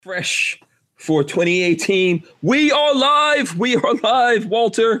Fresh for 2018. We are live. We are live,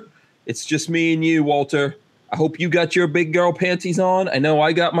 Walter. It's just me and you, Walter. I hope you got your big girl panties on. I know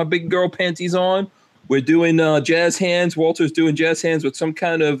I got my big girl panties on. We're doing jazz hands. Walter's doing jazz hands with some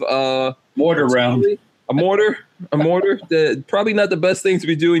kind of mortar round. A mortar. Probably not the best thing to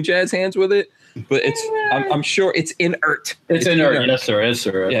be doing jazz hands with it, but I'm sure it's inert. It's inert. Yes, sir. Yes,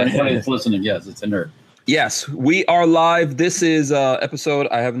 sir. Yeah. If anybody's listening, yes, it's inert. Yes, we are live. This is episode.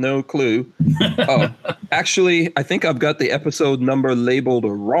 I have no clue. Oh, actually, I think I've got the episode number labeled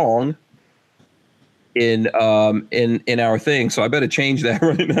wrong in our thing, so I better change that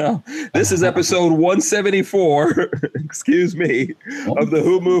right now. This is episode 174. Excuse me, of the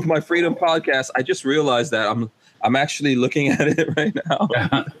Who Moved My Freedom podcast. I just realized that I'm actually looking at it right now,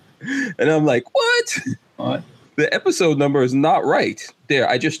 and I'm like, what? The episode number is not right. There,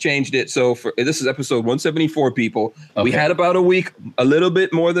 I just changed it. So this is episode 174, people. Okay. We had about a little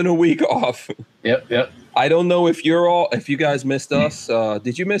bit more than a week off. Yep. I don't know if you guys missed us.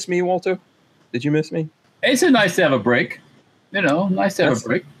 Did you miss me, Walter? Did you miss me? It's nice to have a break. Nice to have a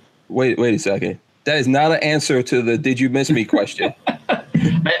break. Wait a second. That is not an answer to the "Did you miss me?" question.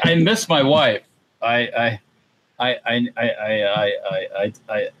 I miss my wife. I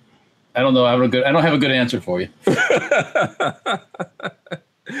don't know. I don't have a good answer for you.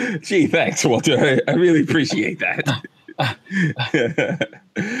 Gee, thanks, Walter. I really appreciate that.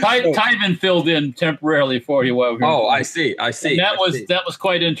 Tyven filled in temporarily for you while we were. Oh, I see. And that was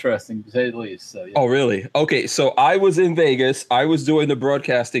quite interesting, to say the least. So, yeah. Oh, really? Okay, so I was in Vegas. I was doing the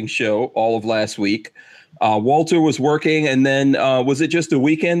broadcasting show all of last week. Walter was working, and then was it just a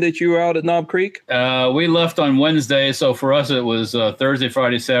weekend that you were out at Knob Creek? We left on Wednesday, so for us it was Thursday,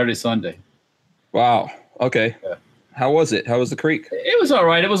 Friday, Saturday, Sunday. Wow. Okay. Yeah. How was it? How was the creek? It was all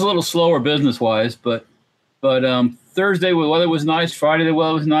right. It was a little slower business-wise, but Thursday the weather was nice. Friday the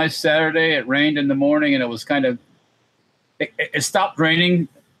weather was nice. Saturday it rained in the morning, and it was kind of it stopped raining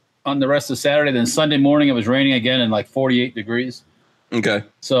on the rest of Saturday. Then Sunday morning it was raining again and like 48 degrees. Okay.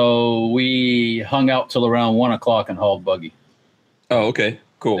 So we hung out till around 1 o'clock and hauled buggy. Oh, okay.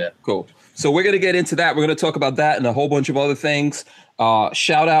 Cool. Yeah. Cool. So we're going to get into that. We're going to talk about that and a whole bunch of other things.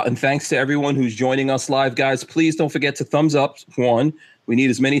 Shout out and thanks to everyone who's joining us live, guys. Please don't forget to thumbs up. One, we need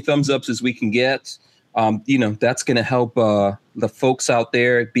as many thumbs ups as we can get. That's going to help the folks out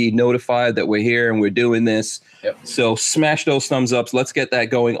there be notified that we're here and we're doing this. Yep. So smash those thumbs ups. Let's get that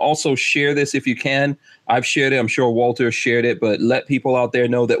going. Also share this if you can. I've shared it. I'm sure Walter shared it, but let people out there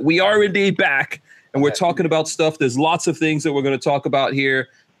know that we are indeed back and we're talking about stuff. There's lots of things that we're going to talk about here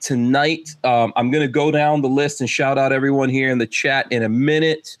tonight. I'm going to go down the list and shout out everyone here in the chat in a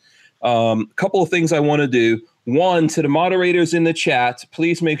minute. A couple of things I want to do. One, to the moderators in the chat,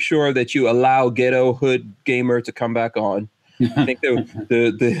 please make sure that you allow Ghetto Hood Gamer to come back on. I think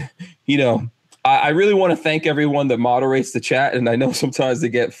I really want to thank everyone that moderates the chat, and I know sometimes they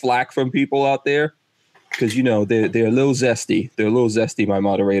get flack from people out there because they're a little zesty. They're a little zesty, my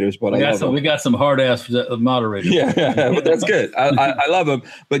moderators, but we got some hard ass moderators. Yeah, but that's good. I love them.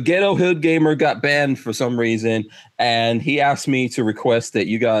 But Ghetto Hood Gamer got banned for some reason, and he asked me to request that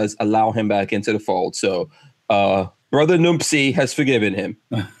you guys allow him back into the fold. So. Brother Numpsy has forgiven him.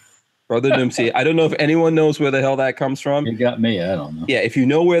 Brother Numpsy. I don't know if anyone knows where the hell that comes from. You got me. I don't know. Yeah, if you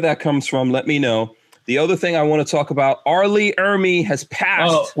know where that comes from, let me know. The other thing I want to talk about, R. Lee Ermey has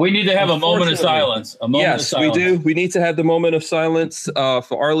passed. Oh, we need to have a moment of silence. Yes, we do. We need to have the moment of silence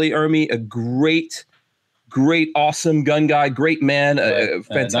for R. Lee Ermey, a great, awesome gun guy, great man, a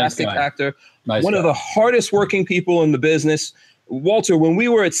fantastic actor. One of the hardest working people in the business. Walter, when we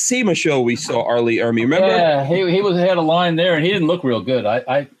were at SEMA show, we saw R. Lee Ermey. Remember? Yeah, he had a line there, and he didn't look real good.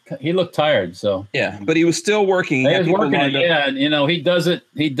 He looked tired. So yeah, but he was still working. He was working. Yeah, and he does it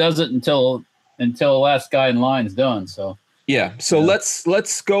until the last guy in line is done. So yeah. So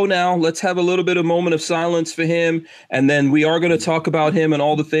let's go now. Let's have a little bit of moment of silence for him, and then we are going to talk about him and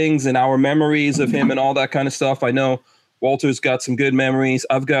all the things and our memories of him and all that kind of stuff. I know Walter's got some good memories.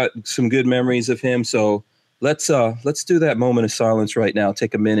 I've got some good memories of him. So. Let's do that moment of silence right now.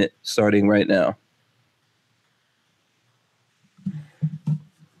 Take a minute starting right now.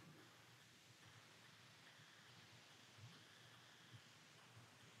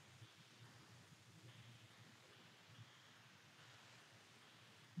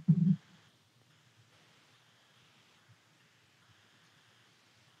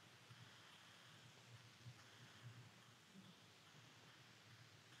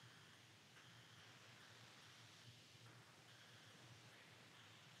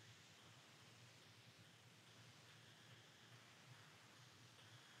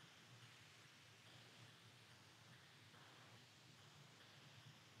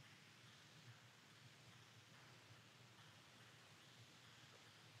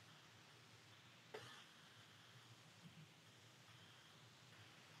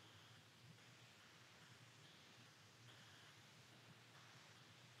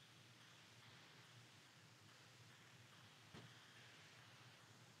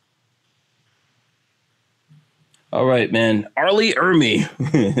 All right, man. Arlie Ermy.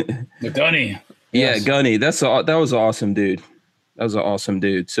 The Gunny. Yeah, Yes. Gunny. That was an awesome dude. That was an awesome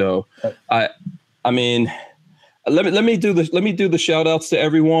dude. So I mean, let me do the shout outs to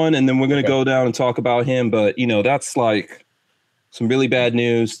everyone, and then we're gonna go down and talk about him. But that's like some really bad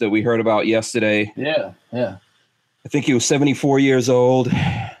news that we heard about yesterday. Yeah. I think he was 74 years old.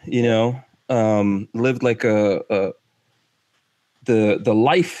 Lived like the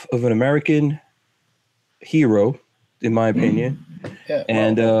life of an American hero, in my opinion. Yeah.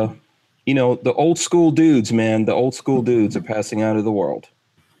 And the old school dudes, man, the old school dudes are passing out of the world.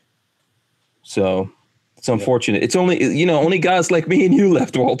 So it's unfortunate. It's only guys like me and you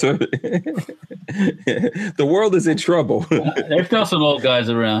left, Walter. The world is in trouble. There's still some old guys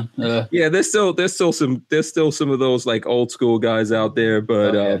around. Yeah, there's still some of those like old school guys out there,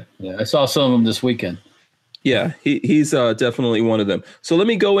 but yeah, I saw some of them this weekend. Yeah, he's definitely one of them. So let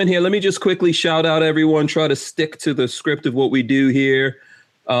me go in here. Let me just quickly shout out everyone. Try to stick to the script of what we do here.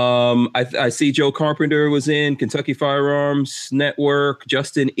 I see Joe Carpenter was in, Kentucky Firearms Network,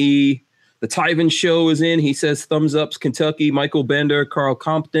 Justin E. The Tyven Show is in. He says thumbs ups, Kentucky. Michael Bender, Carl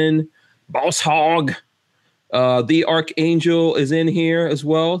Compton, Boss Hog. The Archangel is in here as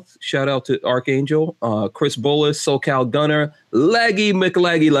well. Shout out to Archangel. Chris Bullis, SoCal Gunner, Laggy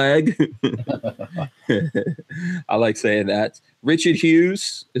McLaggy Lag. I like saying that. Richard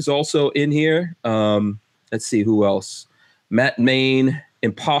Hughes is also in here. Let's see who else. Matt Main,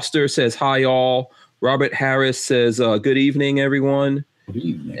 Imposter says hi all. Robert Harris says good evening, everyone. Good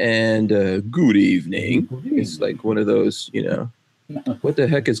evening. And good evening. It's like one of those, What the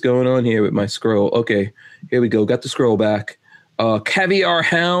heck is going on here with my scroll? Okay, here we go. Got the scroll back. Caviar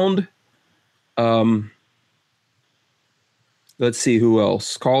Hound. Let's see who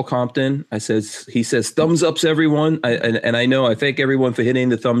else. Carl Compton. He says thumbs ups, everyone. I thank everyone for hitting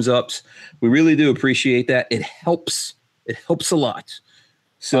the thumbs ups. We really do appreciate that. It helps. It helps a lot.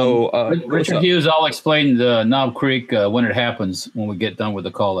 So Richard Hughes, I'll explain the Knob Creek when it happens when we get done with the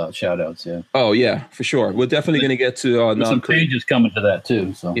call out shout outs. Yeah. Oh yeah, for sure. We're definitely going to get to Knob some Creek. changes coming to that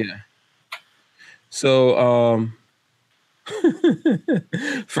too. So yeah. So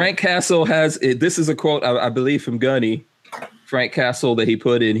Frank Castle has this is a quote I believe from Gunny. Frank Castle that he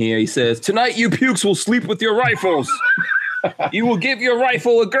put in here. He says, "Tonight you pukes will sleep with your rifles. You will give your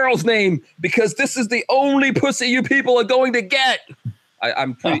rifle a girl's name because this is the only pussy you people are going to get."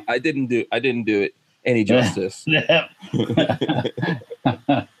 I didn't do it any justice.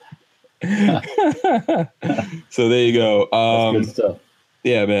 So there you go. That's good stuff.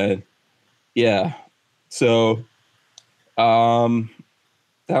 Yeah, man. Yeah. So that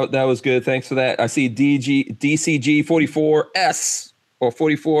was good. Thanks for that. I see DCG 44S or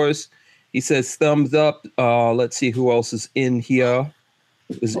 44s. He says thumbs up. Let's see who else is in here.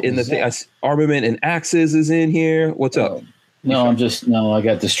 Armament and Axes is in here. What's up? No, I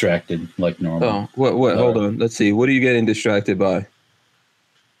got distracted like normal. Oh, what? Hold on. Let's see. What are you getting distracted by?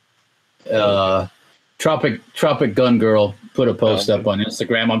 Tropic Gun Girl put a post up on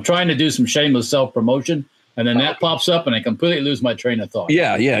Instagram. I'm trying to do some shameless self-promotion, and then that pops up, and I completely lose my train of thought.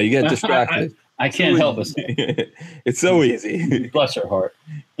 Yeah, you get distracted. I can't help it. It's so easy. Bless her heart.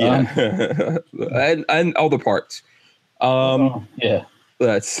 Yeah, and all the parts. Yeah.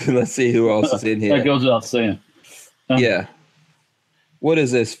 Let's see who else is in here. That goes without saying. Yeah. What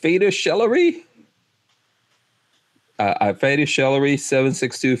is this? Fader Shellery? Fader Shellery,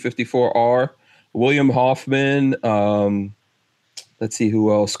 76254R. William Hoffman. Let's see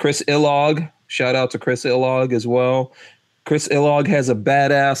who else. Chris Illog. Shout out to Chris Illog as well. Chris Illog has a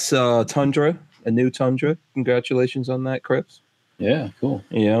badass Tundra, a new Tundra. Congratulations on that, Chris. Yeah, cool.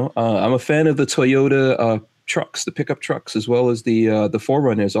 I'm a fan of the Toyota trucks, the pickup trucks, as well as the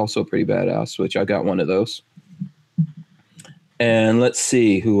 4Runner is also pretty badass, which I got one of those. And let's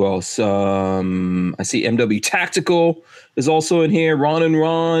see who else. I see MW Tactical is also in here. Ron and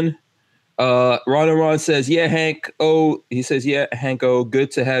Ron. Ron and Ron says, "Yeah, Hank. Oh, he says, yeah, Hank. Oh, good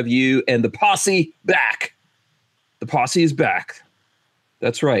to have you and the posse back. The posse is back.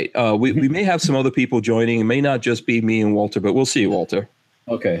 That's right. We may have some other people joining. It may not just be me and Walter, but we'll see, Walter.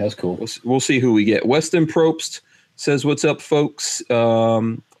 Okay, that's cool. We'll see who we get. Weston Probst says, "What's up, folks?"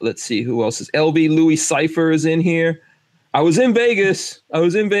 Let's see who else is. LB Louis Cipher is in here. I was in Vegas.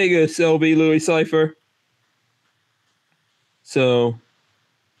 LB Louis Cipher. So,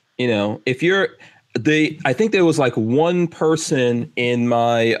 if you're I think there was like one person in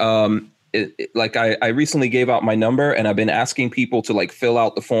my, I recently gave out my number and I've been asking people to like fill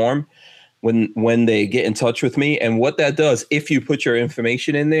out the form when they get in touch with me. And what that does, if you put your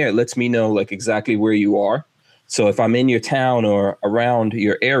information in there, it lets me know like exactly where you are. So if I'm in your town or around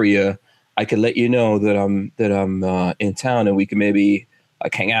your area, I could let you know that I'm in town, and we can maybe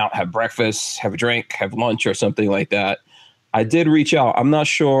like hang out, have breakfast, have a drink, have lunch, or something like that. I did reach out. I'm not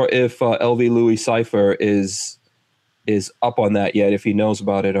sure if LV Louis Cypher is up on that yet, if he knows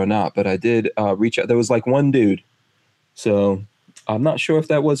about it or not. But I did reach out. There was like one dude, so I'm not sure if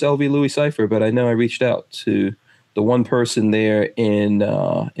that was LV Louis Cypher, but I know I reached out to the one person there in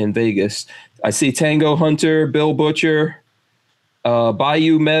Vegas. I see Tango Hunter, Bill Butcher,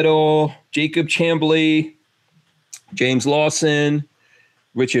 Bayou Metal, Jacob Chambly, James Lawson,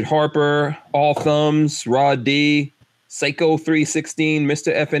 Richard Harper, All Thumbs, Rod D, Psycho 316,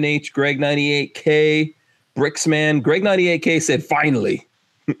 Mr. FNH, Greg 98K, Bricksman. Greg 98K said, finally.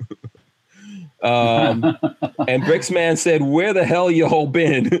 And Bricksman said, where the hell y'all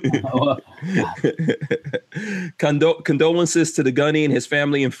been? Condolences to the Gunny and his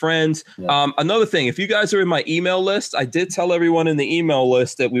family and friends. Yeah. Another thing, if you guys are in my email list, I did tell everyone in the email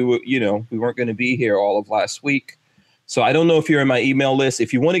list that we weren't going to be here all of last week. So I don't know if you're in my email list.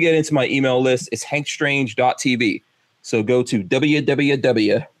 If you want to get into my email list, it's hankstrange.tv. So go to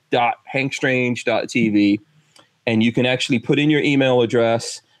www.hankstrange.tv, and you can actually put in your email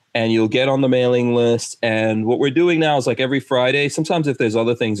address, and you'll get on the mailing list. And what we're doing now is like every Friday. Sometimes if there's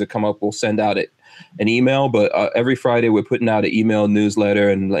other things that come up, we'll send out an email. But every Friday we're putting out an email newsletter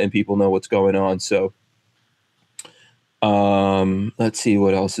and letting people know what's going on. So let's see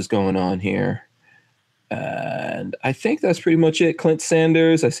what else is going on here. And I think that's pretty much it. Clint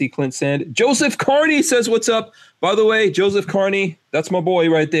Sanders. I see Clint Sanders. Joseph Carney says, what's up? By the way, Joseph Carney, that's my boy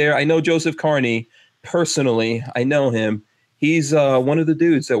right there. I know Joseph Carney personally. I know him. He's one of the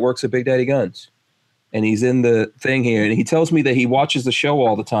dudes that works at Big Daddy Guns. And he's in the thing here. And he tells me that he watches the show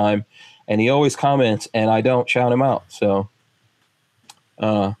all the time. And he always comments, and I don't shout him out. So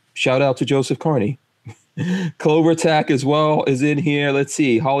shout out to Joseph Carney. Clover Tack as well is in here. Let's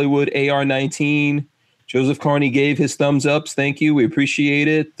see. Hollywood AR19. Joseph Carney gave his thumbs ups. Thank you. We appreciate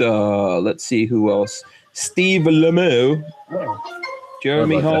it. Let's see who else. Steve Lemieux.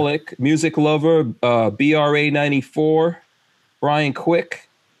 Jeremy Hollick. Music Lover. BRA 94. Brian Quick.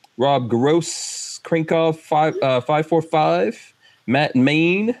 Rob Gross. Krinkov 545. Matt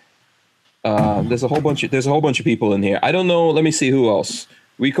Main. There's a whole bunch of people in here. I don't know. Let me see who else.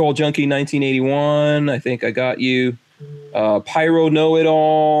 Recall Junkie 1981. I think I got you. Pyro Know It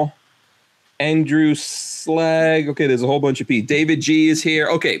All. Andrew Slag. Okay, there's a whole bunch of people. David G is here.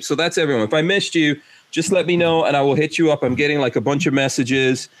 Okay, so that's everyone. If I missed you, just let me know and I will hit you up. I'm getting like a bunch of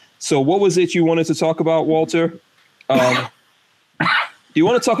messages. So what was it you wanted to talk about, Walter? Do you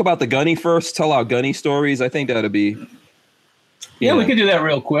want to talk about the Gunny first? Tell our Gunny stories. I think that'd be. Yeah, we could do that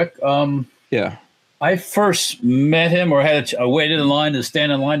real quick. Yeah. I first met him or had waited in line to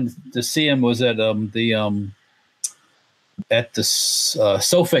stand in line to see him was at the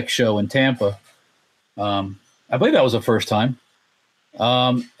SoFix show in Tampa. I believe that was the first time.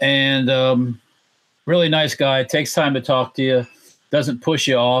 Really nice guy. Takes time to talk to you. Doesn't push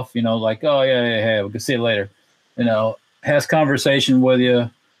you off. Like, oh yeah, hey, we can see you later. Has conversation with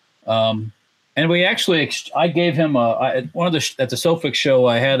you. And we actually, I gave him at the SoFix show.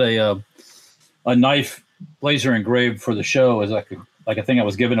 I had a knife laser engraved for the show as like a thing I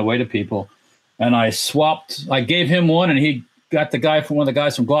was giving away to people. And I gave him one, and he got one of the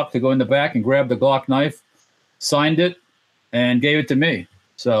guys from Glock to go in the back and grab the Glock knife, signed it, and gave it to me.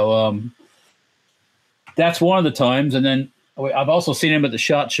 So that's one of the times. And then I've also seen him at the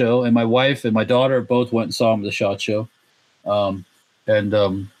SHOT Show, and my wife and my daughter both went and saw him at the SHOT Show.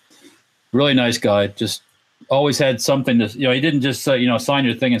 Really nice guy. Just always had something to, he didn't just say, sign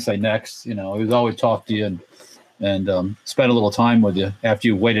your thing and say next. He was always talk to you and spend a little time with you after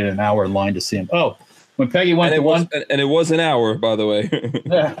you waited an hour in line to see him. Oh, when Peggy went and it was an hour, by the way.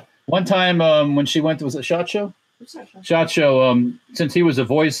 Yeah, one time when she went to, was it SHOT Show? SHOT Show. Since he was the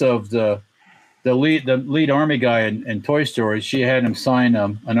voice of the lead Army guy in Toy Story, she had him sign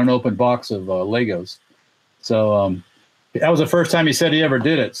an unopened box of Legos. So that was the first time he said he ever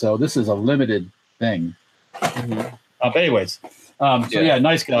did it. So this is a limited thing. Mm-hmm. But anyways,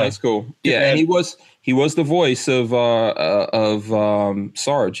 nice guy. That's cool. Yeah, and he was the voice of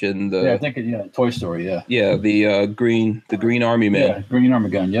Sarge in the. I think Toy Story. Yeah. Yeah, the Green Army Man. Yeah, Green Army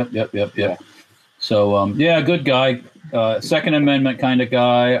Gun. Yep. Yeah. So good guy. Second Amendment kind of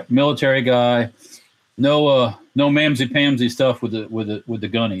guy, military guy. No mamsy pamsy stuff with the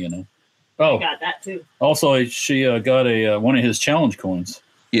gunny. Oh, I got that too. Also, she got one of his challenge coins.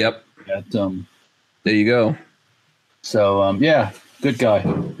 Yep. There you go. So good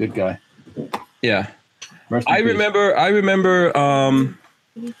guy. Yeah. I remember.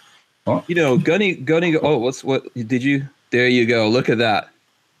 Gunny. Oh, what did you? There you go. Look at that.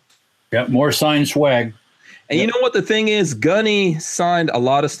 Got more signed swag. And you know what the thing is? Gunny signed a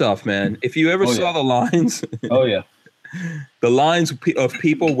lot of stuff, man. If you ever saw the lines, oh yeah, the lines of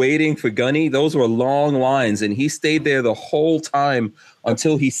people waiting for Gunny, those were long lines, and he stayed there the whole time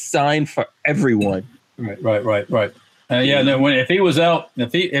until he signed for everyone. Right. Yeah, no, if he was out,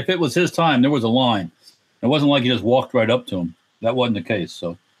 if it was his time, there was a line. It wasn't like he just walked right up to him. That wasn't the case.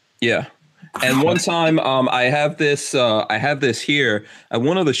 So yeah. And one time, I have this here at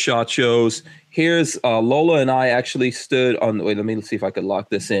one of the SHOT Shows. Here's Lola and I actually stood on. Wait, let me see if I could lock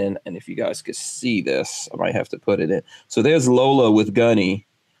this in. And if you guys could see this, I might have to put it in. So there's Lola with Gunny.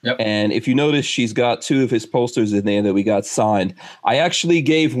 Yep. And if you notice, she's got 2 of his posters in there that we got signed. I actually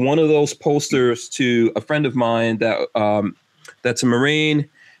gave one of those posters to a friend of mine that's a Marine.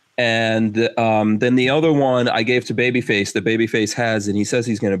 And then the other one I gave to Babyface that Babyface has, and he says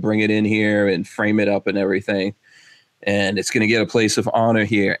he's going to bring it in here and frame it up and everything. And it's going to get a place of honor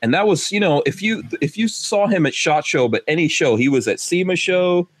here. And that was, if you saw him at SHOT Show, but any show, he was at SEMA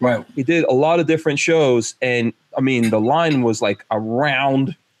show. Right. He did a lot of different shows. And I mean, the line was like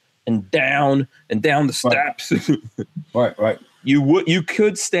around and down the steps. Right. You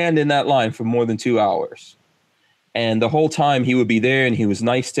could stand in that line for more than 2 hours. And the whole time he would be there, and he was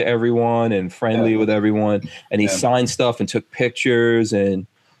nice to everyone and friendly with everyone. And he signed stuff and took pictures and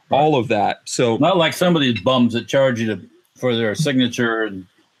all of that. So not like some of these bums that charge you for their signature and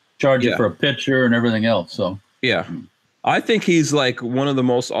charge you for a picture and everything else. So yeah, I think he's like one of the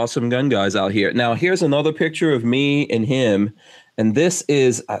most awesome gun guys out here. Now here's another picture of me and him, and this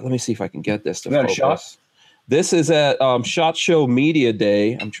is let me see if I can get this to focus. This is at SHOT Show Media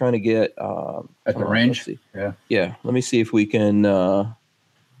Day. I'm trying to get at the range. Yeah. Let me see if we can. I'm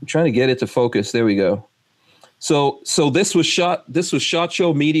trying to get it to focus. There we go. So this was SHOT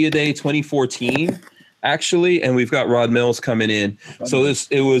Show Media Day 2014, actually, and we've got Rod Mills coming in. So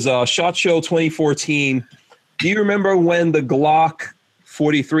it was SHOT Show 2014. Do you remember when the Glock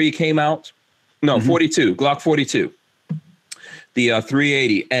 43 came out? No, 42. Glock 42. The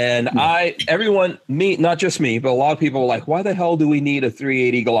 380. And not just me, but a lot of people were like, why the hell do we need a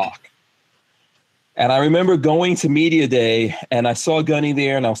 380 Glock? And I remember going to Media Day, and I saw Gunny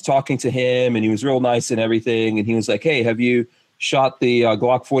there, and I was talking to him, and he was real nice and everything. And he was like, hey, have you shot the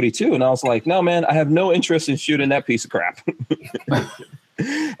Glock 42? And I was like, no, man, I have no interest in shooting that piece of crap.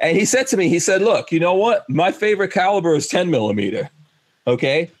 And he said to me, he said, look, you know what? My favorite caliber is 10 millimeter.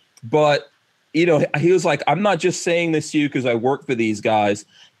 Okay. But he was like, I'm not just saying this to you because I work for these guys.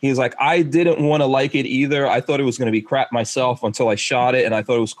 He was like, I didn't want to like it either. I thought it was going to be crap myself until I shot it, and I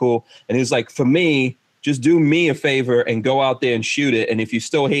thought it was cool. And he was like, for me, just do me a favor and go out there and shoot it. And if you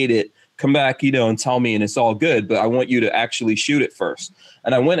still hate it, come back, and tell me, and it's all good. But I want you to actually shoot it first.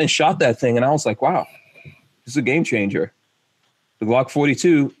 And I went and shot that thing, and I was like, wow, this is a game changer. The Glock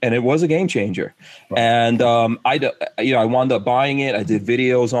 42, and it was a game changer. Right. And I wound up buying it. I did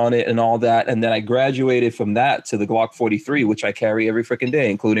videos on it and all that, and then I graduated from that to the Glock 43, which I carry every freaking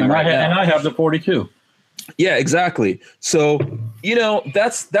day, including now. And I have the 42. Yeah, exactly. So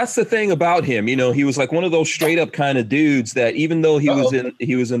that's the thing about him. He was like one of those straight up kind of dudes that even though he was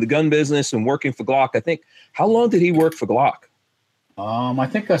in the gun business and working for Glock, I think how long did he work for Glock? I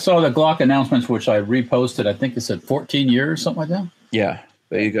think I saw the Glock announcements, which I reposted. I think it said 14 years, something like that. Yeah,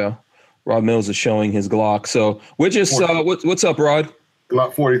 there you go. Rod Mills is showing his Glock. So we're just, what's up, Rod?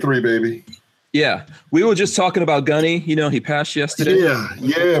 Glock 43, baby. Yeah, we were just talking about Gunny. He passed yesterday.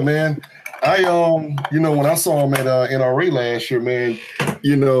 Yeah, man. I when I saw him at NRA last year, man,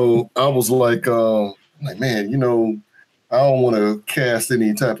 I was like, man, I don't want to cast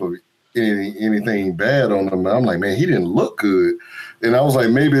any type of anything bad on him. I'm like, man, he didn't look good. And I was like,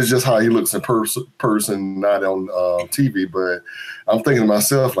 maybe it's just how he looks in person, not on TV. But I'm thinking to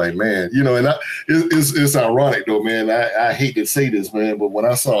myself, like, man, and it's ironic though, man. I hate to say this, man, but when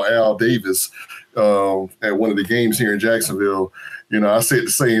I saw Al Davis at one of the games here in Jacksonville, I said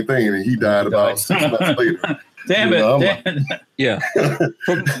the same thing, and he died about 6 months later. Damn it. Yeah.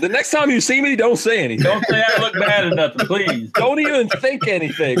 The next time you see me, don't say anything. Don't say I look bad or nothing, please. Don't even think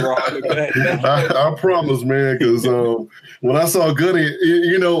anything, Rod. Okay? I promise, man, because when I saw Gunny,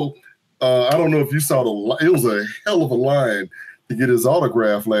 I don't know if you saw it was a hell of a line to get his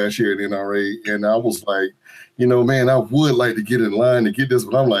autograph last year at NRA. And I was like, man, I would like to get in line to get this,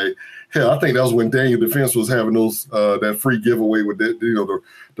 but I'm like, hell, I think that was when Daniel Defense was having those that free giveaway with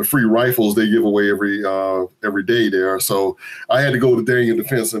the free rifles they give away every day there. So I had to go to Daniel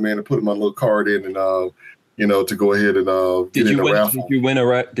Defense, man, and put my little card in and to go ahead and get in the raffle. Did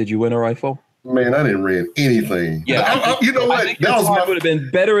you win a rifle? Man, I didn't win anything. Yeah, you know what? I think that was would have been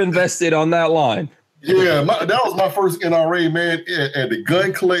better invested on that line. Yeah, that was my first NRA, man. At the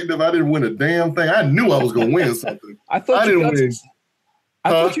Gun Collective, I didn't win a damn thing. I knew I was going to win something. I thought you didn't win. I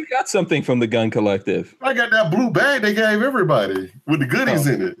thought you got something from the Gun Collective. I got that blue bag they gave everybody with the goodies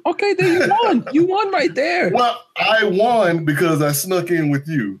in it. Okay, then you won. You won right there. Well, I won because I snuck in with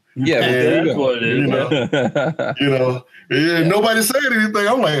you. Yeah, that's what it is. You know, nobody said anything.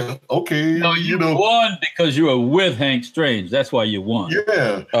 I'm like, okay. No, you won because you were with Hank Strange. That's why you won.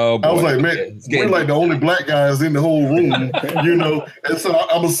 Yeah. Oh, boy. I was like, man, we're like the only black guys in the whole room, you know. And so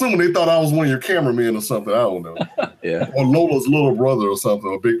I'm assuming they thought I was one of your cameramen or something. I don't know. Yeah. Or Lola's little brother or something,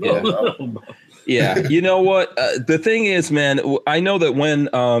 or big brother. Yeah. You know what? The thing is, man, I know that when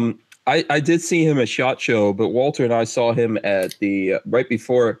I did see him at SHOT Show, but Walter and I saw him at the right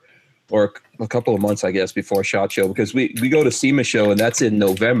before, or a couple of months, I guess, before SHOT Show, because we go to SEMA Show, and that's in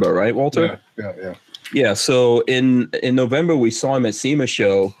November, right, Walter? Yeah. Yeah. So in November, we saw him at SEMA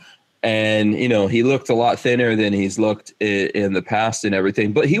Show, and you know he looked a lot thinner than he's looked in the past and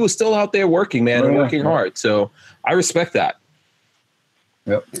everything, but he was still out there working, man, and working hard. So I respect that.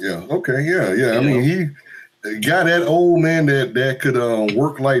 Yep. Yeah. Okay. Yeah. I mean, he got that old man that could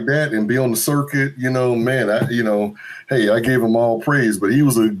work like that and be on the circuit. You know, man. Hey, I gave him all praise, but he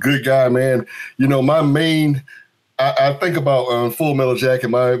was a good guy, man. You know, my main. I think about Full Metal Jacket,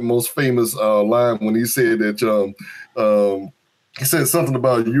 my most famous line when he said that he said something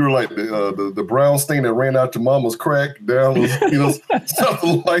about you were like the brown stain that ran out your mama's crack down,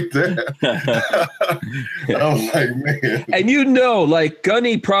 something like that. I was like, man. And like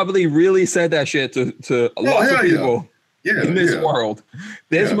Gunny probably really said that shit to a lot of people in this world.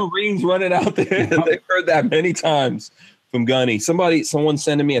 There's Marines running out there. They've heard that many times from Gunny. Someone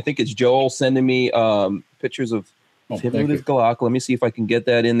sending me, I think it's Joel sending me pictures of him with his Glock. Let me see if I can get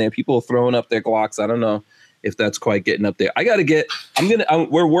that in there. People are throwing up their Glocks. I don't know if that's quite getting up there.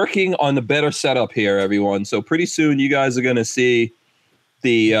 We're working on the better setup here, everyone. So pretty soon you guys are going to see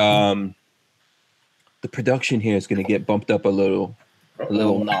the production here is going to get bumped up a little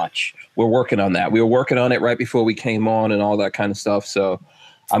notch. We're working on that. We were working on it right before we came on and all that kind of stuff. So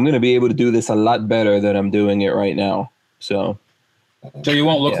I'm going to be able to do this a lot better than I'm doing it right now. So you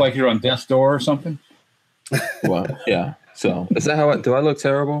won't look like you're on death's door or something? Well, yeah. So is that do I look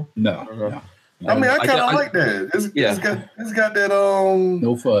terrible? No. I mean, I kind of like that. It's got that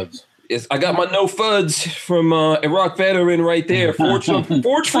no fuds. I got my no fuds from Iraq veteran right there. Forge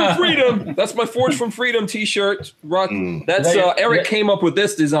from Freedom. That's my Forge from Freedom T-shirt. Rock. That's Eric came up with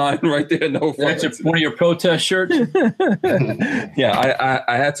this design right there. No fuds. That's one of your protest shirts. Yeah,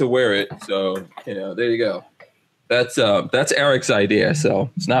 I had to wear it. So there you go. That's Eric's idea. So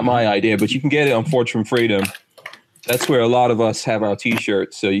it's not my idea, but you can get it on Forge from Freedom. That's where a lot of us have our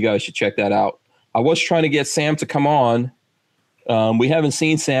T-shirts. So you guys should check that out. I was trying to get Sam to come on. We haven't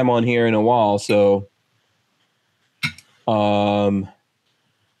seen Sam on here in a while, so I'm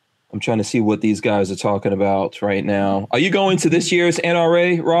trying to see what these guys are talking about right now. Are you going to this year's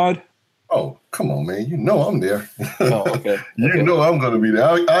NRA, Rod? Oh, come on, man. You know I'm there. Oh, okay. You know I'm going to be there.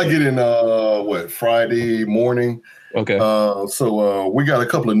 I get in, Friday morning. Okay. So we got a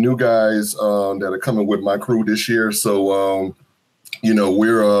couple of new guys that are coming with my crew this year. So,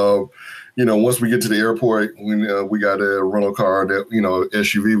 we're once we get to the airport, we got a rental car that,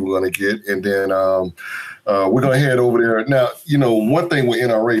 SUV we're going to get. And then we're going to head over there. Now, one thing with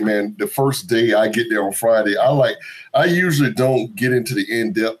NRA, man, the first day I get there on Friday, I usually don't get into the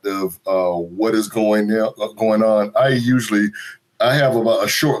in-depth of what is going on. I have about a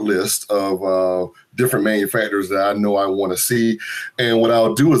short list of different manufacturers that I know I want to see. And what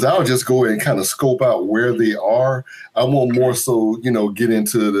I'll do is I'll just go and kind of scope out where they are. I won't more so, get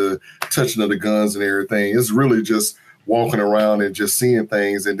into the touching of the guns and everything. It's really just walking around and just seeing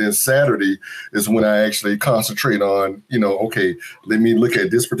things. And then Saturday is when I actually concentrate on, okay, let me look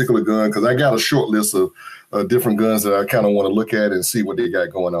at this particular gun, because I got a short list of different guns that I kind of want to look at and see what they got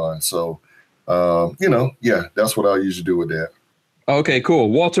going on. So, that's what I'll usually do with that. Okay,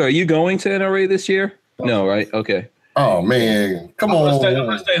 cool. Walter, are you going to NRA this year? No, right? Okay. Oh man, come on! I'm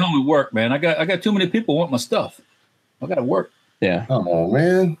gonna stay home and work, man. I got too many people want my stuff. I got to work. Yeah. Come on,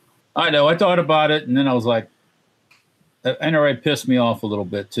 man. I know. I thought about it, and then I was like, NRA pissed me off a little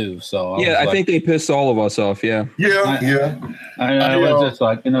bit too. So I think they pissed all of us off. Yeah. I was just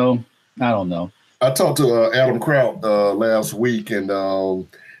like, I don't know. I talked to Adam Kraut last week, and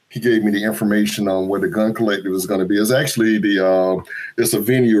he gave me the information on where the Gun Collective is going to be. It's actually it's a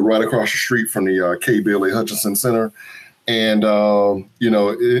venue right across the street from the K. Bailey Hutchinson Center. And, and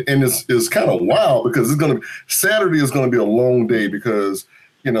it's kind of wild because Saturday is going to be a long day because,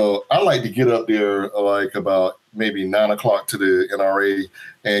 I like to get up there like about maybe 9 o'clock to the NRA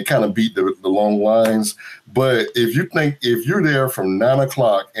and kind of beat the long lines. But if you're there from 9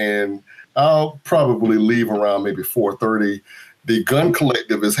 o'clock, and I'll probably leave around maybe 4:30, the Gun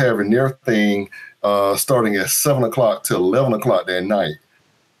Collective is having their thing starting at 7 o'clock to 11 o'clock that night.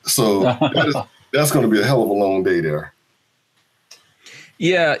 So that's going to be a hell of a long day there.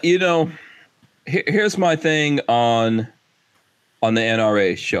 Yeah, here's my thing on the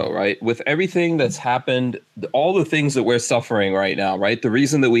NRA show, right? With everything that's happened, all the things that we're suffering right now, right? The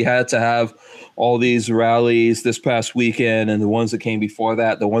reason that we had to have all these rallies this past weekend and the ones that came before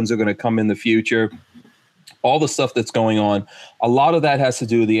that, the ones that are going to come in the future, all the stuff that's going on, a lot of that has to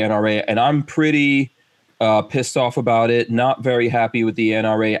do with the NRA. And I'm pretty pissed off about it, not very happy with the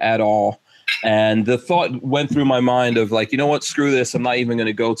NRA at all. And the thought went through my mind of like, you know what, screw this. I'm not even going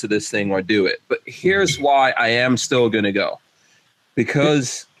to go to this thing or do it. But here's why I am still going to go.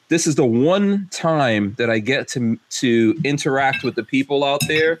 Because this is the one time that I get to interact with the people out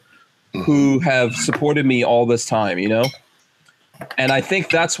there who have supported me all this time, And I think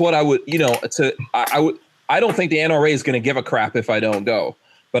that's what I would, I don't think the NRA is going to give a crap if I don't go.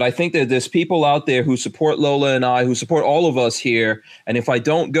 But I think that there's people out there who support Lola and I, who support all of us here. And if I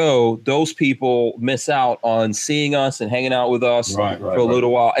don't go, those people miss out on seeing us and hanging out with us for a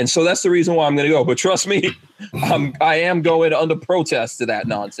little while. And so that's the reason why I'm going to go. But trust me, I am going under protest to that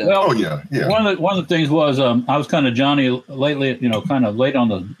nonsense. Well, yeah. One of the things was I was kind of Johnny lately, kind of late on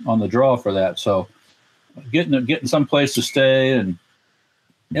the draw for that. So getting some place to stay, and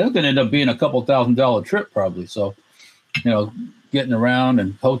it was going to end up being a couple $1,000 trip probably. So, getting around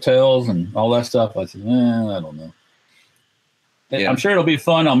and hotels and all that stuff. I said, I don't know. Yeah. I'm sure it'll be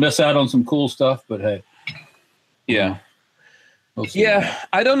fun. I'll miss out on some cool stuff, but hey. Yeah. Yeah.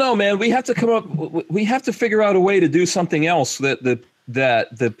 I don't know, man. We have to figure out a way to do something else that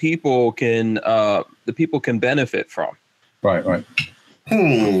the people can benefit from. Right.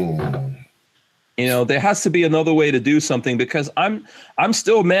 There has to be another way to do something, because I'm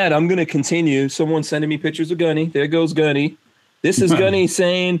still mad. I'm going to continue. Someone sending me pictures of Gunny. There goes Gunny. This is Gunny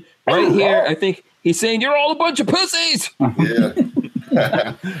saying right here, I think he's saying, you're all a bunch of pussies. Yeah.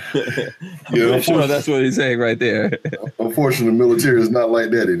 I'm sure that's what he's saying right there. Unfortunately, the military is not like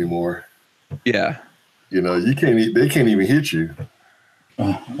that anymore. Yeah. They can't even hit you.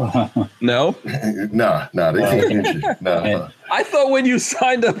 No? Nah, they can't hit you. Nah. I thought when you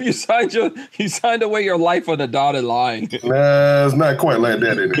signed up, you signed away your life on the dotted line. Nah, it's not quite like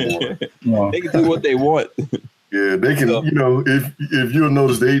that anymore. No. They can do what they want. Yeah, they can, if you'll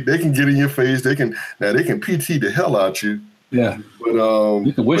notice, they can get in your face. They can PT the hell out you. Yeah. But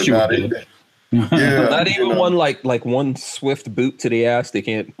you can wish you would. Yeah. Not even one like one swift boot to the ass. They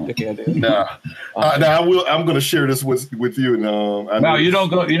can't do it. Nah. I'm going to share this with you. And you don't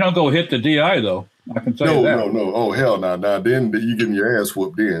go hit the DI though. I can tell you that. No. Oh hell no. Now then you getting your ass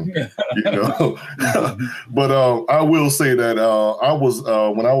whooped in. But I will say that I was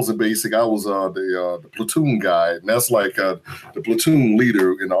when I was in basic, I was the platoon guy, and that's like the platoon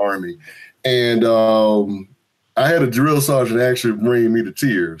leader in the Army. And I had a drill sergeant actually bring me to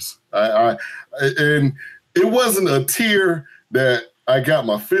tears. And it wasn't a tear that I got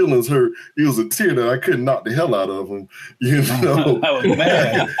my feelings hurt. It was a tear that I couldn't knock the hell out of him. I was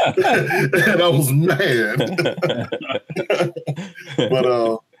mad. And I was mad.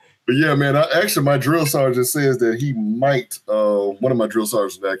 But yeah, man, actually my drill sergeant says that he might, one of my drill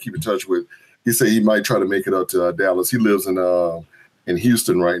sergeants that I keep in touch with, he said he might try to make it up to Dallas. He lives in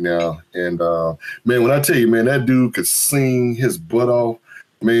Houston right now. And man, when I tell you, man, that dude could sing his butt off.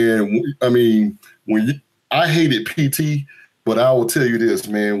 Man, I mean, I hated PT, but I will tell you this,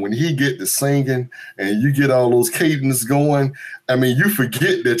 man, when he get to singing and you get all those cadence going, I mean, you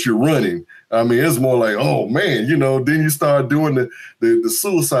forget that you're running. I mean, it's more like, oh man, then you start doing the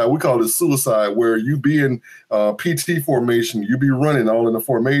suicide. We call it suicide, where you be in PT formation, you be running all in the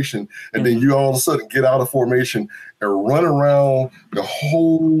formation, and then you all of a sudden get out of formation and run around the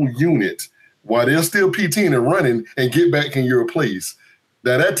whole unit while they're still PTing and running and get back in your place.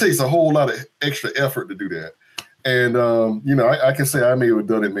 Now, that takes a whole lot of extra effort to do that. And, I can say I may have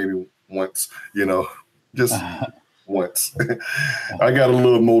done it maybe once, just once. I got a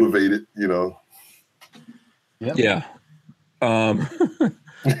little motivated, Yep. Yeah.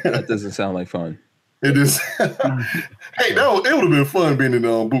 That doesn't sound like fun. It is. Hey, it would have been fun being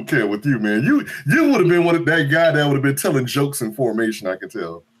in boot camp with you, man. You would have been that guy that would have been telling jokes in formation, I can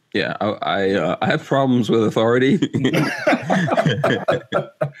tell. Yeah, I have problems with authority.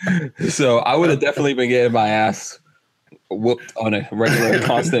 So I would have definitely been getting my ass whooped on a regular,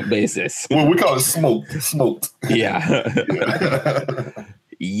 constant basis. Well, we call it smoked. Yeah.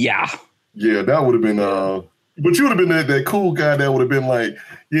 Yeah. Yeah, that would have been but you would have been that cool guy that would have been like,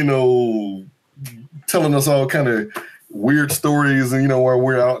 telling us all kind of weird stories, and while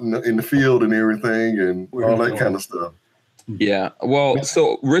we're out in the field and everything, and all that kind of stuff. Yeah. Well,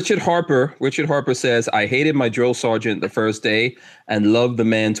 so Richard Harper says, I hated my drill sergeant the first day and loved the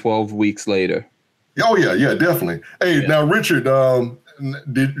man 12 weeks later. Oh yeah, definitely. Hey, now Richard, do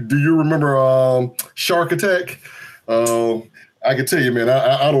you remember Shark Attack? I can tell you, man,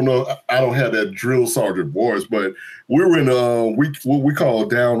 I don't know. I don't have that drill sergeant voice, but we were in what we call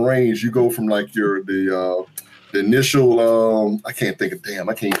downrange. You go from like the initial I can't even think of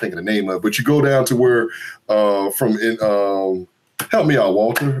the name of it, but you go down to where help me out,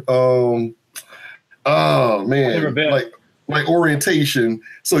 Walter. Oh man, like orientation.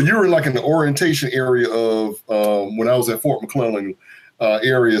 So you were like in the orientation area of when I was at Fort McClellan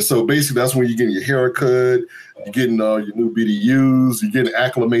area. So basically that's when you're getting your haircut, you're getting your new BDUs, you're getting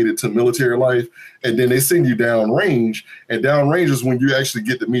acclimated to military life, and then they send you downrange. And downrange is when you actually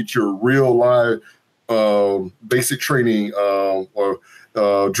get to meet your real live basic training or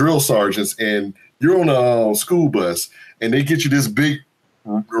drill sergeants, and you're on a school bus, and they get you this big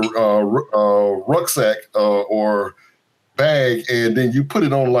rucksack or bag, and then you put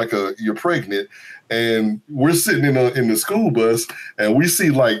it on like you're pregnant, and we're sitting in the school bus, and we see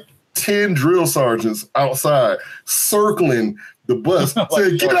like 10 drill sergeants outside circling the bus,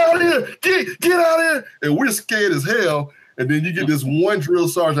 saying, "Get out of here! Get out of here!" And we're scared as hell. And then you get this one drill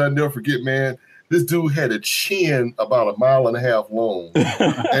sergeant I never forget, man. This dude had a chin about 1.5 miles long,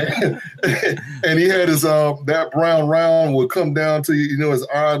 and he had his that brown round would come down to his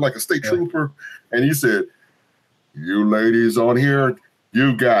eye like a state trooper, and he said, "You ladies on here,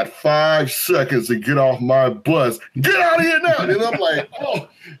 you got 5 seconds to get off my bus. Get out of here now!" And I'm like, oh,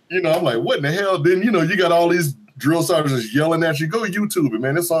 I'm like, what in the hell? Then you got all these drill sergeants yelling at you. Go YouTube it,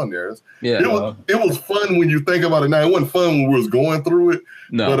 man. It's on there. It was fun when you think about it now. It wasn't fun when we was going through it.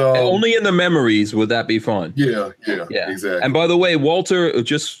 No, but, only in the memories would that be fun. Yeah, exactly. And by the way, Walter,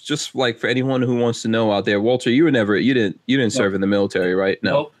 just like for anyone who wants to know out there, Walter, you didn't serve in the military, right?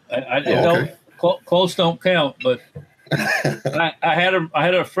 No, nope. I don't. Close don't count, but I had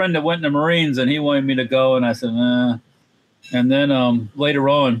a friend that went in the Marines, and he wanted me to go, and I said, nah. And then later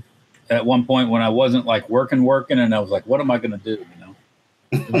on, at one point when I wasn't like working, and I was like, what am I going to do?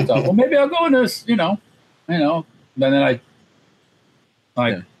 And I thought, well, maybe I'll go in this, And then I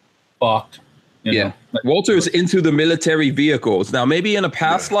balked. You know? Walter's into the military vehicles now. Maybe in a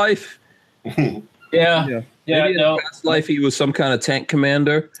past life. Yeah. Maybe in a past life he was some kind of tank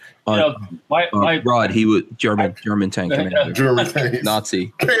commander. Rod, he was German tank commander. German tanks.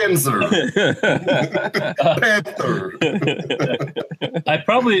 Nazi. Panzer. Panther.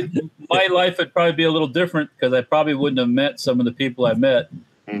 My life would probably be a little different because I probably wouldn't have met some of the people I met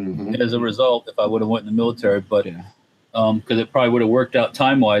as a result if I would have went in the military. But because it probably would have worked out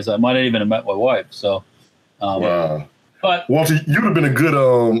time-wise, I might not even have met my wife. So, wow. But Walter, you'd have been a good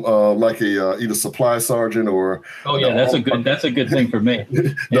like a either supply sergeant or that's a good thing for me.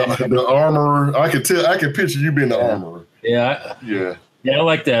 the armorer. I could picture you being the armorer. Yeah, I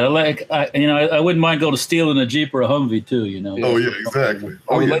like that. I wouldn't mind going to stealing a Jeep or a Humvee too. Oh yeah, exactly.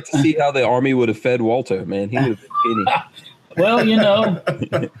 I would like to see how the Army would have fed Walter. Man, he would have been Well,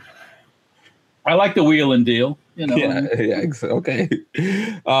 I like the wheel and deal. Okay.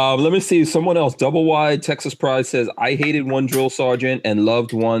 Let me see. Someone else. Double Wide Texas Pride says, I hated one drill sergeant and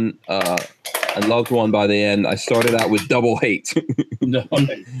loved one. By the end. I started out with double hate.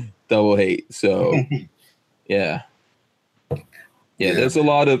 Double hate. So, yeah. There's a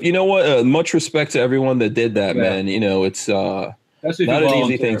lot of, much respect to everyone that did that, man. It's that's not an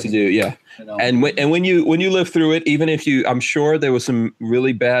easy thing to do. Yeah. And when you live through it, even if I'm sure there was some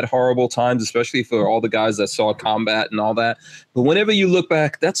really bad, horrible times, especially for all the guys that saw combat and all that. But whenever you look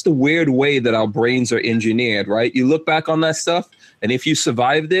back, that's the weird way that our brains are engineered, right? You look back on that stuff, and if you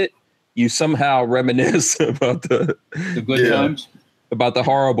survived it, you somehow reminisce about the good times, about the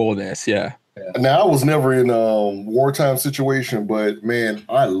horribleness. Yeah. Now I was never in a wartime situation, but man,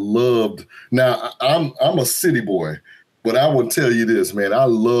 I loved. Now I'm a city boy. But I will tell you this, man, I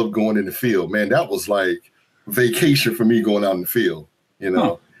love going in the field. Man, that was like vacation for me going out in the field,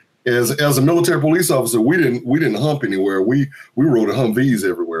 As a military police officer, we didn't hump anywhere. We rode Humvees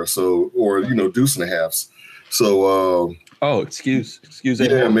everywhere. So, or deuce and a halves. So excuse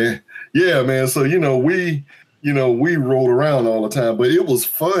man. Yeah, man. So, we rode around all the time, but it was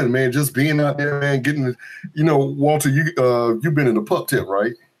fun, man, just being out there, man, getting Walter, you've been in the pup tent,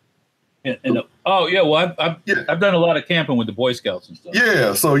 right? Oh yeah, well Yeah. I've done a lot of camping with the Boy Scouts and stuff.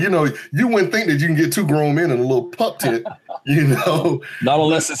 Yeah, so you wouldn't think that you can get 2 grown men in a little pup tent, Not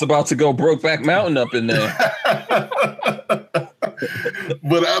unless it's about to go Brokeback Mountain up in there.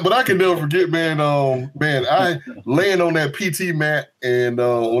 but I can never forget, man. I laying on that PT mat and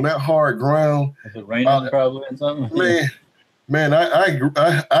on that hard ground. Was it raining probably or something? Man, I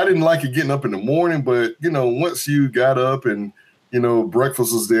didn't like it getting up in the morning, but once you got up and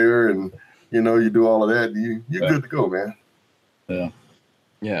breakfast was there and you do all of that, you're good to go, man.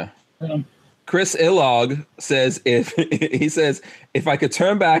 Yeah. Chris Illog says if I could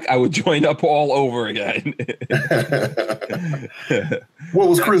turn back, I would join up all over again. What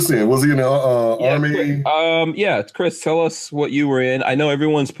was Chris in? Was he in the Army? Chris, tell us what you were in. I know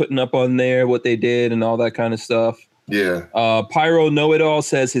everyone's putting up on there what they did and all that kind of stuff. Yeah. Pyro Know-It-All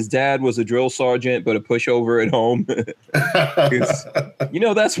says his dad was a drill sergeant, but a pushover at home.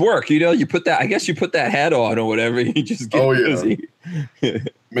 That's work. You put that. I guess you put that hat on or whatever. You just get busy.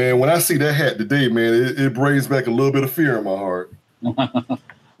 Man, when I see that hat today, man, it brings back a little bit of fear in my heart.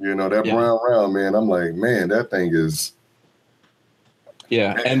 That brown round, man. I'm like, man, that thing is.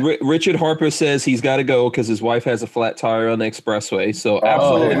 Yeah, and Richard Harper says he's got to go because his wife has a flat tire on the expressway. So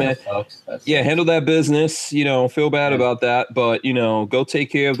absolutely, man. Handle that business. Feel bad about that, but go take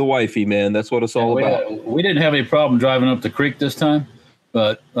care of the wifey, man. That's what it's all about. We didn't have any problem driving up the creek this time,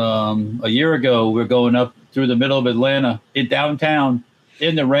 but a year ago we were going up through the middle of Atlanta in downtown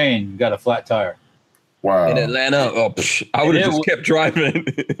in the rain. Got a flat tire. Wow. In Atlanta, I would have just kept driving.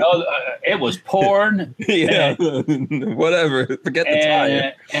 It was pouring. Yeah, whatever. Forget the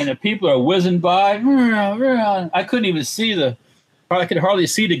tire. And the people are whizzing by. I couldn't even see I could hardly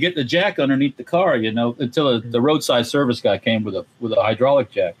see to get the jack underneath the car, until the roadside service guy came with a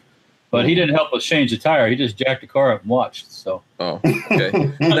hydraulic jack. But he didn't help us change the tire. He just jacked the car up and watched. So. Oh,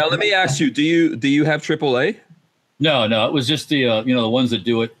 okay. Now let me ask you: Do you have AAA? No. It was just the the ones that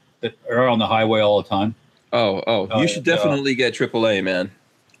do it. That are on the highway all the time. You should definitely get AAA, man.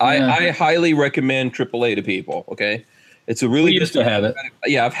 I highly recommend AAA to people. Okay, it's a really. We used to have it.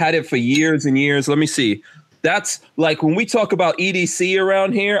 Yeah, I've had it for years and years. Let me see. That's like when we talk about EDC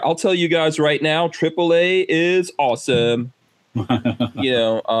around here. I'll tell you guys right now, AAA is awesome.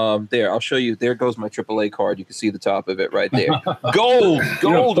 There, I'll show you. There goes my AAA card. You can see the top of it right there. Gold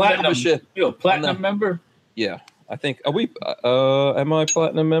membership. You're a platinum member? Yeah. I think am I a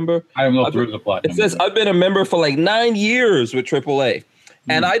platinum member? I don't know if you're the platinum. It says I've been a member for like 9 years with AAA.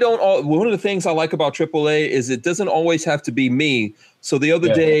 And one of the things I like about AAA is it doesn't always have to be me. So the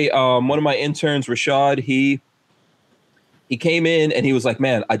other day, one of my interns, Rashad, he came in and he was like,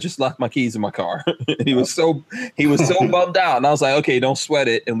 man, I just left my keys in my car. He was so bummed out. And I was like, okay, don't sweat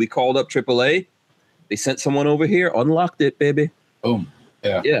it. And we called up AAA. They sent someone over here, unlocked it, baby. Boom.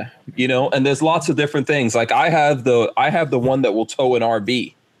 Yeah. And there's lots of different things. Like I have the one that will tow an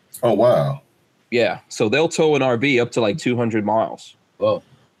RV. Oh, wow. Yeah. So they'll tow an RV up to like 200 miles. Whoa.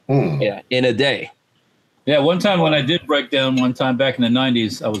 Yeah. In a day. Yeah. One time when I did break down back in the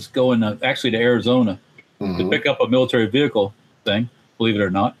 90s, I was going actually to Arizona to pick up a military vehicle thing, believe it or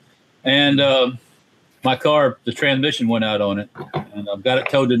not. And my car, the transmission went out on it and I got it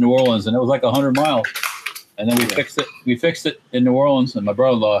towed to New Orleans and it was like 100 miles. And then we fixed it in New Orleans and my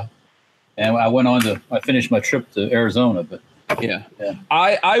brother-in-law. And I finished my trip to Arizona. But yeah.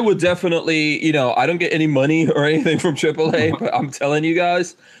 I would definitely, I don't get any money or anything from AAA, but I'm telling you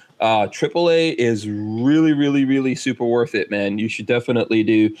guys, AAA is really, really, really super worth it, man. You should definitely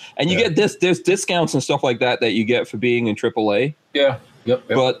do. And you get there's discounts and stuff like that you get for being in AAA. Yeah. Yep.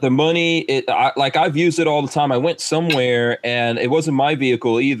 But the money, I've used it all the time. I went somewhere and it wasn't my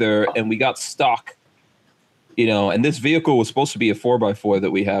vehicle either. And we got stuck. And this vehicle was supposed to be a 4x4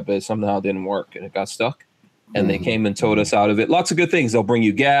 that we had, but it somehow didn't work and it got stuck. And they came and towed us out of it. Lots of good things. They'll bring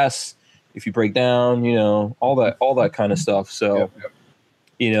you gas if you break down, all that kind of stuff. So,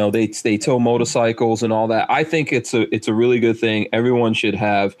 they tow motorcycles and all that. I think it's a really good thing. Everyone should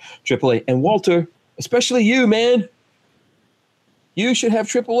have AAA. And Walter, especially you, man, you should have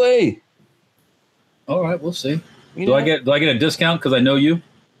AAA. All right, we'll see. Do I get a discount because I know you?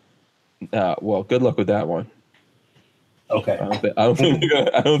 Well, good luck with that one. Okay. I don't think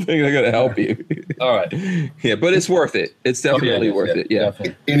they're gonna help you. All right. Yeah, but it's worth it. It's definitely worth it. Yeah.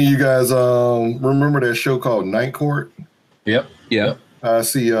 Definitely. Any of you guys remember that show called Night Court? Yep. Yeah. I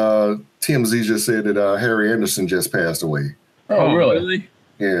see TMZ just said that Harry Anderson just passed away. Oh, really?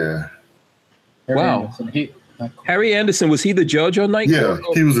 Yeah. Wow. Harry Anderson, was he the judge on Night Court?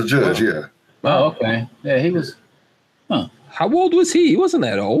 Yeah, he was a judge, yeah. Oh, okay. Yeah, he was. Huh. How old was he? He wasn't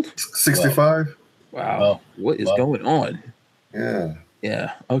that old. 65. Wow. What is going on? Yeah.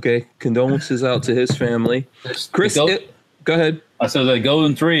 Yeah. Okay. Condolences out to his family. Chris, go ahead. I said they go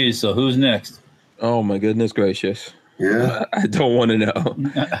in threes. So who's next? Oh my goodness gracious. Yeah. I don't want to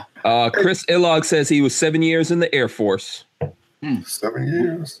know. Chris Illog says he was 7 years in the Air Force. 7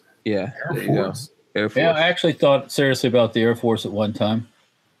 years. Yeah. Air Force. Air Force. Yeah, I actually thought seriously about the Air Force at one time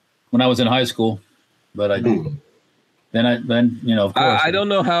when I was in high school, but I didn't. Then you know, of course. I don't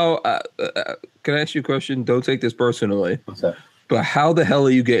know how. Can I ask you a question? Don't take this personally. What's that? But how the hell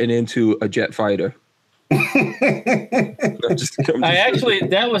are you getting into a jet fighter? That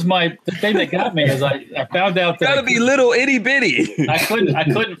was the thing that got me is I found out that gotta be little itty bitty. I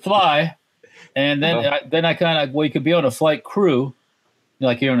couldn't fly, and then I kind of, well, you could be on a flight crew,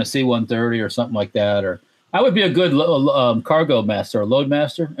 like here on a C-130 or something like that, or I would be a good cargo master or load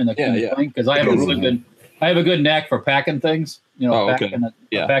master in the plane because I have a good knack for packing things,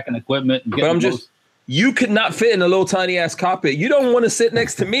 packing equipment and getting. You could not fit in a little tiny ass cockpit. You don't want to sit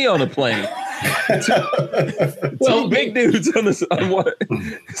next to me on a plane. Two big dudes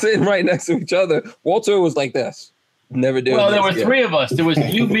sitting right next to each other. Walter was like this. Never did. Well, there were three of us. There was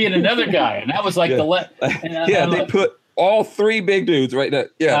you, me, and another guy, and that was like the left. They put all three big dudes right there.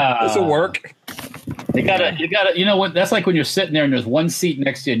 Yeah, this will work. You gotta. You know what? That's like when you're sitting there and there's one seat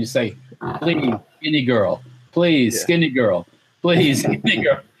next to you, and you say, "Please, skinny girl. Please, skinny girl. Please, skinny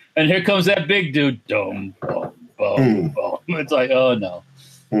girl." And here comes that big dude. Boom, boom, boom, boom. It's like, oh no.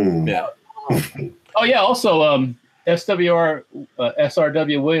 Yeah. Oh yeah. Also,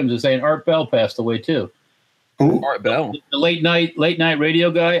 SRW Williams is saying Art Bell passed away too. Art Bell, the late night radio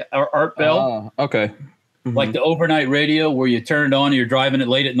guy, Art Bell. Okay. Mm-hmm. Like the overnight radio where you turn it on, and you're driving it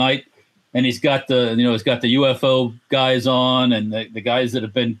late at night, and he's got the UFO guys on, and the guys that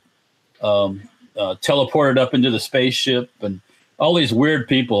have been teleported up into the spaceship, and all these weird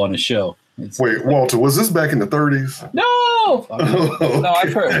people on his show. Wait, Walter, was this back in the 30s? No, no,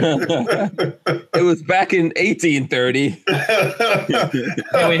 I've heard. It was back in 1830.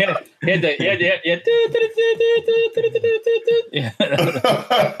 Yeah, we had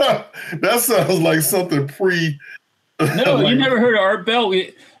That sounds like something pre. No, you never heard of Art Bell?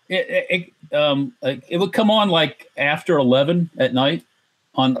 It would come on like after 11 at night.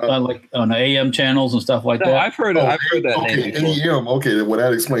 On AM channels and stuff like that. I've heard that name before. AM. Okay, well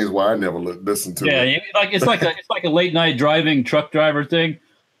that explains why I never listened to it. Yeah, it's like a late night driving truck driver thing.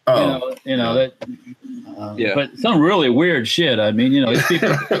 But some really weird shit. I mean, these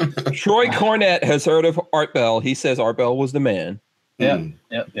people. Troy Cornett has heard of Art Bell. He says Art Bell was the man. Yep.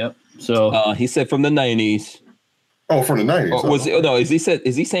 So he said from the 90s. Oh, from the 90s.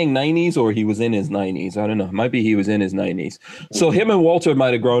 Is he saying 90s or he was in his 90s? I don't know. Might be he was in his 90s. So him and Walter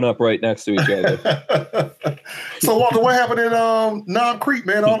might have grown up right next to each other. So Walter, what happened in Knob Creek,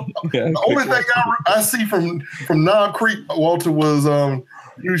 man? The only thing I see from Knob Creek, Walter, was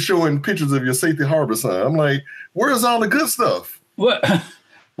you showing pictures of your Safety Harbor son. I'm like, where's all the good stuff? What?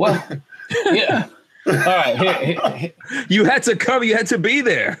 Yeah. All right. You had to come. You had to be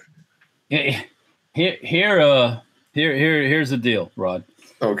there. Here's the deal, Rod.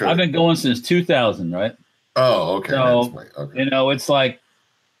 Okay. I've been going since 2000, right? Oh, okay. So, it's like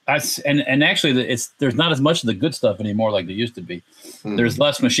and actually there's not as much of the good stuff anymore like there used to be. There's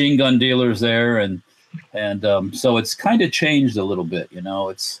less machine gun dealers there, and so it's kind of changed a little bit.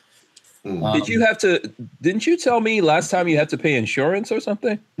 It's. Didn't you tell me last time you had to pay insurance or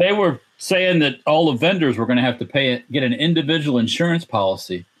something? They were saying that all the vendors were going to have to get an individual insurance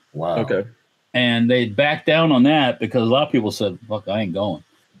policy. Wow. Okay. And they backed down on that because a lot of people said, "Look, I ain't going."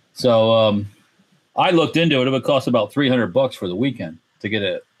 So I looked into it. It would cost about $300 for the weekend to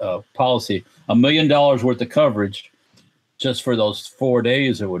get a policy, $1 million worth of coverage, just for those 4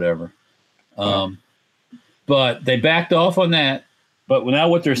 days or whatever. But they backed off on that. But now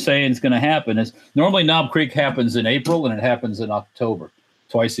what they're saying is going to happen is normally Knob Creek happens in April and it happens in October,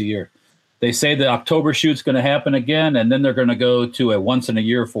 twice a year. They say the October shoot's going to happen again, and then they're going to go to a once a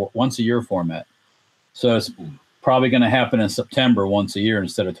year format. So it's probably going to happen in September once a year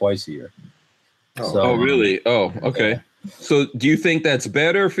instead of twice a year. Oh, really? Oh, okay. Yeah. So do you think that's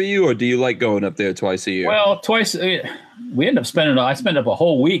better for you, or do you like going up there twice a year? Well, twice. We end up I spend up a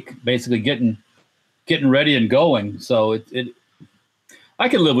whole week basically getting ready and going. So I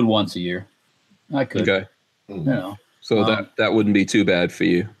could live with once a year. I could. Okay. So that wouldn't be too bad for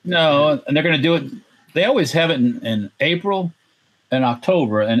you. No, and they're going to do it. They always have it in April and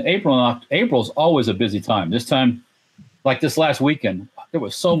October. And April's always a busy time. This time, like this last weekend, there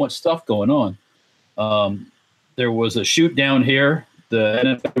was so much stuff going on. There was a shoot down here, the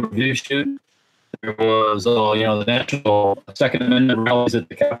NFL review shoot. There was the National Second Amendment rallies at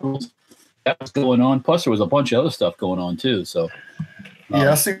the Capitals. that was going on. Plus, there was a bunch of other stuff going on too. So,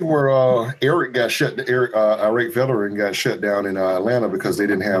 I see where Eric got shut. Iraq veteran got shut down in Atlanta because they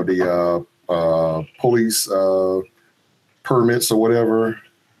didn't have the police permits or whatever.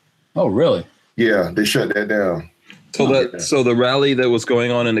 Oh, really? Yeah, they shut that down. So the rally that was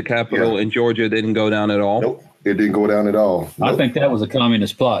going on in the Capitol in Georgia didn't go down at all? Nope, it didn't go down at all. Nope. I think that was a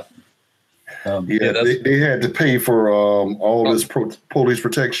communist plot. They had to pay for all this police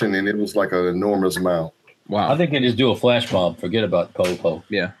protection, and it was like an enormous amount. Wow. I think they just do a flash mob. Forget about po.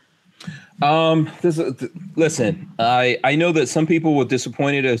 Yeah. Listen, I know that some people were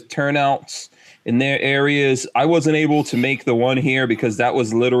disappointed at turnouts in their areas. I wasn't able to make the one here because that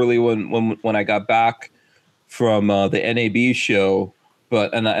was literally when I got back from the NAB show.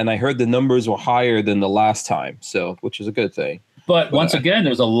 But I heard the numbers were higher than the last time, so which is a good thing. But once again,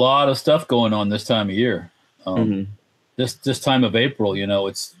 there's a lot of stuff going on this time of year. This time of April,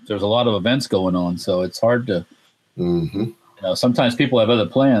 there's a lot of events going on, so it's hard to. Sometimes people have other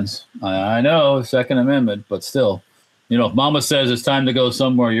plans. I know, Second Amendment, but still, if Mama says it's time to go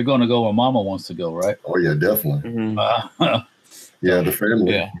somewhere, you're going to go where Mama wants to go, right? Oh yeah, definitely. Yeah, the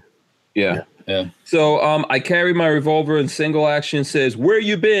family. Yeah. So I carry my revolver in single action. Says, "Where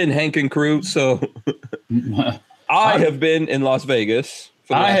you been, Hank and crew?" So I have been in Las Vegas.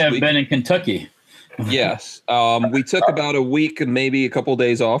 I have been in Kentucky. Yes. We took about a week and maybe a couple of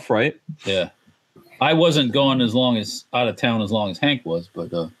days off, right? Yeah. I wasn't going out of town as long as Hank was,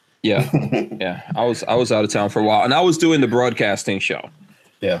 but yeah. I was out of town for a while, and I was doing the broadcasting show.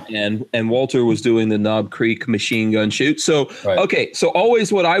 Yeah. And Walter was doing the Knob Creek machine gun shoot. So, Okay. So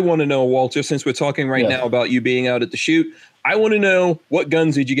always what I want to know, Walter, since we're talking right now about you being out at the shoot, I want to know, what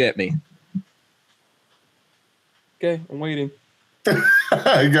guns did you get me? Okay. I'm waiting.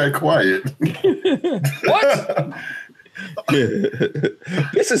 I got quiet. What?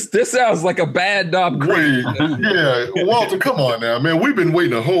 This sounds like a bad Knob Creek. Yeah. Walter, come on now, man. We've been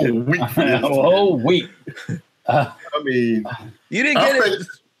waiting a whole week for this. A whole week. I mean, you didn't get it.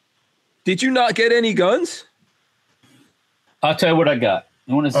 Did you not get any guns? I'll tell you what I got.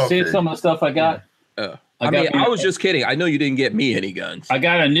 You want to see some of the stuff I got? I was just kidding. I know you didn't get me any guns. I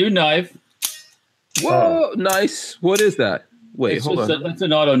got a new knife. Whoa, nice. What is that? Wait, hold on. It's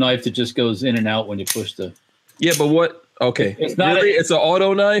an auto knife that just goes in and out when you push the. Yeah, but what? Okay, it's not. Really? It's an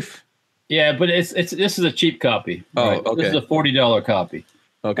auto knife. Yeah, but it's this is a cheap copy. Right? Oh, okay. This is a $40 copy.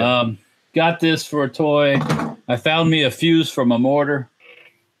 Okay. Got this for a toy. I found me a fuse for my mortar.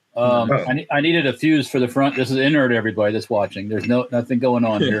 I needed a fuse for the front. This is inert, everybody that's watching. There's nothing going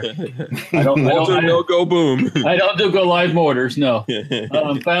on here. Go boom. I don't do go live mortars. No.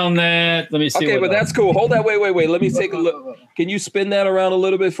 Found that. Let me see. Okay, but that's cool. Hold that. Wait. Let me take a look. Can you spin that around a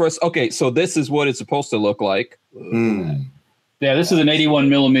little bit for us? Okay, so this is what it's supposed to look like. Yeah, this is an 81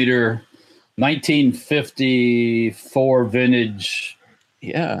 millimeter, 1954 vintage.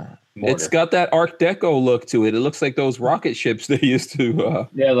 Yeah. Mortar. It's got that Art Deco look to it. It looks like those rocket ships they used to.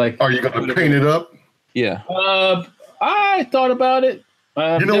 Are you going to paint it up? Yeah. I thought about it.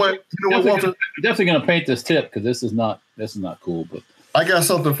 You know what, Walter? Definitely going to paint this tip because this is not cool. But I got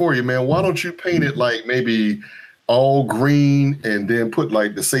something for you, man. Why don't you paint it like maybe all green and then put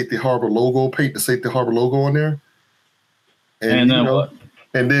like the Safety Harbor logo? Paint the Safety Harbor logo on there. And then what?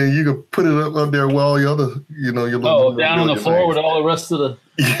 And then you can put it up there while your other, your down on the floor with all the rest of the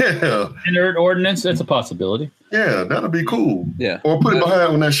inert ordnance. That's a possibility. Yeah, that'll be cool. Yeah, or put it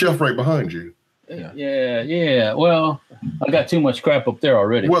behind on that shelf right behind you. Yeah. Well, I got too much crap up there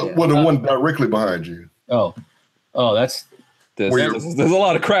already. Well, the one directly behind you. Oh, that's. There's a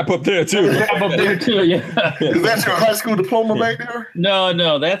lot of crap up there too. Yeah. Is that your high school diploma back there?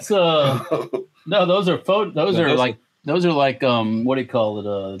 No, that's no. Those are Those are like what do you call it?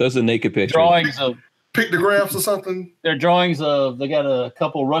 Those are naked pictures. Drawings of pictographs or something. They're drawings of. They got a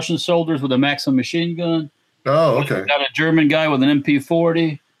couple Russian soldiers with a Maxim machine gun. Oh, okay. They got a German guy with an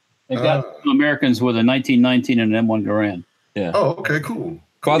MP40. They got Americans with a 1919 and an M1 Garand. Yeah. Oh, okay, cool.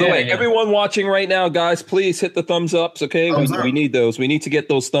 By the way, everyone watching right now, guys, please hit the thumbs ups, okay? We need those. We need to get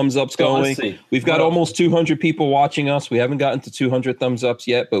those thumbs ups going. We've got almost 200 people watching us. We haven't gotten to 200 thumbs ups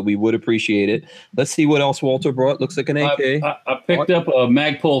yet, but we would appreciate it. Let's see what else Walter brought. Looks like an AK. I picked up a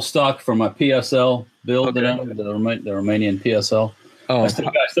Magpul stock for my PSL build, the Romanian PSL. Oh, I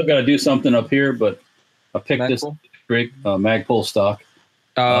still got to do something up here, but I picked this great Magpul stock.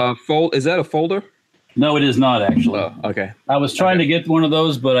 Is that a folder? No, it is not actually. Oh, okay. I was trying to get one of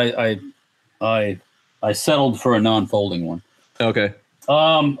those, but I settled for a non-folding one. Okay.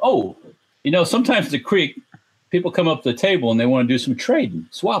 Sometimes at the creek, people come up to the table and they want to do some trading,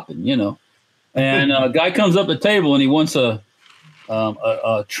 swapping, And a guy comes up to the table and he wants a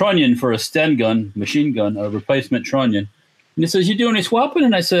a trunnion for a Sten gun, machine gun, a replacement trunnion. And he says, "You do any swapping?"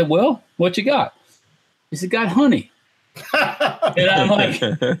 And I said, "Well, what you got?" He said, "Got honey." And I'm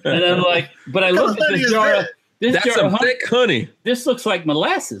like, but I looked at this jar. That's jar some thick honey. This looks like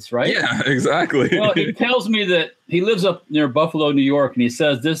molasses, right? Yeah, exactly. Well, he tells me that he lives up near Buffalo, New York, and he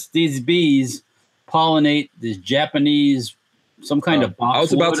says these bees pollinate this Japanese, some kind of box. I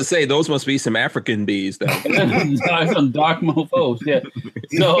was about to say those must be some African bees, though. Some dark mofos, yeah.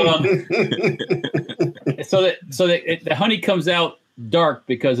 So the honey comes out dark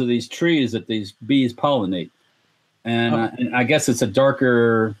because of these trees that these bees pollinate. And I guess it's a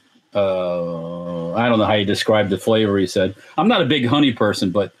darker, I don't know how you describe the flavor, he said. I'm not a big honey person,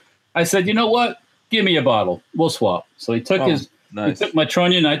 but I said, you know what? Give me a bottle. We'll swap. So he took he took my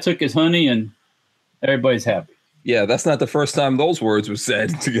trunnion, I took his honey, and everybody's happy. Yeah, that's not the first time those words were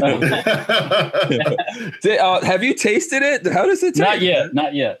said together. Have you tasted it? How does it taste?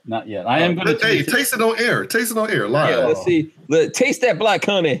 Not yet. I am going to taste it. Taste it on air. Taste it on air live. Yeah, let's see. Taste that black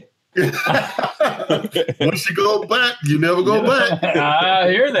honey. Once you go back, you never go back.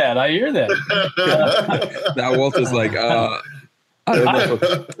 I hear that. Now Walter's like, I don't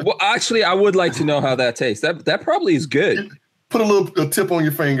know. Well, actually, I would like to know how that tastes. That probably is good. Put a tip on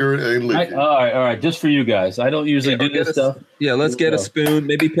your finger and lick it. All right. Just for you guys. I don't usually do this stuff. Yeah, let's get a spoon.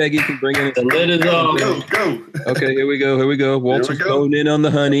 Maybe Peggy can bring in. The lid is on. Go. Okay, here we go. Walter's going in on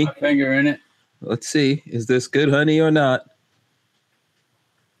the honey. My finger in it. Let's see. Is this good honey or not?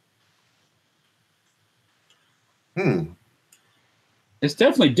 It's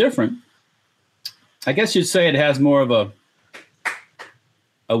definitely different. I guess you'd say it has more of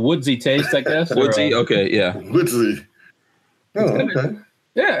a woodsy taste, I guess. Woodsy? Okay, yeah. Woodsy. Oh, okay.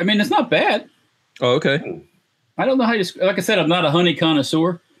 Yeah, I mean, it's not bad. Oh, okay. I don't know how you, like I said, I'm not a honey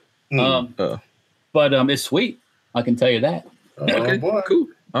connoisseur, but it's sweet. I can tell you that. Okay, cool.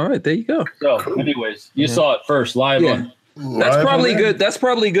 All right, there you go. So, anyways, you saw it first live on. That's probably good. That's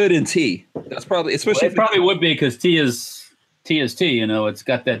probably good in tea. That's probably, especially. It probably would be because tea is tea. You know, it's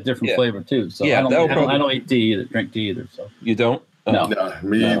got that different flavor too. So I don't eat tea either. Drink tea either. So you don't? No,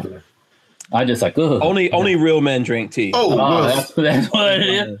 me either. I just like only real men drink tea. That's what it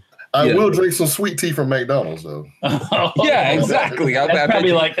is. I will drink some sweet tea from McDonald's though. Yeah, exactly.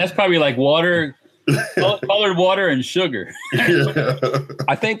 That's probably like water, colored water and sugar.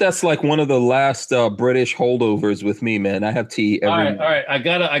 I think that's like one of the last British holdovers with me, man. I have tea every. All right. I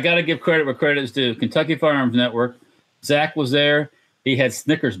gotta give credit where credit is due. Kentucky Firearms Network. Zach was there. He had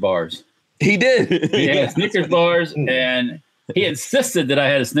Snickers bars. He did. He had Snickers bars, and he insisted that I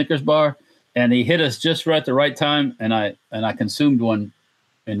had a Snickers bar, and he hit us just right at the right time, and I consumed one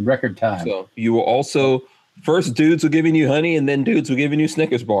in record time. So you were also first dudes were giving you honey, and then dudes were giving you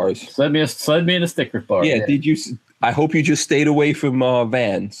Snickers bars. Slid me in a Snickers bar. Yeah. Did you? I hope you just stayed away from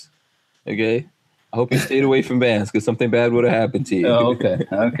Vans. Okay. I hope you stayed away from Vans because something bad would have happened to you. Oh, okay.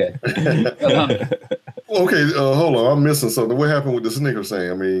 Okay, hold on. I'm missing something. What happened with the Snickers thing?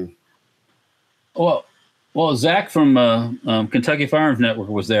 I mean, well, Zach from Kentucky Firearms Network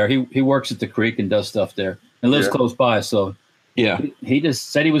was there. He works at the creek and does stuff there and lives close by. So he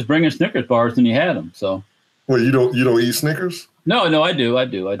just said he was bringing Snickers bars and he had them. So well, you don't eat Snickers? No, I do. I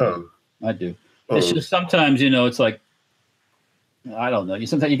do. It's just sometimes it's like I don't know.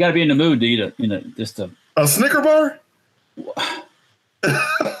 Sometimes you got to be in the mood to eat just a Snicker bar.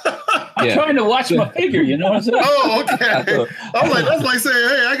 I'm trying to watch my figure, you know what I'm saying? Oh, okay. That's like saying,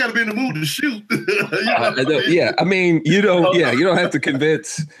 hey, I got to be in the mood to shoot. I mean, you don't have to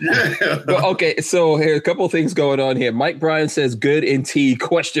convince. Yeah. But, okay, so here a couple of things going on here. Mike Bryan says good in tea, ?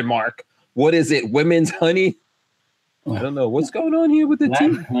 What is it, women's honey? I don't know. What's going on here with the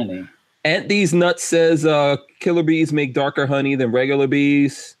tea? Honey. Aunt These Nuts says killer bees make darker honey than regular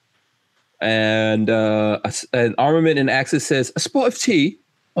bees. And Armament and Axis says a spot of tea.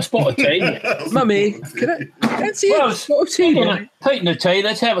 A spot of tea. Mummy, can I see a spot of tea? Taking the tea.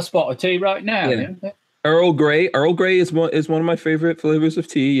 Let's have a spot of tea right now. Yeah. Earl Grey. Earl Grey is one of my favorite flavors of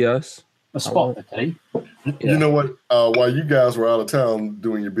tea. Yes. A spot of tea. You know what? While you guys were out of town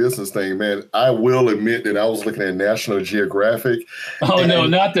doing your business thing, man, I will admit that I was looking at National Geographic. Oh no,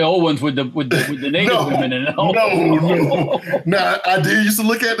 not the old ones with the native women in it. No. Now I did used to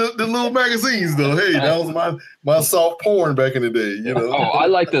look at the little magazines though. Hey, that was my soft porn back in the day. You know. Oh, I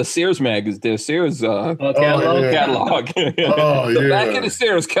like the Sears magazine. The Sears catalog. Oh yeah. Back in the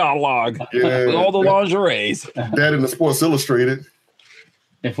Sears catalog. Yeah. With all the lingeries. That in the Sports Illustrated.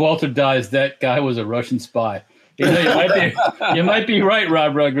 If Walter dies, that guy was a Russian spy. You might be right,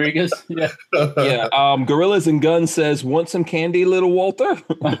 Rob Rodriguez. Yeah. Yeah. Gorillas and Guns says, want some candy, little Walter?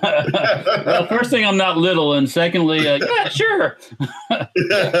 Well, first thing, I'm not little, and secondly, yeah, sure.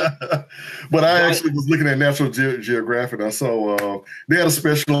 But I actually was looking at National Geographic. I saw they had a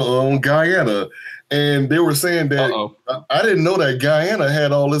special on Guyana, and they were saying that I didn't know that Guyana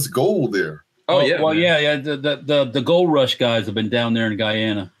had all this gold there. Oh yeah. Well, yeah. The gold rush guys have been down there in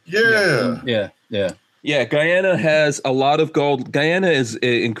Guyana. Yeah. Yeah. Guyana has a lot of gold. Guyana is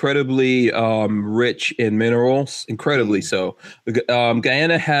incredibly rich in minerals, incredibly so.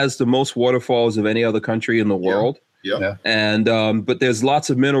 Guyana has the most waterfalls of any other country in the world. Yeah. And but there's lots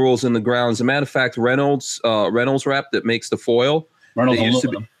of minerals in the ground. As a matter of fact, Reynolds wrap that makes the foil. Reynolds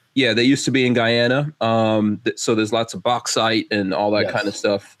they used to be in Guyana. So there's lots of bauxite and all that kind of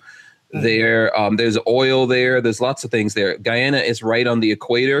stuff there. There's oil there. There's lots of things there. Guyana is right on the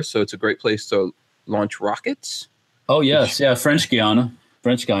equator, so it's a great place to launch rockets. Oh yes, yeah, French Guyana.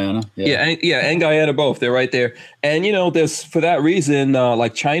 Yeah, and Guyana both. They're right there. And there's for that reason,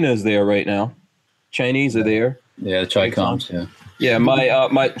 like China's there right now. Chinese are there. Yeah, the Chicoms. Yeah. Yeah,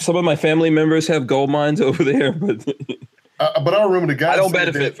 my some of my family members have gold mines over there, but I remember the guy. I don't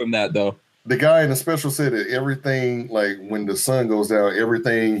benefit from that though. The guy in the special said that everything, like when the sun goes down,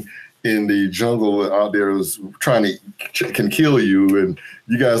 everything in the jungle out there is can kill you, and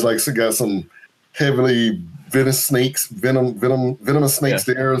you guys got some heavily venomous snakes there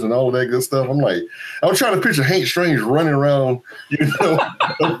and all of that good stuff. I'm trying to picture Hank Strange running around,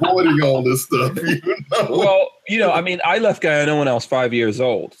 avoiding all this stuff. Well, I left Guyana when I was 5 years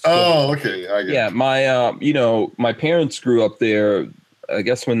old. So, okay. I get it. My my parents grew up there. I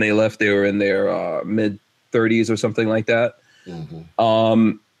guess when they left, they were in their mid 30s or something like that.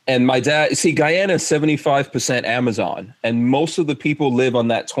 Mm-hmm. And my dad, Guyana is 75% Amazon, and most of the people live on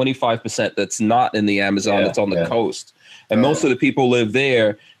that 25% that's not in the Amazon, that's on the coast. And most of the people live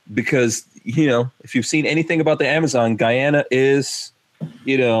there because, if you've seen anything about the Amazon, Guyana is,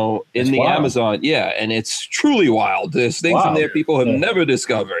 in the wild. Amazon. Yeah, and it's truly wild. There's things in there people have never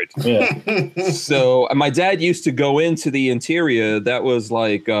discovered. Yeah. So my dad used to go into the interior. That was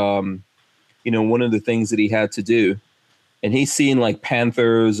like, one of the things that he had to do. And he's seen like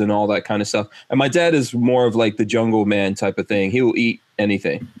panthers and all that kind of stuff. And my dad is more of like the jungle man type of thing. He will eat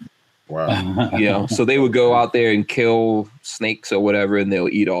anything. Wow. So they would go out there and kill snakes or whatever, and they'll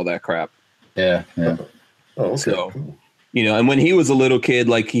eat all that crap. Yeah. Oh, okay. So, and when he was a little kid,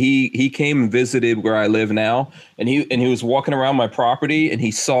 like he came and visited where I live now, and he was walking around my property, and he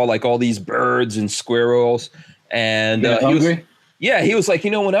saw like all these birds and squirrels, and he was. Yeah, he was like,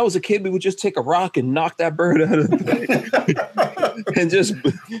 when I was a kid, we would just take a rock and knock that bird out of the thing and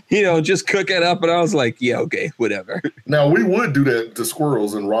just cook it up. And I was like, yeah, okay, whatever. Now, we would do that to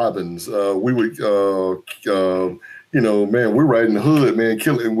squirrels and robins. We would, we're right in the hood, man,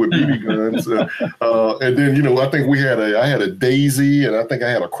 killing with BB guns. And then, I think I had a Daisy, and I think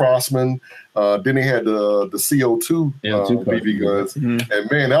I had a Crossman. Then they had the CO2 BB guns. Mm-hmm. And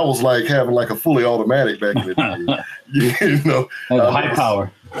man, that was like having like a fully automatic back in the day. High power.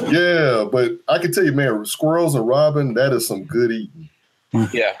 Yeah, but I can tell you, man, squirrels and robin, that is some good eating.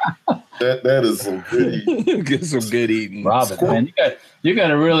 Yeah. That is some good eating. Get some good eating. Robin, man, you got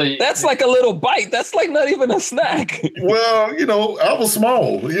to really. That's like a little bite. That's like not even a snack. Well, I was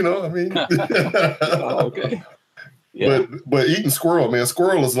small, okay. Yeah. But eating squirrel, man,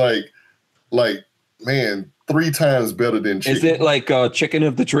 squirrel is like, man, 3 times better than chicken. Is it like chicken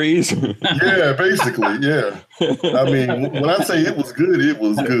of the trees? Yeah, basically, yeah. I mean, when I say it was good, it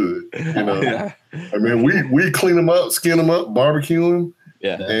was good. Yeah. I mean, we clean them up, skin them up, barbecue them.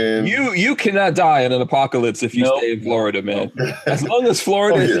 Yeah. And you cannot die in an apocalypse if you stay in Florida, man. As long as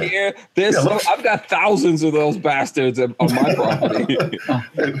Florida is here, I've got thousands of those bastards on my property.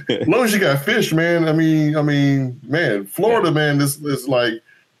 As long as you got fish, man. I mean, man, Florida, man, this is like,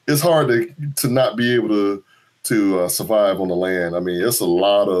 it's hard to not be able to survive on the land. I mean, it's a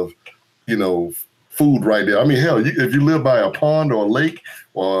lot of, food right there. I mean, hell, if you live by a pond or a lake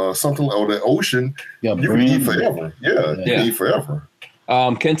or something, or the ocean, you can eat forever. Yeah, you can eat forever.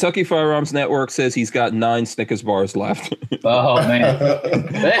 Kentucky Firearms Network says he's got 9 Snickers bars left. Oh, man.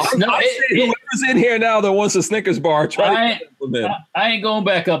 Whoever's in here now that wants a Snickers bar, I ain't going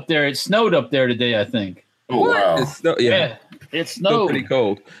back up there. It snowed up there today, I think. Oh, wow. It's still pretty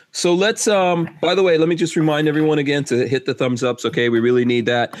cold. So let's, by the way, let me just remind everyone again to hit the thumbs ups. Okay. We really need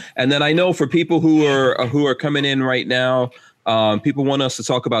that. And then I know for people who are coming in right now, people want us to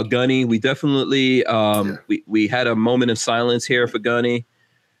talk about Gunny. We definitely, we had a moment of silence here for Gunny.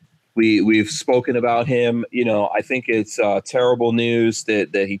 We've spoken about him. I think it's terrible news that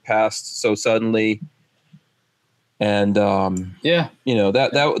he passed so suddenly. And Yeah. you know,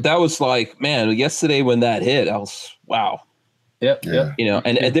 that was like, man, yesterday when that hit, I was wow. Yep. Yeah. Yep. You know,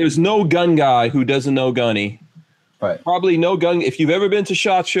 and there's no gun guy who doesn't know Gunny. Right. Probably no gun. If you've ever been to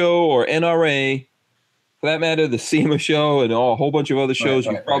SHOT Show or NRA, for that matter, the SEMA show and a whole bunch of other shows,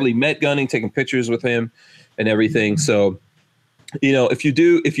 you've probably met Gunny, taking pictures with him and everything. So, you know, if you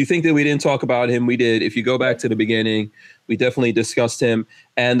think that we didn't talk about him, we did. If you go back to the beginning, we definitely discussed him.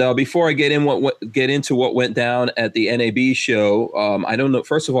 And before I get into what went down at the NAB show, I don't know.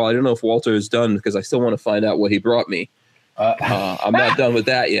 First of all, I don't know if Walter is done because I still want to find out what he brought me. I'm not done with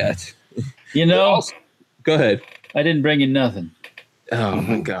that yet. You know, Also, go ahead. I didn't bring you nothing. Oh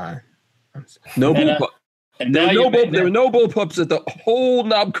my God! No And, bull. And There now were no bullpups at the whole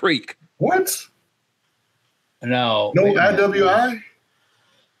Knob Creek. What? No. No IWI?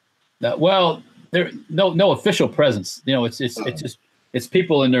 Well, there no official presence. You know, it's just it's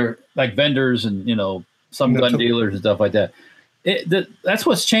people in there like vendors and you know some gun dealers and stuff like that. That's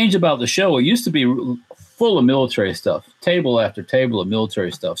what's changed about the show. It used to be full of military stuff, table after table of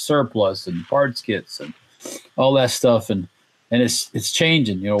military stuff, surplus and parts kits and all that stuff, and it's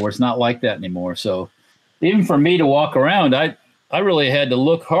changing. You know, where it's not like that anymore. So even for me to walk around, I really had to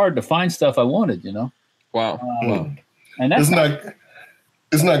look hard to find stuff I wanted. You know. Wow. And that's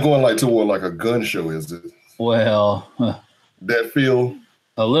it's not going like toward like a gun show, is it? Well, that feel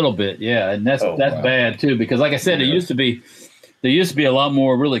a little bit, yeah, and that's wow. bad too because, like I said, there used to be a lot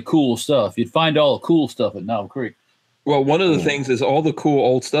more really cool stuff. You'd find all the cool stuff at Knob Creek. Well, one of the things is all the cool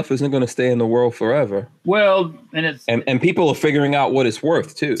old stuff isn't going to stay in the world forever. Well, and people are figuring out what it's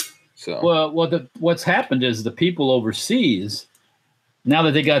worth too. So what's happened is the people overseas, now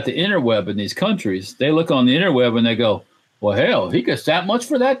that they got the interweb in these countries, they look on the interweb and they go, well, hell, he gets that much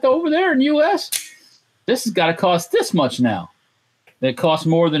for that over there in the U.S. This has got to cost this much now. It costs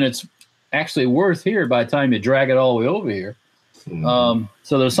more than it's actually worth here by the time you drag it all the way over here. Mm-hmm.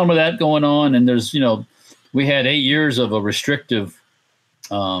 So there's some of that going on, and there's, you know, we had 8 years of a restrictive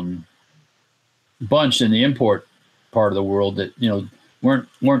bunch in the import part of the world that, you know,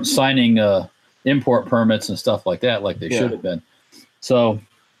 weren't signing import permits and stuff like that like they should have been. So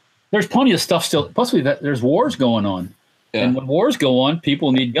there's plenty of stuff still. Plus, there's wars going on. Yeah. And when wars go on,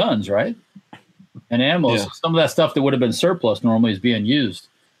 people need guns, right? And ammo. Yeah. So some of that stuff that would have been surplus normally is being used.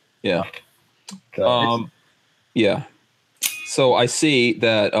 Yeah. Yeah. So I see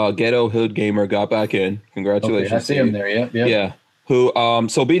that Ghetto Hood Gamer got back in. Congratulations. Okay, I see him there. Yeah. Yeah. Who?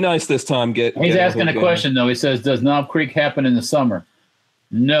 So be nice this time. He's asking a question though. He says, "Does Knob Creek happen in the summer?"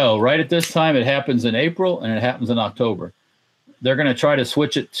 No. Right at this time, it happens in April and it happens in October. They're going to try to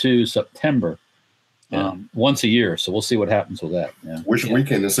switch it to September. Once a year, so we'll see what happens with that. Yeah. Which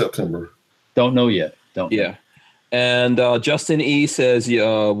weekend in September? Don't know yet. Don't. Yeah. And Justin E says,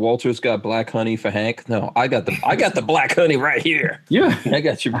 Walter's got black honey for Hank. No, I got the black honey right here. Yeah, I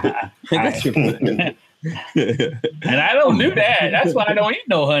got your. And I don't do that. That's why I don't eat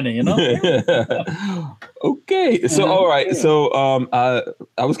no honey. You know. Okay, so all right, so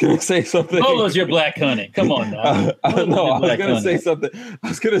I was gonna say something. Lola's your black honey. Come on now. No, I was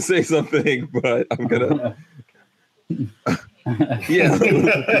gonna say something. But I'm gonna. Yeah,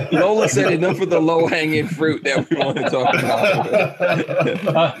 Lola said enough of the low-hanging fruit that we want to talk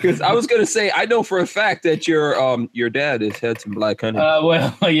about. Because I was going to say, I know for a fact that your dad has had some black honey.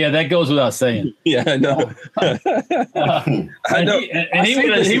 Well, yeah, that goes without saying. Yeah, I know. I know.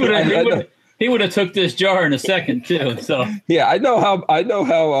 He would have took this jar in a second too. So yeah, I know how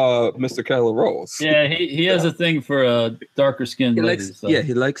Mr. Keller rolls. Yeah, he has a thing for darker skinned ladies. Yeah,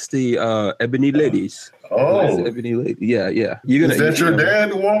 he likes the ebony ladies. Oh, ebony lady. Yeah. Is that your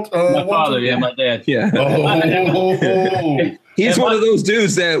dad? My father. Yeah, my dad. Yeah. Oh. He's one of those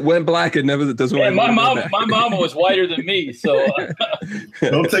dudes that went black and never doesn't. Yeah, my mama was whiter than me, so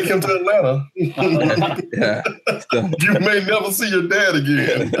don't take him to Atlanta. Yeah, you may never see your dad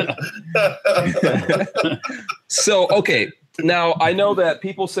again. So okay, now I know that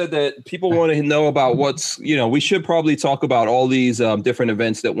people said that people want to know about what's we should probably talk about all these different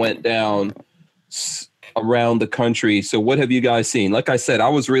events that went down around the country. So what have you guys seen? Like I said,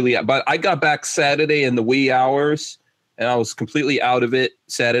 but I got back Saturday in the wee hours. And I was completely out of it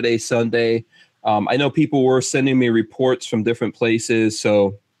Saturday, Sunday. I know people were sending me reports from different places.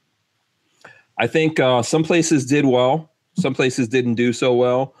 So I think some places did well. Some places didn't do so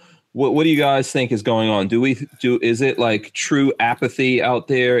well. What do you guys think is going on? Is it like true apathy out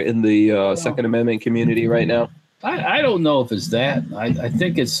there in the Second Amendment community right now? I don't know if it's that. I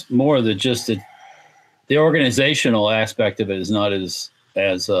think it's more than just the organizational aspect of it is not as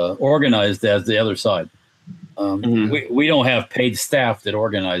organized as the other side. We don't have paid staff that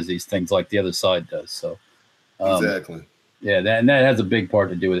organize these things like the other side does. So Exactly. Yeah, that has a big part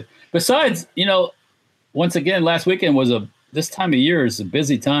to do with it. Besides, once again, last weekend was this time of year is a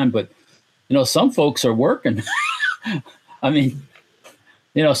busy time, but some folks are working. I mean,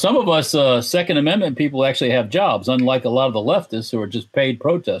 some of us Second Amendment people actually have jobs, unlike a lot of the leftists who are just paid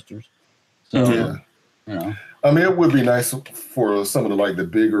protesters. So, I mean, it would be nice for some of the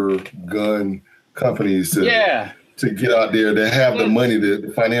bigger gun companies to get out there, to have the money,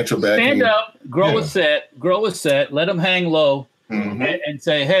 the financial backing. Stand up, grow a set, let them hang low, and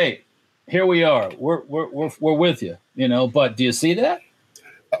say, "Hey, here we are. We're with you." But do you see that?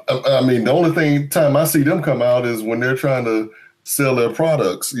 I mean, the only time I see them come out is when they're trying to sell their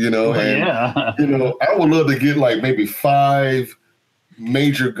products. And I would love to get maybe 5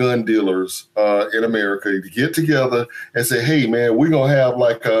 major gun dealers in America to get together and say, "Hey, man, we're gonna have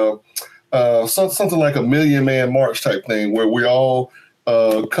something like a Million Man March type thing where we all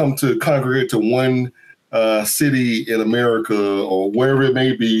come to congregate to one city in America or wherever it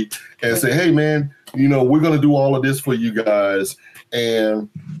may be, and say, hey, man, we're going to do all of this for you guys, and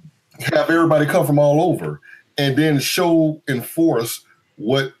have everybody come from all over, and then show and force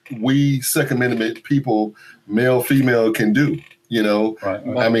what we Second Amendment people, male, female, can do." Right.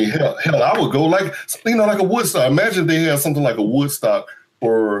 I mean, hell, I would go like a Woodstock. Imagine they had something like a Woodstock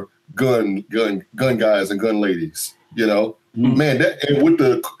for gun guys and gun ladies. Man, and with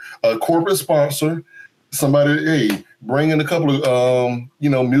the corporate sponsor, somebody, hey, bring in a couple of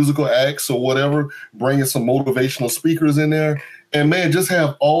musical acts or whatever, bring in some motivational speakers in there, and man, just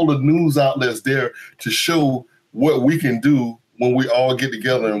have all the news outlets there to show what we can do when we all get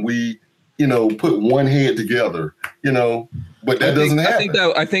together and we put one head together. But that doesn't happen.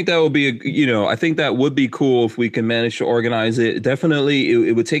 I think that would be I think that would be cool if we can manage to organize it. Definitely,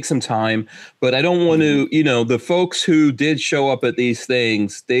 it would take some time, but I don't want to. The folks who did show up at these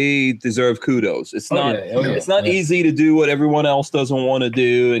things, they deserve kudos. It's not easy to do what everyone else doesn't want to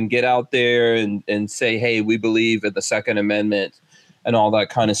do and get out there and say, hey, we believe in the Second Amendment and all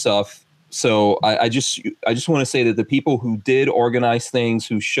that kind of stuff. So I just want to say that the people who did organize things,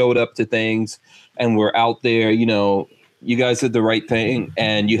 who showed up to things, and were out there, you guys did the right thing,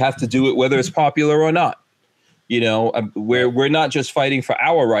 and you have to do it whether it's popular or not. We're not just fighting for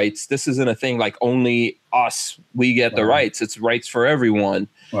our rights. This isn't a thing like only us, we get the rights. It's rights for everyone.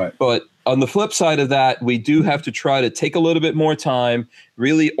 Right. But on the flip side of that, we do have to try to take a little bit more time,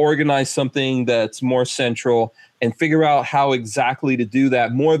 really organize something that's more central, and figure out how exactly to do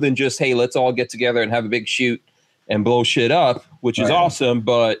that, more than just, hey, let's all get together and have a big shoot and blow shit up, which is awesome.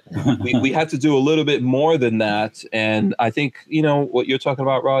 But we have to do a little bit more than that. And I think, what you're talking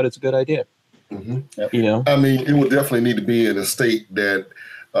about, Rod, it's a good idea. Mm-hmm. I mean, it would definitely need to be in a state that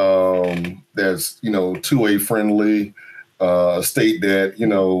that's, two-way friendly, a state that,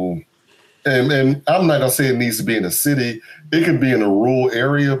 and I'm not going to say it needs to be in a city. It can be in a rural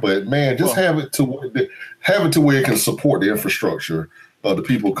area, but man, just have it to where it can support the infrastructure of the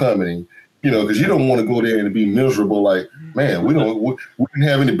people coming. Because you don't want to go there and be miserable. Like, man, we didn't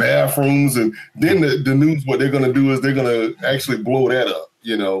have any bathrooms, and then the news, what they're going to do is they're going to actually blow that up.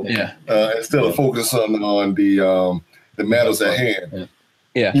 Instead of focusing on the matters at hand.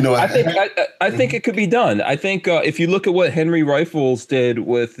 Yeah, I think it could be done. I think if you look at what Henry Rifles did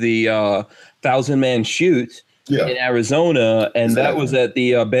with the 1,000-man shoot in Arizona, and that was at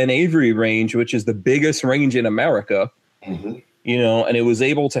the Ben Avery range, which is the biggest range in America. Mm-hmm. And it was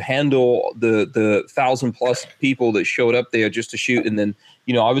able to handle the 1,000+ people that showed up there just to shoot. And then,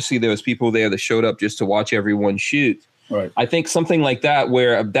 obviously there was people there that showed up just to watch everyone shoot. Right. I think something like that,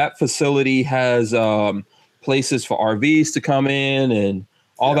 where that facility has places for RVs to come in and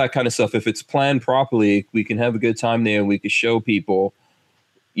all that kind of stuff. If it's planned properly, we can have a good time there and we could show people,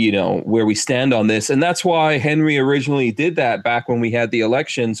 where we stand on this. And that's why Henry originally did that back when we had the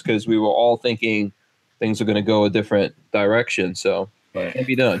elections, because we were all thinking things are going to go a different direction. So it can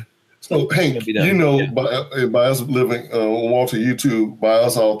be done. So, Hank, by us living, Walter, you too, by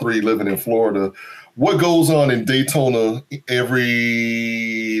us all three living in Florida, what goes on in Daytona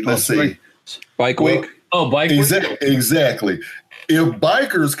every, let's say, Bike Week? Bike Week? Exactly. If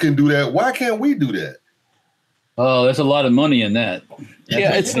bikers can do that, why can't we do that? Oh, there's a lot of money in that.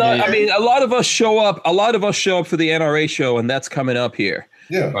 It's not. I mean, a lot of us show up for the NRA show, and that's coming up here.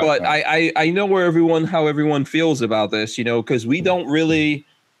 Yeah, but I know how everyone feels about this, because we don't really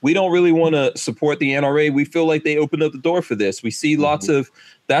want to support the NRA. We feel like they opened up the door for this. We see lots of.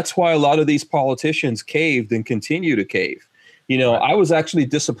 That's why a lot of these politicians caved and continue to cave. I was actually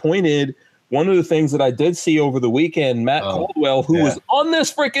disappointed. One of the things that I did see over the weekend, Matt Caldwell, who was on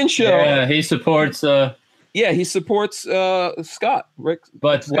this freaking show. Yeah, he supports. He supports Scott. Rick.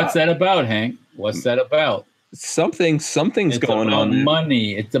 But Scott. What's that about, Hank? What's that about? something's It's going about on.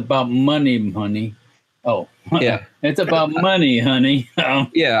 money. It's about money, honey. Oh, Yeah. It's about money, honey.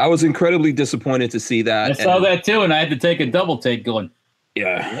 Yeah, I was incredibly disappointed to see that. I saw that too, and I had to take a double take going,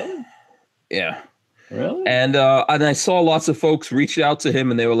 Yeah. really? Yeah. Really? And I saw lots of folks reach out to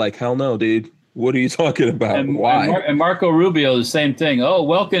him and they were like, hell no, dude. What are you talking about? Why? And Marco Rubio, the same thing. Oh,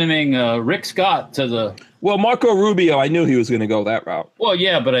 welcoming Rick Scott to the. Well, Marco Rubio, I knew he was going to go that route. Well,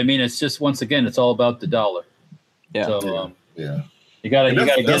 yeah, but I mean, it's just, once again, it's all about the dollar. Yeah. So, yeah. You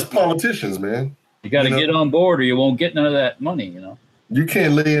gotta that's politicians, man. You gotta get on board, or you won't get none of that money. You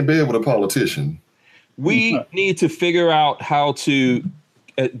can't lay in bed with a politician. We need to figure out how to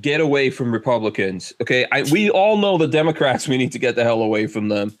get away from Republicans. Okay, we all know the Democrats. We need to get the hell away from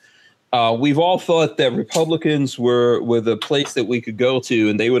them. We've all thought that Republicans were the place that we could go to,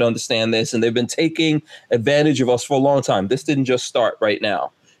 and they would understand this. And they've been taking advantage of us for a long time. This didn't just start right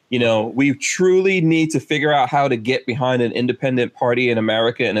now. We truly need to figure out how to get behind an independent party in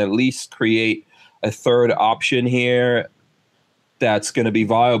America and at least create a third option here that's going to be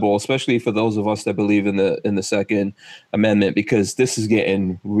viable, especially for those of us that believe in the Second Amendment, because this is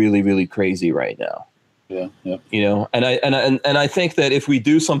getting really, really crazy right now. Yeah. And I think that if we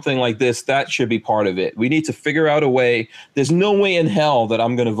do something like this, that should be part of it. We need to figure out a way. There's no way in hell that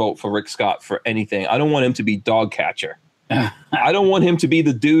I'm going to vote for Rick Scott for anything. I don't want him to be dog catcher. I don't want him to be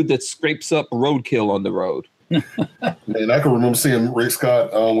the dude that scrapes up roadkill on the road. Man, I can remember seeing Rick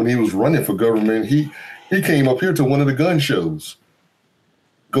Scott when he was running for government. He came up here to one of the gun shows.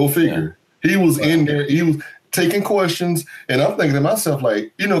 Go figure. Yeah. He was in there. He was taking questions. And I'm thinking to myself,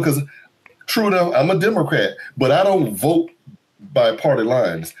 like, because true enough, I'm a Democrat, but I don't vote by party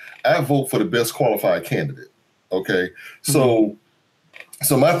lines. I vote for the best qualified candidate. Okay. So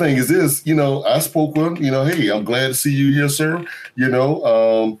my thing is this, I spoke with him, hey, I'm glad to see you here, sir.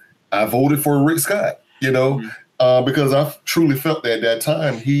 I voted for Rick Scott, because I truly felt that at that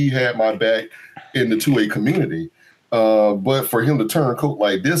time he had my back in the 2A community. But for him to turn coat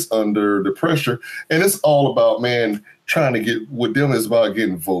like this under the pressure, and it's all about, man, trying to get with them is about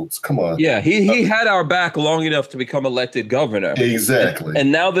getting votes. Come on. Yeah, he had our back long enough to become elected governor. Exactly.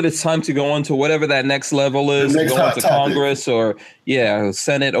 And now that it's time to go on to whatever that next level is, go on to Congress or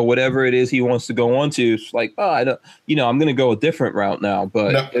Senate or whatever it is he wants to go on to, it's like, I'm going to go a different route now.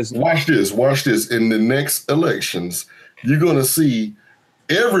 But now, watch this. In the next elections, you're going to see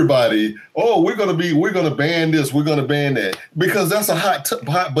everybody, we're going to ban this, we're going to ban that, because that's a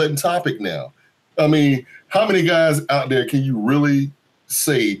hot button topic now. I mean, how many guys out there can you really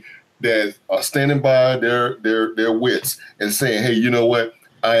say that are standing by their wits and saying, hey, you know what?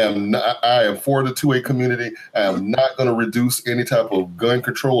 I am for the 2A community. I am not going to reduce any type of gun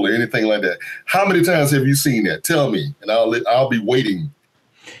control or anything like that. How many times have you seen that? Tell me, and I'll be waiting.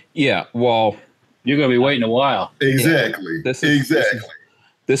 Yeah, well, you're going to be waiting a while. Exactly.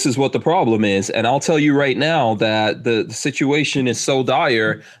 This is what the problem is. And I'll tell you right now that the situation is so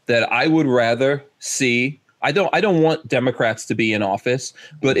dire that I would rather see. I don't want Democrats to be in office,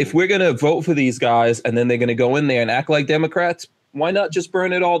 but if we're going to vote for these guys and then they're going to go in there and act like Democrats, why not just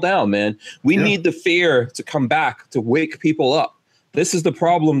burn it all down, man? We need the fear to come back to wake people up. This is the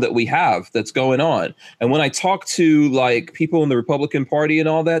problem that we have that's going on. And when I talk to like people in the Republican Party and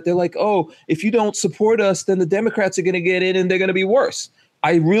all that, they're like, oh, if you don't support us, then the Democrats are going to get in and they're going to be worse.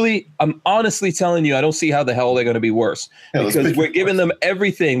 I'm honestly telling you, I don't see how the hell they're going to be worse, because we're giving them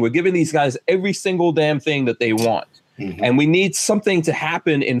everything. We're giving these guys every single damn thing that they want. Mm-hmm. And we need something to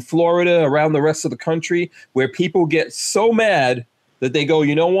happen in Florida, around the rest of the country, where people get so mad that they go,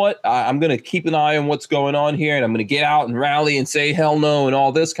 you know what? I'm going to keep an eye on what's going on here, and I'm going to get out and rally and say hell no and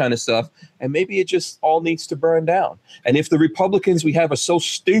all this kind of stuff. And maybe it just all needs to burn down. And if the Republicans we have are so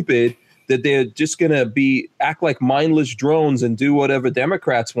stupid that they're just going to act like mindless drones and do whatever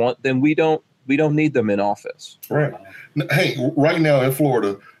Democrats want, then we don't need them in office. Right. Hey, right now in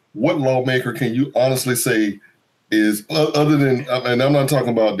Florida, what lawmaker can you honestly say is, other than, and I'm not talking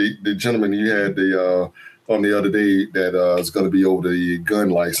about the gentleman you had on the other day that is going to be over the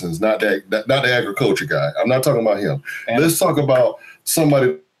gun license, not the agriculture guy. I'm not talking about him. And let's talk about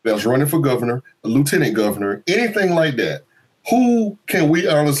somebody that's running for governor, a lieutenant governor, anything like that. Who can we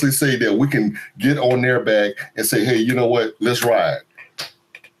honestly say that we can get on their back and say, hey, you know what? Let's ride.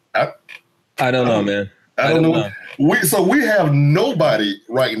 I don't know, man. I don't know. We have nobody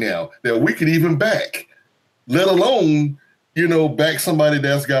right now that we can even back, let alone back somebody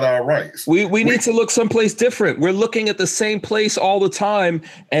that's got our rights. We need to look someplace different. We're looking at the same place all the time.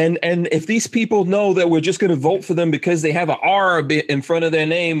 And if these people know that we're just going to vote for them because they have an R in front of their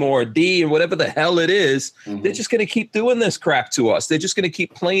name or a D or whatever the hell it is, they're just going to keep doing this crap to us. They're just going to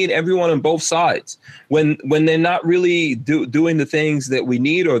keep playing everyone on both sides when they're not really doing the things that we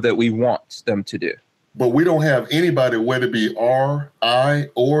need or that we want them to do. But we don't have anybody, whether it be R, I,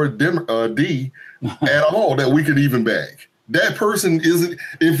 or D at all, that we could even back. That person isn't,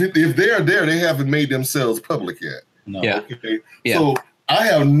 if they're there, they haven't made themselves public yet. No. Yeah. Okay. Yeah. So I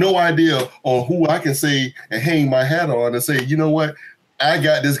have no idea on who I can say and hang my hat on and say, you know what? I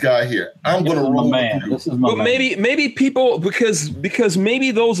got this guy here. I'm going to roll with you. This is my man. Maybe people, because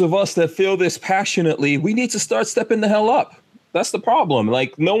maybe those of us that feel this passionately, we need to start stepping the hell up. That's the problem.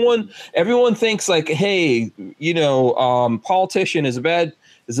 Like everyone thinks like, hey, politician is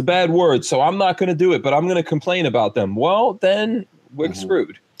a bad word, so I'm not going to do it, but I'm going to complain about them. Well, then we're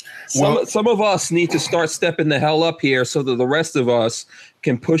screwed. Some of us need to start stepping the hell up here so that the rest of us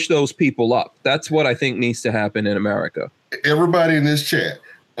can push those people up. That's what I think needs to happen in America. Everybody in this chat,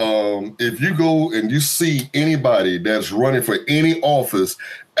 if you go and you see anybody that's running for any office,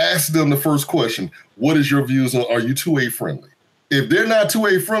 ask them the first question: what is your views on? Are you 2A friendly? If they're not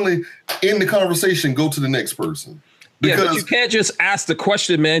 2A friendly, in the conversation, go to the next person. Because but you can't just ask the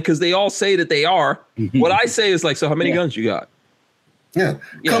question, man, because they all say that they are. What I say is like, so how many guns you got? Yeah.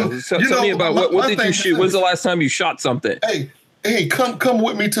 Tell me about what did you shoot? When's the last time you shot something? Hey, come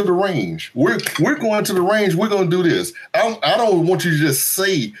with me to the range. We're going to the range. We're going to do this. I don't want you to just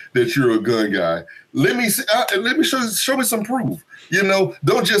say that you're a gun guy. Let me show me some proof.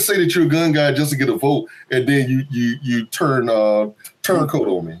 Don't just say that you're a gun guy just to get a vote, and then you turn coat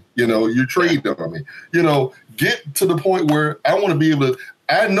on me. You trade on me. Get to the point where I want to be able to.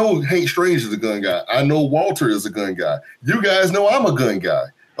 I know Hank Strange is a gun guy. I know Walter is a gun guy. You guys know I'm a gun guy.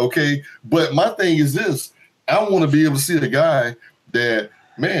 Okay, but my thing is this: I want to be able to see the guy that,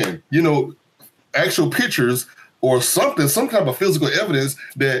 man, actual pictures or something, some kind of physical evidence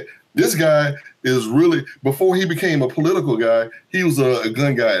that this guy is really, before he became a political guy, he was a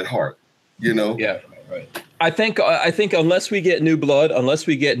gun guy at heart, Yeah, right. I think unless we get new blood, unless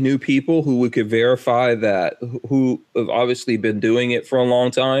we get new people who we could verify that, who have obviously been doing it for a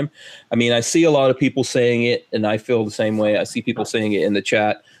long time. I mean, I see a lot of people saying it, and I feel the same way. I see people saying it in the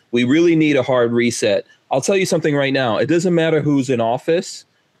chat. We really need a hard reset. I'll tell you something right now. It doesn't matter who's in office.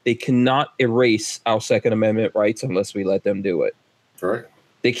 They cannot erase our Second Amendment rights unless we let them do it. Right.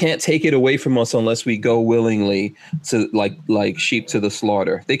 They can't take it away from us unless we go willingly to like sheep to the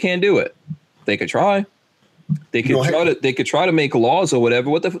slaughter. They can't do it. They could try. They could try to make laws or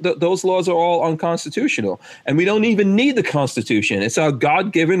whatever. Those laws are all unconstitutional, and we don't even need the Constitution. It's our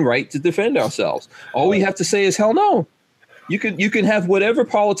God-given right to defend ourselves. All we have to say is hell no. You can have whatever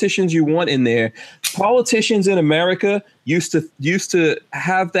politicians you want in there. Politicians in America used to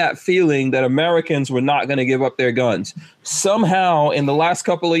have that feeling that Americans were not going to give up their guns. Somehow, in the last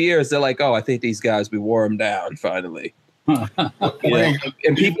couple of years, they're like, "Oh, I think these guys we wore them down finally."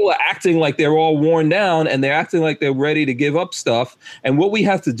 And people are acting like they're all worn down, and they're acting like they're ready to give up stuff. And what we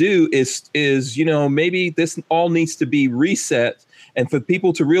have to do is maybe this all needs to be reset, and for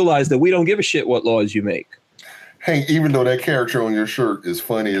people to realize that we don't give a shit what laws you make. Hank, even though that character on your shirt is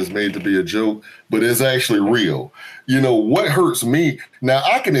funny, is made to be a joke, but it's actually real. What hurts me? Now,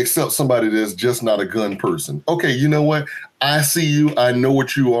 I can accept somebody that's just not a gun person. Okay, you know what? I see you. I know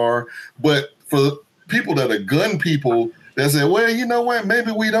what you are. But for people that are gun people that say, well, you know what?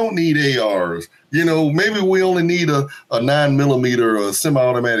 Maybe we don't need ARs. Maybe we only need a 9mm or a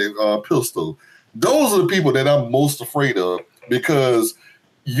semi-automatic pistol. Those are the people that I'm most afraid of, because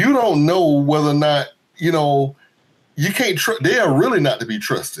you don't know whether or not, you can't they are really not to be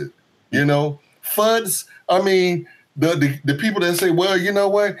trusted. FUDs. I mean, the people that say, well, you know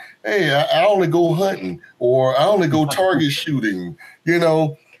what? Hey, I only go hunting, or I only go target shooting,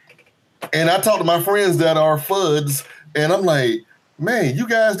 And I talk to my friends that are FUDs, and I'm like, man, you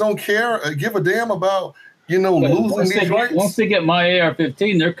guys don't care, give a damn about, losing these rights. Once they get my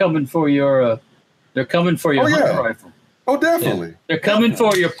AR-15, they're coming for your hunting rifle. Oh, definitely. Yeah. They're coming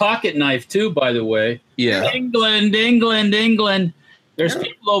for your pocket knife too, by the way. Yeah. England. There's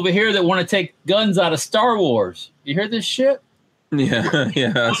people over here that want to take guns out of Star Wars. You hear this shit? Yeah,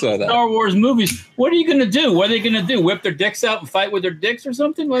 I saw that. Star Wars movies. What are you going to do? What are they going to do? Whip their dicks out and fight with their dicks or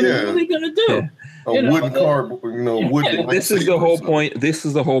something? What are they going to do? wooden card, wooden. This is the whole point. This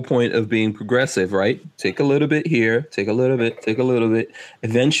is the whole point of being progressive, right? Take a little bit here, take a little bit, take a little bit.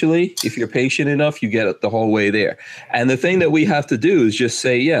 Eventually, if you're patient enough, you get it the whole way there. And the thing that we have to do is just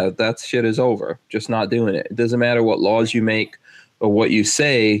say, yeah, that shit is over. Just not doing it. It doesn't matter what laws you make or what you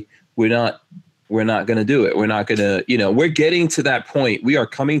say. We're not going to do it. We're not going to, we're getting to that point. We are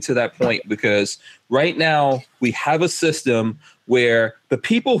coming to that point because right now we have a system where the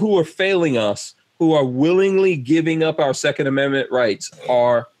people who are failing us, who are willingly giving up our Second Amendment rights,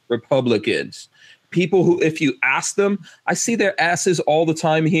 are Republicans. People who, if you ask them, I see their asses all the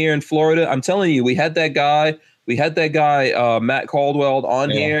time here in Florida. I'm telling you, we had that guy, Matt Caldwell on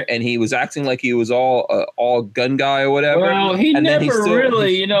here, and he was acting like he was all gun guy or whatever. Well, he never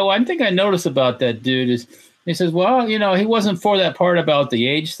really, I think I noticed about that dude is he says, well, he wasn't for that part about the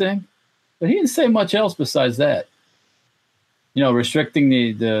age thing, but he didn't say much else besides that. Restricting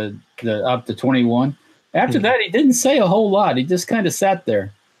the up to 21. After that, he didn't say a whole lot. He just kind of sat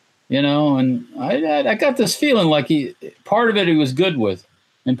there, and I got this feeling like part of it he was good with,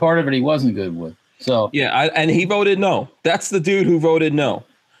 and part of it he wasn't good with. So yeah, and he voted no. That's the dude who voted no.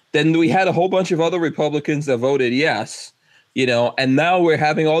 Then we had a whole bunch of other Republicans that voted yes, and now we're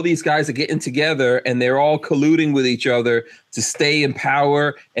having all these guys are getting together and they're all colluding with each other to stay in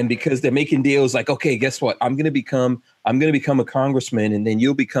power. And because they're making deals like, okay, guess what? I'm going to become a congressman, and then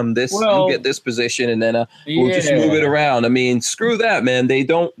you'll become this, you'll get this position, and then we'll just move it around. I mean, screw that, man. They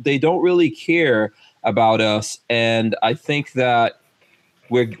don't really care about us. And I think that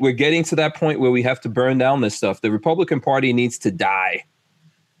we're getting to that point where we have to burn down this stuff. The Republican Party needs to die.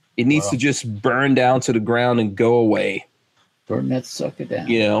 It needs to just burn down to the ground and go away. Burn that sucker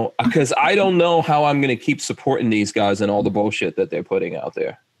down. Because I don't know how I'm going to keep supporting these guys and all the bullshit that they're putting out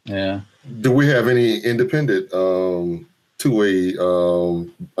there. Yeah. Do we have any independent two-way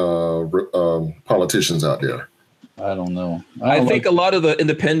politicians out there? I don't know. I think a lot of the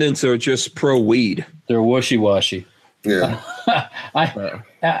independents are just pro-weed. They're wishy-washy. Yeah.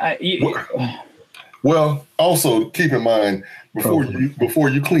 Well, also keep in mind before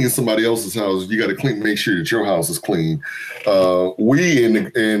you clean somebody else's house, you got to make sure that your house is clean. We in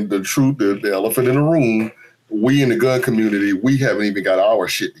the elephant in the room, we in the gun community, we haven't even got our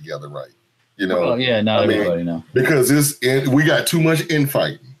shit together right. Well, yeah, not everybody know, because we got too much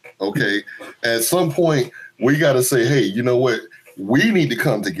infighting. Okay, at some point we got to say, hey, you know what? We need to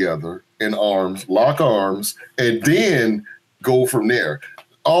come together in arms, lock arms, and then go from there.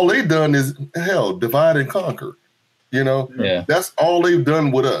 All they've done is divide and conquer. Yeah. That's all they've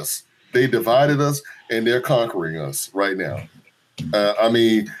done with us. They divided us and they're conquering us right now.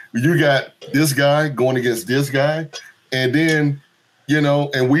 You got this guy going against this guy, and then,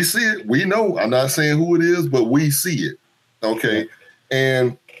 and we see it. We know, I'm not saying who it is, but we see it. Okay.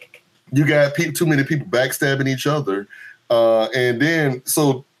 And you got too many people backstabbing each other. And then,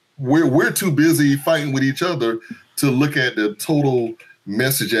 so we're too busy fighting with each other to look at the total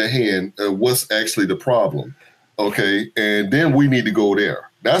message at hand, what's actually the problem. Okay. And then we need to go there.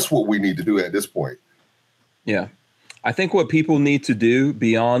 That's what we need to do at this point. Yeah. I think what people need to do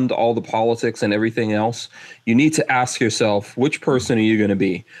beyond all the politics and everything else, you need to ask yourself, which person are you going to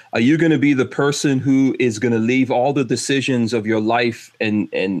be? Are you going to be the person who is going to leave all the decisions of your life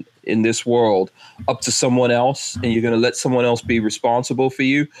and in this world up to someone else, and you're going to let someone else be responsible for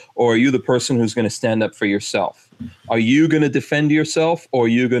you? Or are you the person who's going to stand up for yourself? Are you going to defend yourself, or are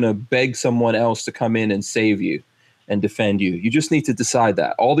you going to beg someone else to come in and save you and defend you? You just need to decide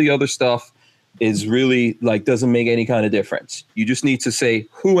that. All the other stuff is really doesn't make any kind of difference. You just need to say,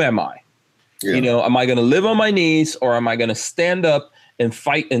 who am I? Yeah. Am I going to live on my knees, or am I going to stand up and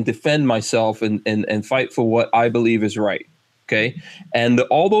fight and defend myself and fight for what I believe is right? Okay. And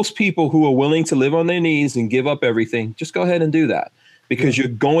all those people who are willing to live on their knees and give up everything, just go ahead and do that, because you're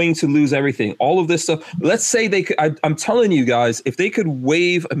going to lose everything. All of this stuff. Let's say they could, I'm telling you guys, if they could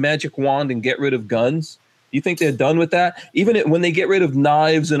wave a magic wand and get rid of guns, you think they're done with that? Even when they get rid of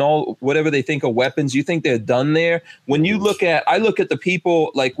knives and all, whatever they think are weapons, you think they're done there? When you I look at the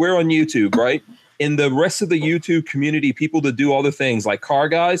people, like we're on YouTube, right? In the rest of the YouTube community, people that do all the things like car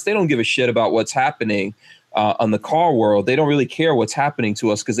guys, they don't give a shit about what's happening on the car world. They don't really care what's happening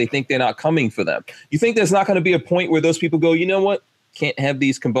to us because they think they're not coming for them. You think there's not going to be a point where those people go, you know what? Can't have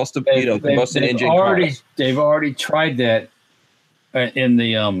these combustion engine cars. They've already tried that. In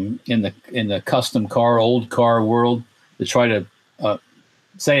the custom car, old car world, to try to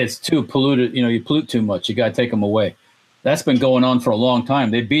say it's too polluted, you pollute too much, you got to take them away. That's been going on for a long time.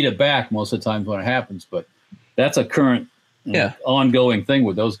 They beat it back most of the time when it happens, but that's a current ongoing thing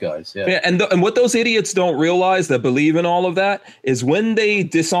with those guys. Yeah, and what those idiots don't realize that believe in all of that is when they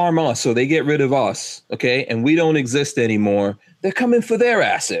disarm us, so they get rid of us, okay, and we don't exist anymore, they're coming for their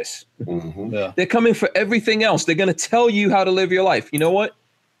asses. Mm-hmm. Yeah. They're coming for everything else. They're going to tell you how to live your life. You know what?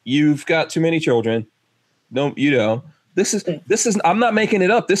 You've got too many children. This is I'm not making it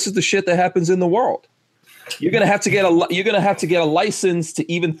up. This is the shit that happens in the world. You're gonna have to get a license to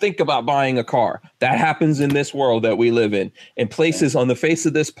even think about buying a car. That happens in this world that we live in. In places on the face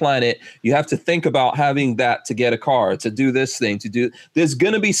of this planet, you have to think about having that to get a car, to do this thing, there's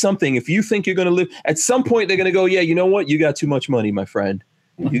gonna be something. If you think you're gonna live, at some point they're gonna go, yeah, you know what? You got too much money, my friend.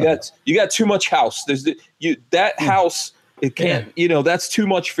 You got too much house. That house. It can't, that's too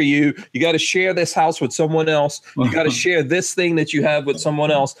much for you. You got to share this house with someone else. You got to share this thing that you have with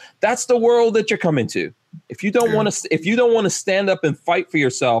someone else. That's the world that you're coming to. If you don't want to stand up and fight for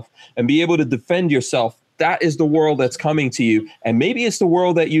yourself and be able to defend yourself, that is the world that's coming to you. And maybe it's the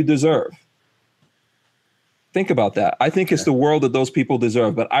world that you deserve. Think about that. I think it's the world that those people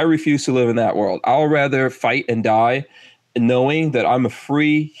deserve, but I refuse to live in that world. I'll rather fight and die knowing that I'm a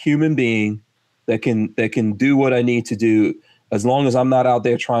free human being that can do what I need to do, as long as I'm not out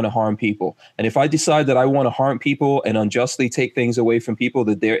there trying to harm people. And if I decide that I want to harm people and unjustly take things away from people,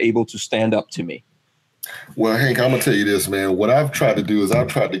 that they're able to stand up to me. Well, Hank, I'm gonna tell you this, man. What I've tried to do is I've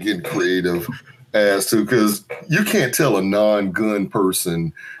tried to get creative as to, because you can't tell a non-gun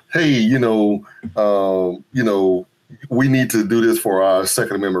person, hey, we need to do this for our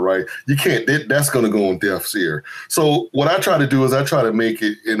Second Amendment right. You can't. That's going to go on deaf's ear. So what I try to do is I try to make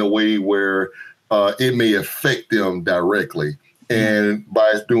it in a way where it may affect them directly. And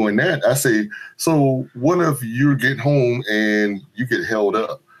by doing that, I say, so what if you get home and you get held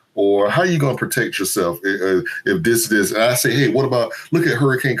up? Or how are you going to protect yourself if this? And I say, hey, what about, look at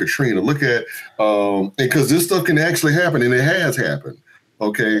Hurricane Katrina. Look at, because this stuff can actually happen, and it has happened.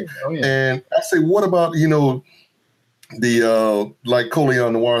 Okay. Oh, yeah. And I say, what about, the like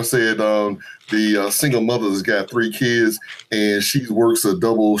Coleon Noir said, the single mother's got 3 kids and she works a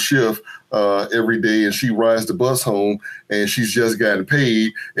double shift every day, and she rides the bus home, and she's just gotten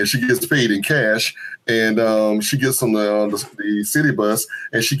paid, and she gets paid in cash, and she gets on the city bus,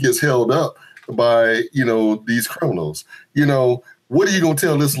 and she gets held up by these criminals. What are you gonna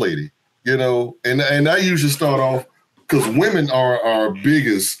tell this lady? And I usually start off, because women are our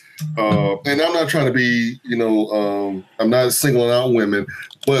biggest. And I'm not trying to be, I'm not singling out women,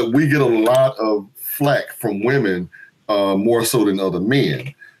 but we get a lot of flack from women more so than other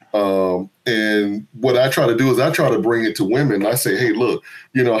men. And what I try to do is I try to bring it to women. I say, hey, look,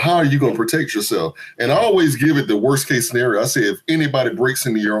 how are you going to protect yourself? And I always give it the worst case scenario. I say, if anybody breaks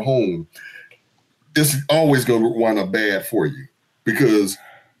into your home, it's always going to wind up bad for you, because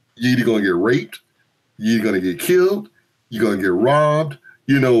you're either going to get raped, you're going to get killed, you're going to get robbed.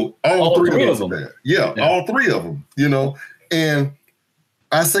 All three of them. Bad. Yeah, all 3 of them, And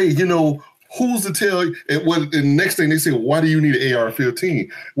I say, who's to tell you? And the next thing they say, why do you need an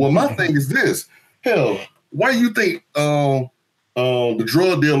AR-15? Well, my thing is this. Hell, why do you think the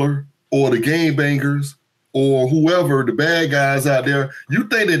drug dealer or the gangbangers or whoever, the bad guys out there, you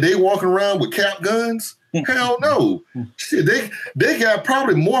think that they walking around with cap guns? Hell no. Shit, they got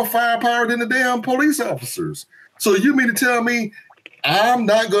probably more firepower than the damn police officers. So you mean to tell me they're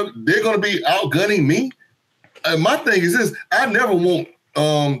going to be outgunning me? And my thing is this, I never want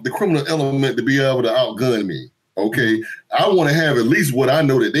the criminal element to be able to outgun me, okay? I want to have at least what I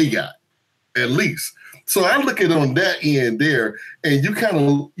know that they got, at least. So I look at it on that end there, and you kind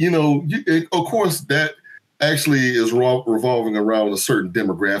of, of course, that actually is revolving around a certain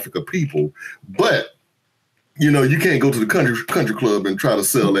demographic of people, but you can't go to the country club and try to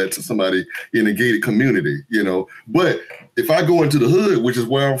sell that to somebody in a gated community, But if I go into the hood, which is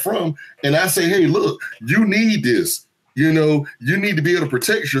where I'm from, and I say, hey, look, you need this, you need to be able to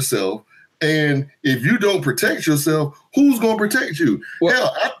protect yourself. And if you don't protect yourself, who's going to protect you?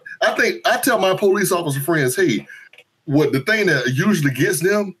 Well, hell, I think I tell my police officer friends, hey, what the thing that usually gets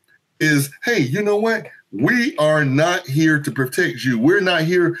them is, hey, you know what? We are not here to protect you. We're not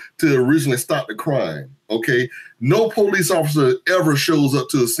here to originally stop the crime. Okay. No police officer ever shows up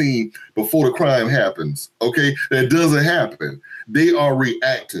to a scene before the crime happens. Okay. That doesn't happen. They are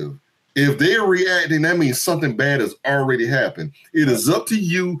reactive. If they're reacting, that means something bad has already happened. It is up to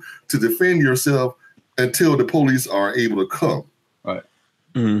you to defend yourself until the police are able to come. Right.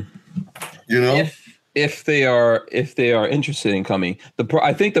 Mm-hmm. If they are interested in coming,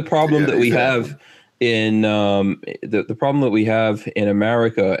 I think the problem that we have in the problem that we have in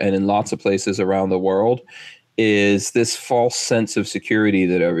America and in lots of places around the world is this false sense of security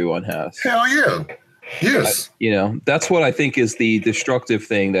that everyone has. Hell yeah. Yes. That's what I think is the destructive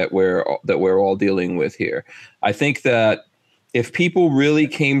thing that we're all dealing with here. I think that if people really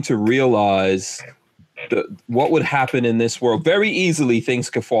came to realize what would happen in this world, very easily things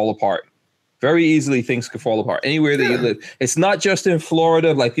could fall apart. Very easily things could fall apart anywhere that you live. It's not just in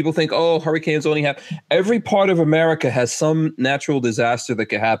Florida. Like people think, oh, hurricanes only happen. Every part of America has some natural disaster that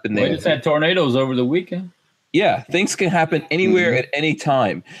could happen there. We just had tornadoes over the weekend. Yeah, things can happen anywhere at any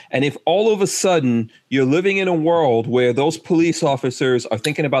time. And if all of a sudden you're living in a world where those police officers are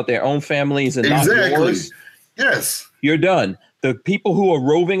thinking about their own families and not yours, yes, you're done. The people who are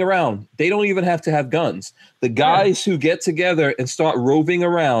roving around, they don't even have to have guns. The guys who get together and start roving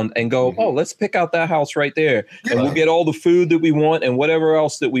around and go, oh, let's pick out that house right there. Yeah. And we'll get all the food that we want and whatever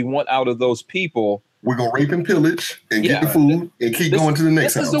else that we want out of those people. We're going to rape and pillage and get the food and keep going to the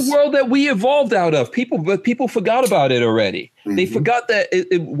next house. This is the world that we evolved out of. People forgot about it already. They forgot that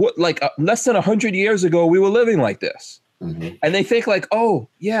less than 100 years ago, we were living like this. And they think like, oh,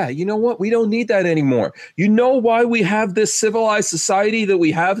 yeah, you know what? We don't need that anymore. You know why we have this civilized society that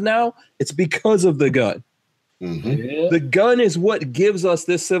we have now? It's because of the gun. Yeah. The gun is what gives us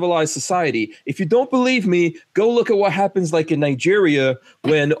this civilized society. If you don't believe me, go look at what happens like in Nigeria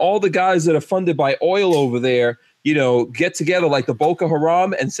when all the guys that are funded by oil over there, get together like the Boko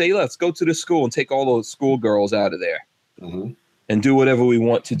Haram and say, let's go to the school and take all those schoolgirls out of there. And do whatever we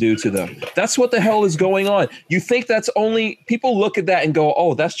want to do to them. That's what the hell is going on. You think that's only people look at that and go,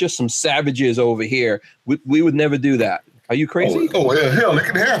 oh, that's just some savages over here. We would never do that. Are you crazy? Oh yeah, hell, it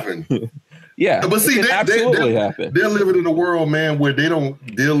can happen. Yeah, but see, absolutely happen. They're living in a world, man, where they don't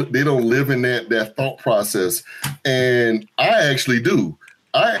live in that thought process. And I actually do.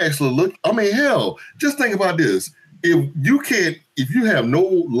 I actually look. I mean, hell, just think about this. If you have no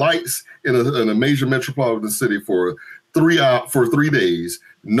lights in a major metropolitan city for 3 days,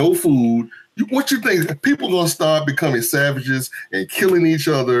 no food. What you think? People gonna start becoming savages and killing each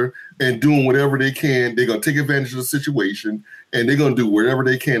other and doing whatever they can. They're gonna take advantage of the situation and they're gonna do whatever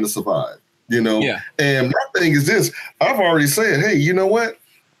they can to survive. Yeah. And my thing is this: I've already said, hey, you know what?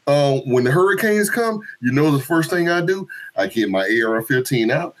 When the hurricanes come, the first thing I do, I get my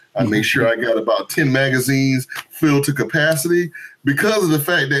AR-15 out. I make sure I got about 10 magazines filled to capacity because of the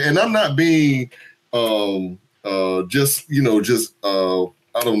fact that, and I'm not being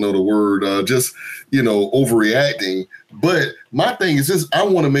I don't know the word, overreacting. But my thing is this: I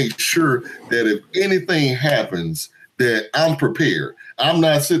want to make sure that if anything happens, that I'm prepared. I'm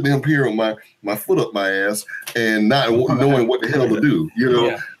not sitting up here with my foot up my ass and not knowing what the hell to do.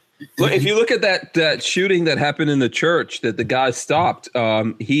 Yeah. Look, if you look at that shooting that happened in the church that the guy stopped,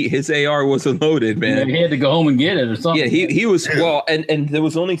 his AR wasn't loaded, man. Yeah, he had to go home and get it or something. Yeah, he was and there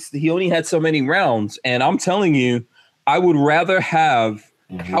was he only had so many rounds, and I'm telling you, I would rather have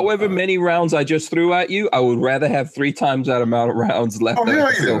however many rounds I just threw at you. I would rather have 3 times that amount of rounds left that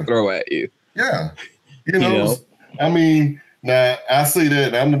I still throw at you. Yeah, I mean, now I say that,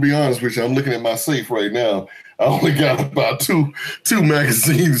 and I'm gonna be honest with you. I'm looking at my safe right now. I only got about two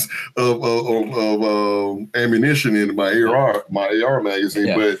magazines of ammunition in my AR magazine.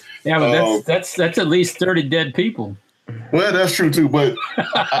 Yeah. But that's at least 30 dead people. Well, that's true too. But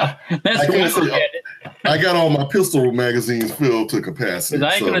I got all my pistol magazines filled to capacity.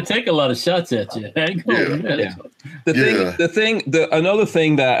 I ain't gonna take a lot of shots at you. Another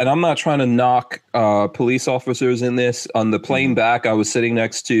thing that, and I'm not trying to knock police officers in this. On the plane back, I was sitting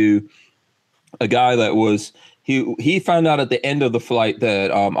next to a guy that was. He found out at the end of the flight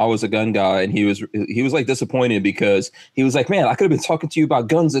that I was a gun guy, and he was like disappointed because he was like, "Man, I could have been talking to you about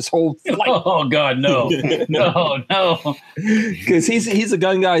guns this whole flight." Oh God, no, no. Because he's a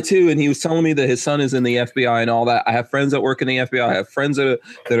gun guy too, and he was telling me that his son is in the FBI and all that. I have friends that work in the FBI. I have friends that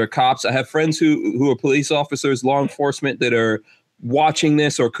are cops. I have friends who are police officers, law enforcement that are watching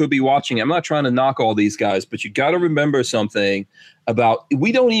this or could be watching. I'm not trying to knock all these guys, but you got to remember something about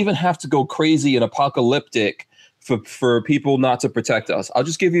we don't even have to go crazy and apocalyptic for people not to protect us. I'll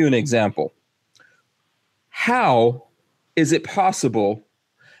just give you an example. How is it possible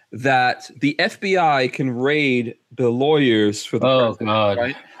that the FBI can raid the lawyers for the president? God.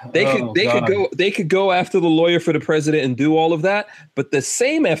 Right? They could go after the lawyer for the president and do all of that, but the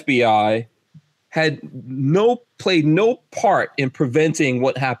same FBI played no part in preventing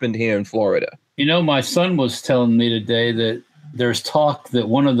what happened here in Florida. My son was telling me today that there's talk that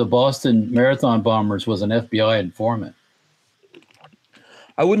one of the Boston Marathon bombers was an FBI informant.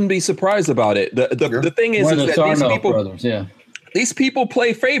 I wouldn't be surprised about it. The thing is that these people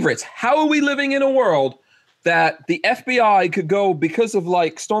play favorites. How are we living in a world that the FBI could go because of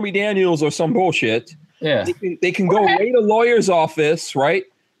like Stormy Daniels or some bullshit? Yeah, they can go raid a lawyer's office, right?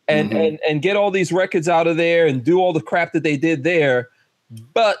 and get all these records out of there and do all the crap that they did there.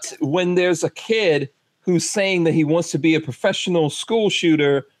 But when there's a kid who's saying that he wants to be a professional school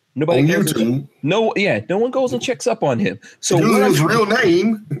shooter, nobody goes no one goes and checks up on him. So his real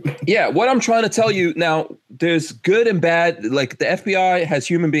name. Yeah, what I'm trying to tell you now, there's good and bad. Like the FBI has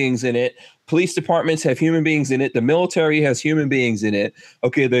human beings in it. Police departments have human beings in it. The military has human beings in it.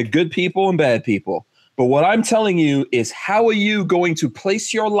 Okay, they're good people and bad people. But what I'm telling you is, how are you going to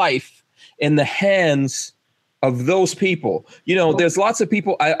place your life in the hands of those people? You know, there's lots of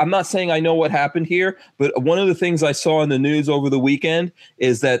people. I'm not saying I know what happened here, but one of the things I saw in the news over the weekend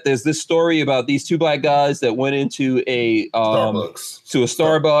is that there's this story about these two black guys that went into a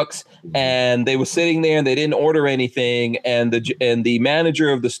Starbucks, and they were sitting there and they didn't order anything. And the manager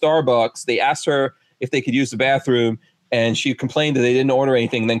of the Starbucks, they asked her if they could use the bathroom, and she complained that they didn't order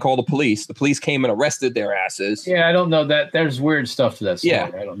anything, then called the police. The police came and arrested their asses. Yeah, I don't know that. There's weird stuff to that story. Yeah.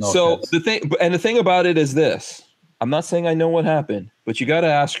 I don't know. So the thing about it is this. I'm not saying I know what happened, but you got to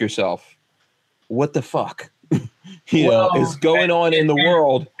ask yourself, what the fuck is going on in the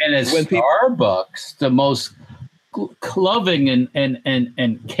world? And at Starbucks, the most loving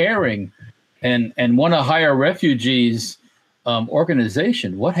and caring and want to hire refugees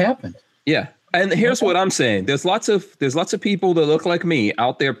organization. What happened? Yeah. And here's what I'm saying. There's lots of people that look like me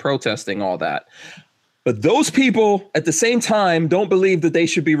out there protesting all that. But those people at the same time don't believe that they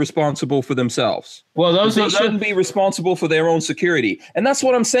should be responsible for themselves. Well, they shouldn't be responsible for their own security. And that's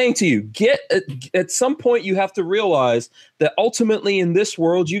what I'm saying to you. At some point, you have to realize that ultimately in this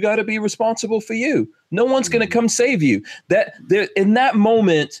world, you got to be responsible for you. No one's going to come save you. In that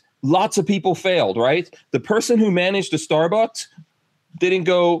moment, lots of people failed, right? The person who managed the Starbucks didn't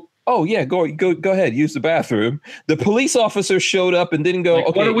go, oh yeah, go ahead, use the bathroom. The police officer showed up and didn't go,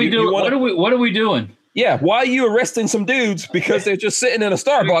 okay, what are we doing? What are we doing? Yeah, why are you arresting some dudes because they're just sitting in a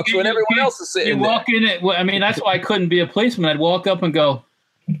Starbucks when everyone else is sitting there? You walk in it. I mean, that's why I couldn't be a policeman. I'd walk up and go,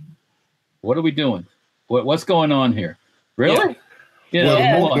 "What are we doing? What's going on here? Really?"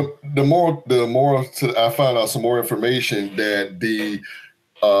 Yeah. The more I found out some more information that the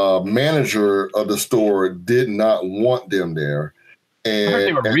manager of the store did not want them there. And I heard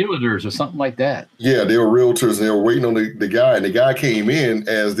they were realtors or something like that. Yeah, they were realtors, and they were waiting on the guy, and the guy came in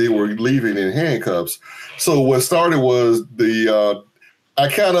as they were leaving in handcuffs. So what started was I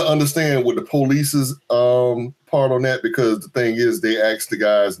kind of understand what the police's part on that, because the thing is they asked the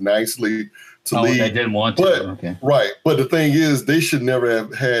guys nicely to leave. They didn't want to. Okay. Right. But the thing is, they should never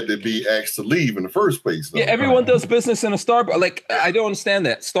have had to be asked to leave in the first place. Though. Yeah, everyone does business in a Starbucks. Like, I don't understand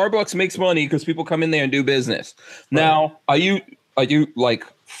that. Starbucks makes money because people come in there and do business. Right. Now, are you like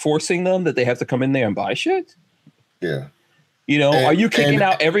forcing them that they have to come in there and buy shit? Yeah. You know, are you kicking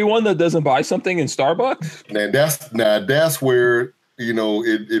out everyone that doesn't buy something in Starbucks? That's where, you know,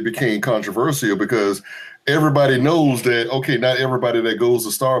 it became controversial, because everybody knows that, okay, not everybody that goes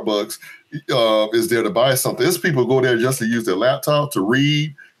to Starbucks is there to buy something. There's people who go there just to use their laptop, to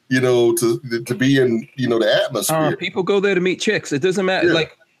read, you know, to be in, you know, the atmosphere. People go there to meet chicks. It doesn't matter. Yeah.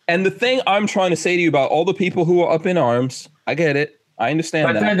 And the thing I'm trying to say to you about all the people who are up in arms, I get it. I understand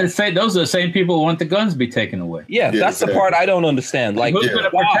but that. Then those are the same people who want the guns to be taken away. Yeah, that's exactly the part I don't understand. Like, who's going to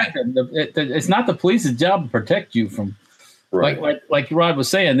protect them? It's not the police's job to protect you from. Right. Like Rod was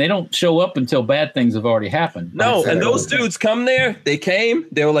saying, they don't show up until bad things have already happened. No, and those dudes come there. They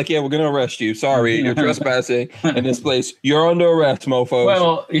were like, yeah, we're going to arrest you. Sorry, you're trespassing in this place. You're under arrest, mofos.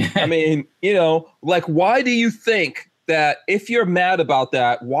 Well, yeah. I mean, you know, like, why do you think that if you're mad about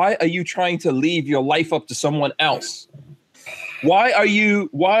that, why are you trying to leave your life up to someone else? Why are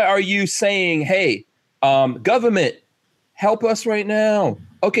you saying, hey, government, help us right now?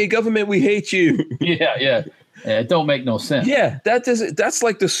 Okay, government, we hate you. Yeah. It don't make no sense. Yeah, that's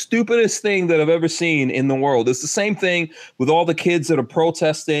like the stupidest thing that I've ever seen in the world. It's the same thing with all the kids that are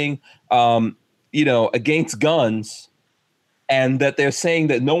protesting, you know, against guns, and that they're saying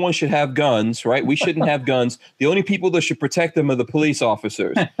that no one should have guns, right? We shouldn't have guns. The only people that should protect them are the police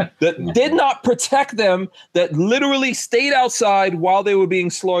officers that did not protect them, that literally stayed outside while they were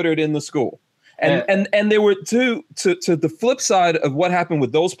being slaughtered in the school. And there were to the flip side of what happened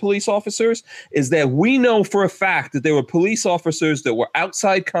with those police officers is that we know for a fact that there were police officers that were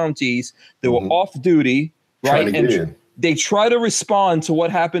outside counties that were off duty, right? And they try to respond to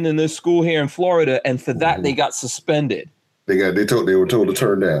what happened in this school here in Florida, and for that they got suspended. They were told to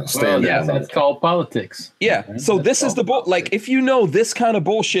turn down. Stand down. That's called politics. Yeah. Right? So this is the like, if you know this kind of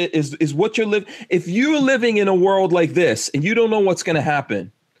bullshit is what you're living. If you're living in a world like this and you don't know what's going to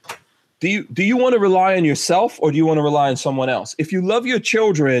happen, do you want to rely on yourself, or do you want to rely on someone else? If you love your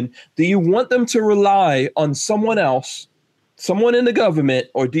children, do you want them to rely on someone else someone in the government,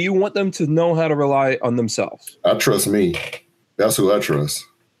 or do you want them to know how to rely on themselves? I trust me. That's who I trust.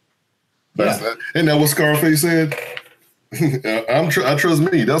 Isn't that what Scarface said? I trust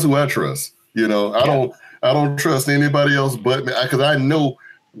me. That's who I trust. You know, I don't trust anybody else but me, because I know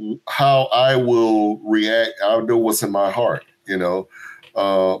how I will react. I know what's in my heart. You know,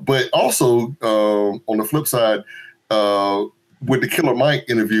 but also on the flip side, with the Killer Mike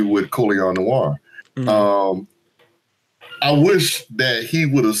interview with Colion Noir, I wish that he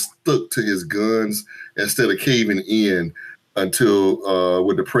would have stuck to his guns instead of caving in until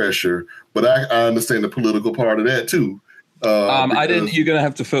with the pressure. But I understand the political part of that too. I didn't. You're gonna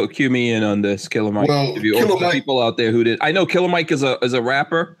have to cue me in on this Killer Mike interview. Killer Mike, people out there who did. I know Killer Mike is a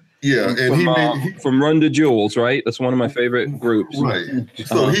rapper. Yeah, and from Run the Jewels, right? That's one of my favorite groups. Right.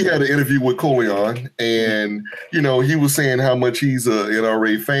 So he had an interview with Colion, and he was saying how much he's a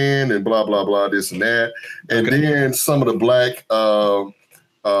NRA fan and blah blah blah, this and that. And then some of the black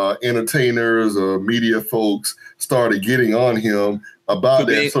entertainers or media folks started getting on him about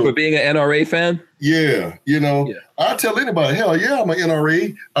for being an NRA fan. Yeah, I tell anybody, hell yeah, I'm an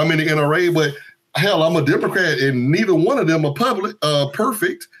NRA. I'm in the NRA, but hell, I'm a Democrat, and neither one of them are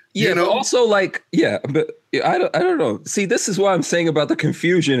perfect. Yeah, but also but I don't know. See, this is what I'm saying about the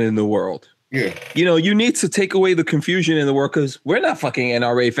confusion in the world. Yeah. You need to take away the confusion in the world, because we're not fucking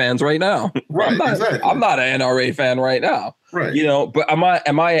NRA fans right now. Right, exactly. I'm not an NRA fan right now. Right. But am I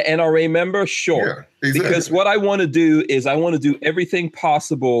an NRA member? Sure. Yeah, exactly. Because what I want to do is I want to do everything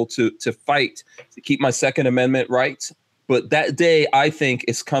possible to fight to keep my Second Amendment rights. But that day, I think,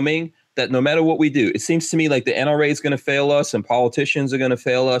 is coming that no matter what we do, it seems to me like the NRA is going to fail us and politicians are going to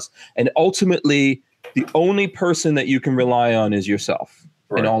fail us. And ultimately, the only person that you can rely on is yourself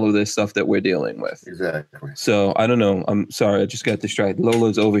in all of this stuff that we're dealing with. Exactly. So I don't know. I'm sorry. I just got distracted.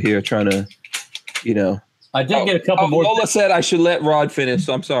 Lola's over here trying to, I did get a couple more. Lola said I should let Rod finish.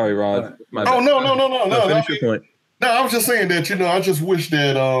 So I'm sorry, Rod. No. Finish your point. No, I was just saying that, I just wish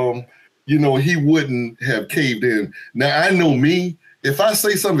that, he wouldn't have caved in. Now, I know me. If I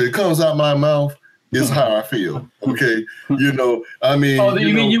say something that comes out my mouth, it's how I feel. Okay, I mean. Oh,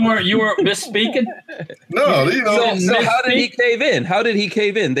 you mean you weren't misspeaking? No, So how did he cave in? How did he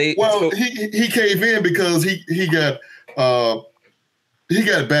cave in? He caved in because he got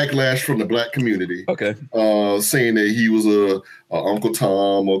backlash from the black community. Okay. Saying that he was a Uncle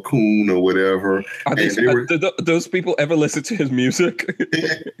Tom or Coon or whatever. Do those people ever listen to his music?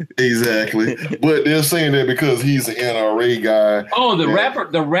 Exactly. But they're saying that because he's an NRA guy. Oh, the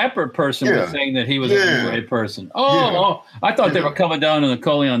rapper person was saying that he was an NRA person. Oh, I thought they were coming down on the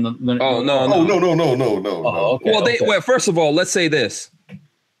Colion. No. Oh, okay. Well, first of all, let's say this.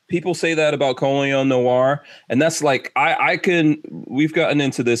 People say that about Colion Noir, and that's like we've gotten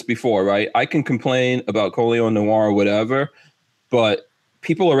into this before, right? I can complain about Colion Noir or whatever, but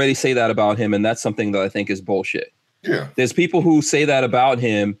people already say that about him, and that's something that I think is bullshit. Yeah. There's people who say that about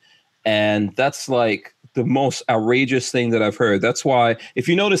him, and that's like the most outrageous thing that I've heard. That's why if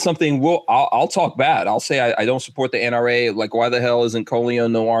you notice something, I'll talk bad. I'll say I don't support the NRA. Like, why the hell isn't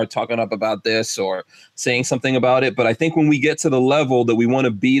Colion Noir talking up about this or saying something about it? But I think when we get to the level that we want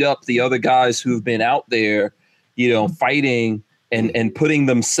to beat up the other guys who've been out there, fighting and putting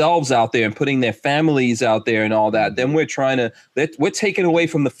themselves out there and putting their families out there and all that, then we're taking away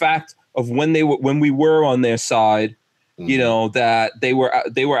from the fact of when we were on their side. That they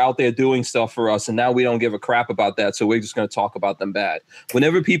were out there doing stuff for us, and now we don't give a crap about that, so we're just going to talk about them bad.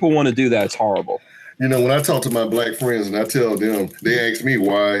 Whenever people want to do that, it's horrible. When I talk to my black friends and I tell them, they ask me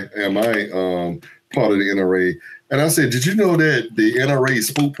why am I part of the NRA, and I said, did you know that the NRA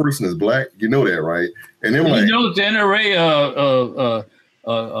spokesperson is black? You know that, right? And they were like, the NRA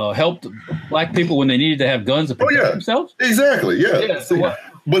helped black people when they needed to have guns to protect themselves. Exactly, yeah.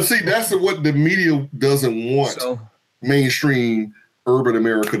 But see, that's what the media doesn't want. Mainstream urban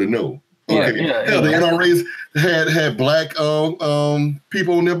America to know. Okay. The NRAs had black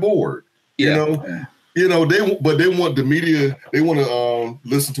people on their board. They want the media. They want to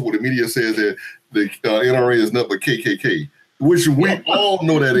listen to what the media says that the NRA is nothing but KKK, which we all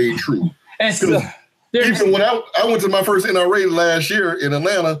know that ain't true. Even when I went to my first NRA last year in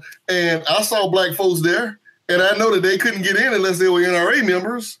Atlanta, and I saw black folks there, and I know that they couldn't get in unless they were NRA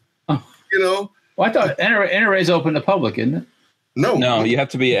members. Well, I thought NRA is open to public, isn't it? No, you have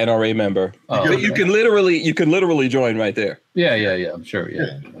to be an NRA member. But you can literally join right there. Yeah. I'm sure.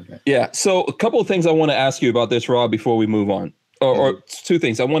 Yeah. Okay. Yeah. So a couple of things I want to ask you about this, Rob, before we move on, or two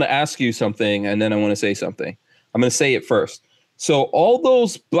things. I want to ask you something, and then I want to say something. I'm going to say it first. So all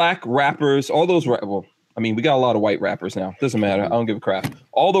those black rappers, we got a lot of white rappers now. Doesn't matter. I don't give a crap.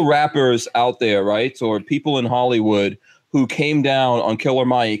 All the rappers out there, right? Or people in Hollywood who came down on Killer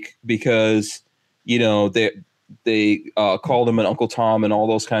Mike because, you know, they called him an Uncle Tom and all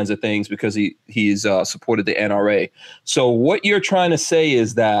those kinds of things because he's supported the NRA. So what you're trying to say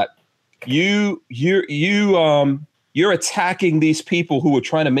is that you're attacking these people who are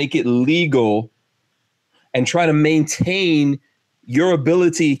trying to make it legal and try to maintain your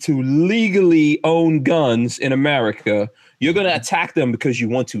ability to legally own guns in America. You're going to attack them because you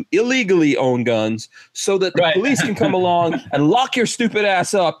want to illegally own guns so that the police can come along and lock your stupid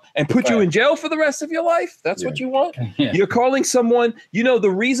ass up and put you in jail for the rest of your life. That's what you want. Yeah. You're calling someone, you know, the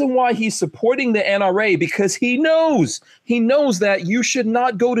reason why he's supporting the NRA, because he knows that you should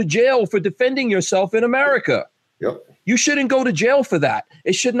not go to jail for defending yourself in America. Yep. You shouldn't go to jail for that.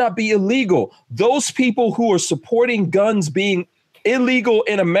 It should not be illegal. Those people who are supporting guns being illegal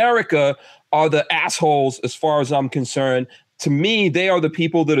in America are the assholes, as far as I'm concerned. To me, they are the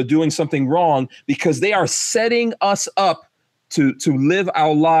people that are doing something wrong because they are setting us up to live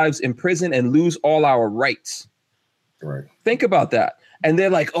our lives in prison and lose all our rights. Right. Think about that. And they're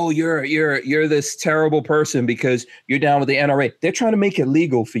like, oh, you're this terrible person because you're down with the NRA. They're trying to make it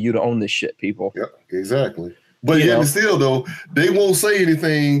legal for you to own this shit, people. Yep, exactly. But yet still, though, they won't say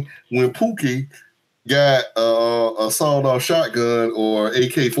anything when Pookie got a sawed-off shotgun or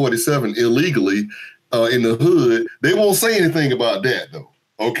AK-47 illegally in the hood. They won't say anything about that, though.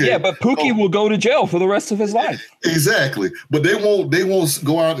 Okay. Yeah, but Pookie will go to jail for the rest of his life. Exactly. But they won't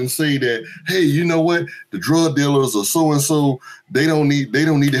go out and say that, hey, you know what? The drug dealers or so and so, they don't need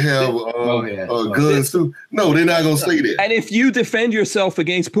to have guns too. No, they're not gonna say that. And if you defend yourself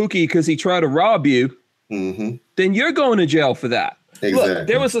against Pookie because he tried to rob you, then you're going to jail for that. Exactly. Look,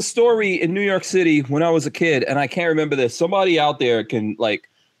 there was a story in New York City when I was a kid, and I can't remember this. Somebody out there can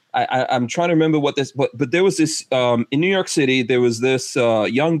I'm trying to remember what this, but there was this in New York City. There was this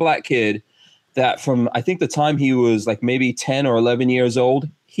young black kid that from I think the time he was like maybe 10 or 11 years old,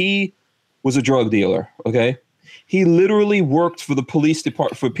 he was a drug dealer. Okay, he literally worked for the police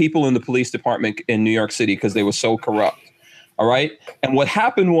department for people in the police department in New York City because they were so corrupt. All right. And what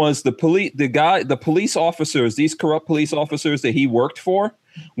happened was the police officers, these corrupt police officers that he worked for,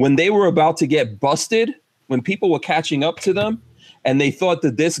 when they were about to get busted, when people were catching up to them and they thought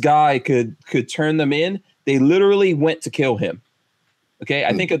that this guy could turn them in, they literally went to kill him. OK,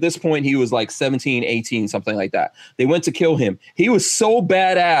 I think at this point he was like 17, 18, something like that. They went to kill him. He was so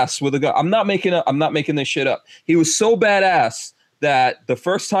badass with a gun. I'm not making this shit up. He was so badass that the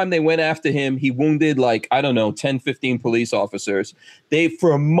first time they went after him, he wounded 10, 15 police officers. They,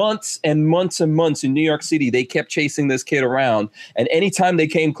 for months and months and months in New York City, they kept chasing this kid around. And anytime they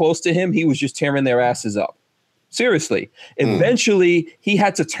came close to him, he was just tearing their asses up. Seriously. Eventually, he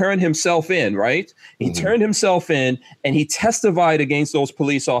had to turn himself in, right? He turned himself in and he testified against those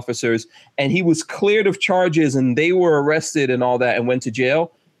police officers. And he was cleared of charges and they were arrested and all that and went to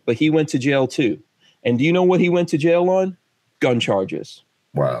jail. But he went to jail too. And do you know what he went to jail on? Gun charges.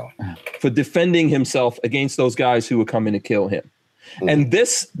 Wow. For defending himself against those guys who were coming to kill him. And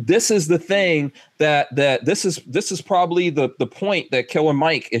this is the thing that this is probably the point that Killer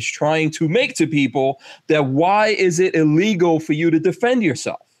Mike is trying to make to people, that why is it illegal for you to defend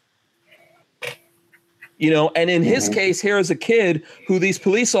yourself? You know, and in his case, here is a kid who these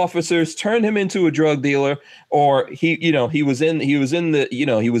police officers turned him into a drug dealer, or he was in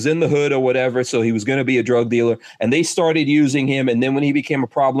the hood or whatever. So he was going to be a drug dealer and they started using him. And then when he became a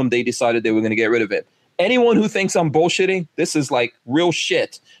problem, they decided they were going to get rid of it. Anyone who thinks I'm bullshitting, this is like real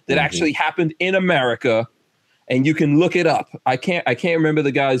shit that actually happened in America. And you can look it up. I can't remember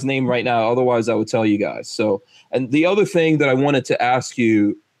the guy's name right now. Otherwise, I would tell you guys. So, and the other thing that I wanted to ask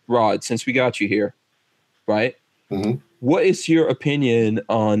you, Rod, since we got you here, right? What is your opinion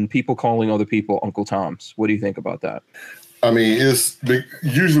on people calling other people Uncle Toms? What do you think about that? I mean, it's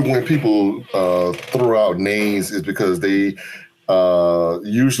usually when people throw out names, it's because they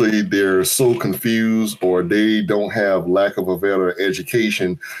usually they're so confused or they don't have lack of a better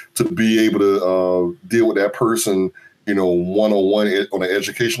education to be able to deal with that person, you know, one-on-one on an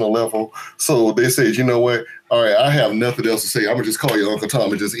educational level. So they say, you know what? All right, I have nothing else to say. I'm gonna just call you Uncle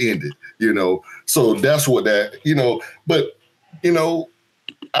Tom and just end it, you know. So that's what that, you know, but you know,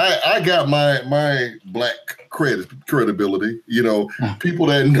 I got my black credibility, you know, people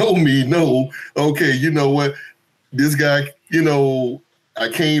that know me know, okay, you know what, this guy, you know,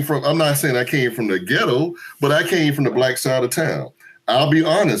 I'm not saying I came from the ghetto, but I came from the black side of town. I'll be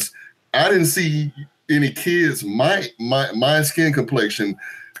honest, I didn't see any kids my skin complexion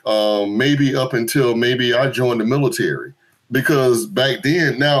maybe up until maybe I joined the military, because back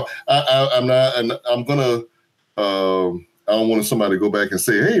then, now I'm gonna I don't want somebody to go back and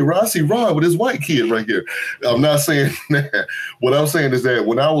say, hey, I see Rod with this white kid right here. I'm not saying that. What I'm saying is that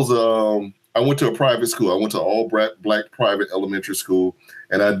when I was, I went to a private school. I went to all black private elementary school,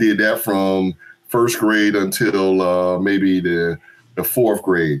 and I did that from first grade until maybe the fourth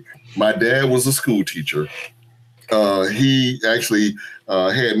grade. My dad was a school teacher. He actually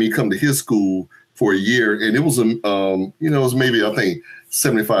had me come to his school for a year, and it was it was maybe, I think,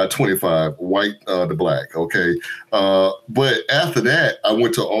 75-25 white to black. Okay. But after that, I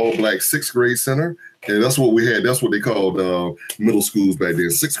went to all black sixth grade center. And that's what we had. That's what they called middle schools back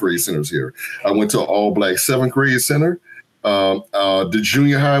then, sixth grade centers here. I went to all black seventh grade center. The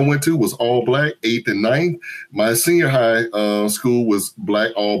junior high I went to was all black, 8th and 9th. My senior high school was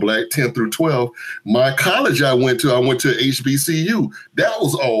black, all black, 10th through 12th. My college I went to HBCU. That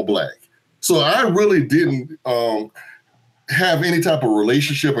was all black. So I really didn't have any type of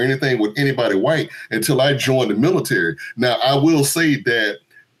relationship or anything with anybody white until I joined the military. Now, I will say that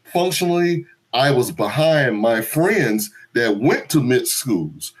functionally, I was behind my friends that went to mixed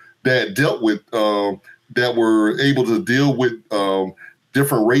schools, that dealt with, that were able to deal with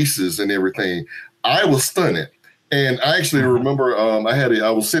different races and everything. I was stunted. And I actually remember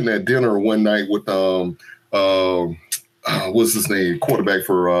I was sitting at dinner one night with, what's his name? Quarterback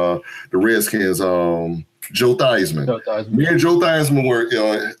for the Redskins, Joe Theismann. Me and Joe Theismann were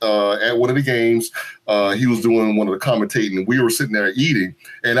at one of the games. He was doing one of the commentating, and we were sitting there eating.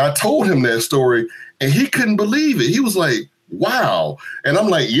 And I told him that story, and he couldn't believe it. He was like, wow. And I'm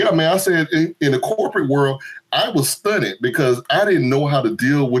like, yeah, man. I said, in the corporate world, I was stunned because I didn't know how to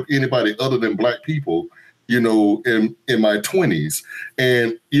deal with anybody other than black people, in my 20s.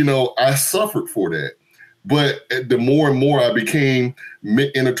 And, I suffered for that. But the more and more I became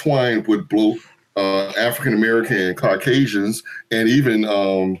intertwined with both African-American and Caucasians, and even,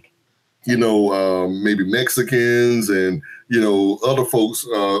 maybe Mexicans and, other folks,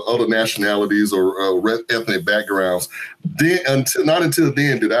 other nationalities or ethnic backgrounds. Not until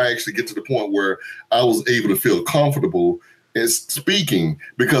then did I actually get to the point where I was able to feel comfortable in speaking,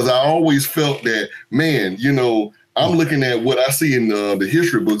 because I always felt that, man, I'm looking at what I see in the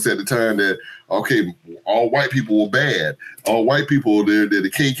history books at the time that, okay, all white people were bad. All white people, they're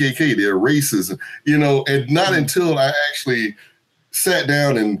the KKK, they're racist, and not until I actually sat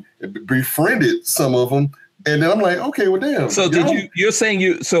down and befriended some of them. And then I'm like, okay, well, damn. So you're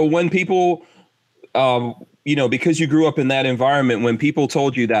saying so when people, because you grew up in that environment, when people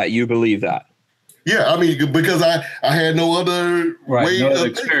told you that, you believe that? Yeah, I mean, because I had no other way of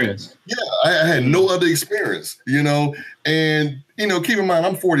experience. Yeah, I had no other experience, and, keep in mind,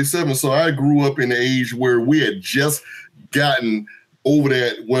 I'm 47, so I grew up in the age where we had just gotten over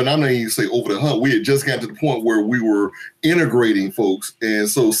that. Well, I'm not even say over the hump. We had just gotten to the point where we were integrating folks. And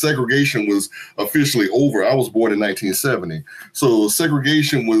so segregation was officially over. I was born in 1970. So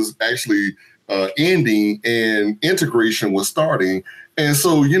segregation was actually ending and integration was starting. And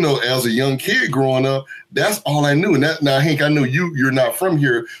so, as a young kid growing up, that's all I knew. And now, Hank, I know you're not from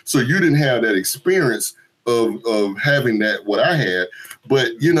here, so you didn't have that experience of having that, what I had. But,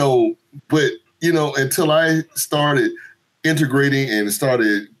 until I started integrating and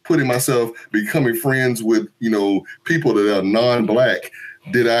started putting myself, becoming friends with, people that are non-black,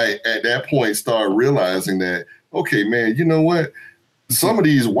 did I, at that point, start realizing that, okay, man, you know what? Some of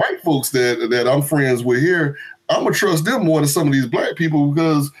these white folks that I'm friends with here, I'm gonna trust them more than some of these black people,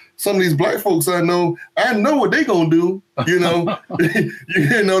 because some of these black folks I know what they gonna do. Not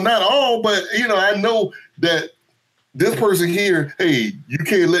all, but I know that this person here, hey, you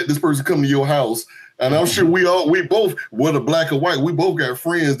can't let this person come to your house. And I'm sure we both, whether black or white, we both got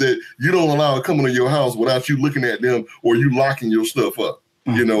friends that you don't allow to come into your house without you looking at them or you locking your stuff up,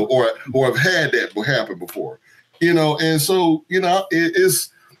 or have had that happen before, and so,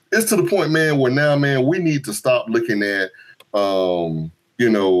 it's to the point, man, where now, man, we need to stop looking at,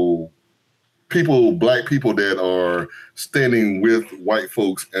 black people that are standing with white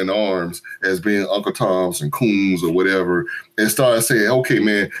folks in arms as being Uncle Toms and coons or whatever, and start saying, okay,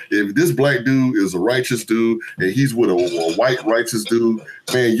 man, if this black dude is a righteous dude and he's with a white righteous dude,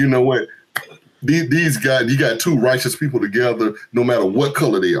 man, you know what? These guys, you got two righteous people together, no matter what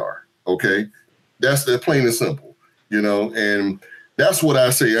color they are. Okay, that's plain and simple, and that's what I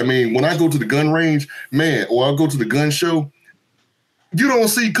say. I mean, when I go to the gun range, man, or I go to the gun show, you don't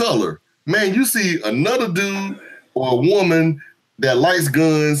see color. Man, you see another dude or a woman that likes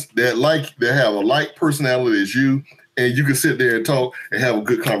guns, that have a like personality as you, and you can sit there and talk and have a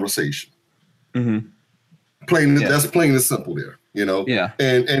good conversation. Mm-hmm. That's plain and simple there, Yeah.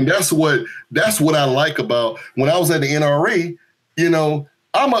 And that's what I like about when I was at the NRA.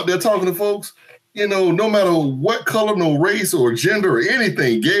 I'm up there talking to folks. you know, no matter what color, no race or gender or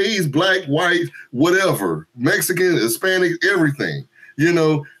anything, gays, black, white, whatever, Mexican, Hispanic, everything. You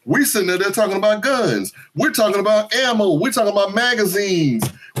know, we sitting there talking about guns. We're talking about ammo. We're talking about magazines.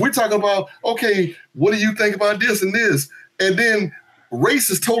 We're talking about, okay, what do you think about this and this? And then race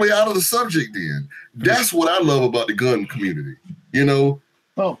is totally out of the subject then. That's what I love about the gun community, you know?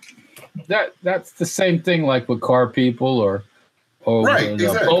 Well, that's the same thing like with car people or right,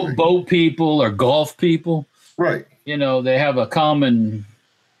 exactly. boat people or golf people. Right. You know, they have there's a common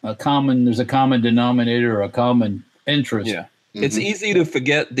denominator or a common interest. Yeah. Mm-hmm. It's easy to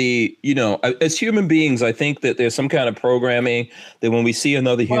forget as human beings, I think that there's some kind of programming that when we see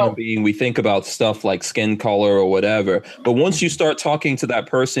another human being, we think about stuff like skin color or whatever. But once you start talking to that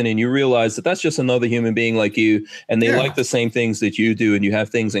person and you realize that that's just another human being like you, and they like the same things that you do, and you have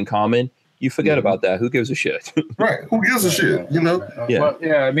things in common, you forget about that. Who gives a shit? Right. Who gives a shit? You know? Yeah. Well,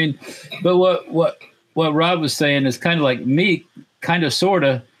 yeah. I mean, but what Rob was saying is kind of like me, kind of, sort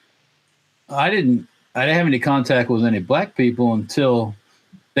of. I didn't have any contact with any black people until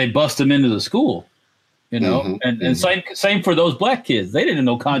they bust them into the school, you know, and same for those black kids. They didn't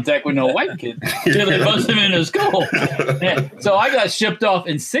know contact with no white kids until they bust them into school. And so I got shipped off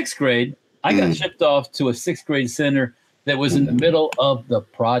in 6th grade. I got shipped off to a 6th grade center that was in the middle of the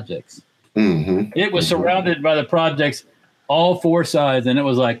projects. It was surrounded by the projects, all 4 sides, and it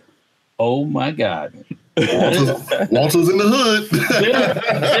was like, oh my God. Walter's in the hood.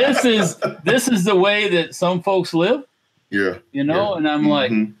 This is the way that some folks live. Yeah. You know, and I'm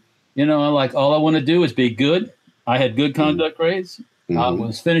like, you know, all I want to do is be good. I had good conduct grades. I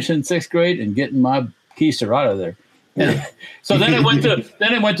was finishing 6th grade and getting my keister out of there. Yeah. So then I went to a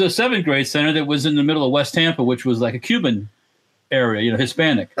 7th grade center that was in the middle of West Tampa, which was like a Cuban area, you know,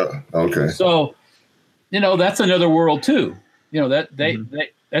 Hispanic. Okay. So, you know, that's another world too. You know, that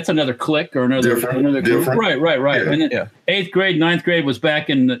that's another clique or another group. Right. Yeah. And then 8th grade, 9th grade was back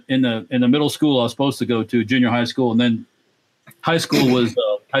in the middle school I was supposed to go to, junior high school, and then high school was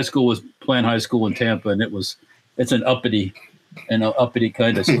Plant High School in Tampa, and it's an uppity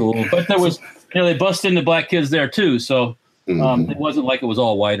kind of school. But there was, you know, they bust into black kids there too, so it wasn't like it was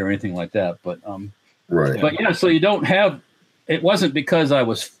all white or anything like that. But right. But yeah, so you don't have. It wasn't because I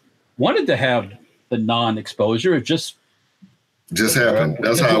wanted to have the non-exposure. It just happened.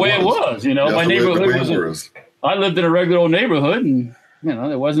 That's how the way it was. You know, my neighborhood was. I lived in a regular old neighborhood, and you know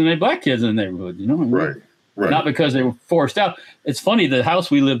there wasn't any black kids in the neighborhood. You know, right. Not because they were forced out. It's funny. The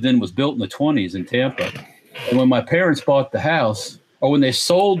house we lived in was built in the 1920s in Tampa, and when my parents bought the house, or when they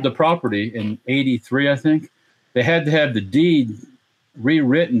sold the property in '83, I think they had to have the deed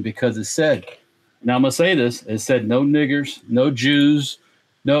rewritten because it said. Now I'm gonna say this. It said no niggers, no Jews.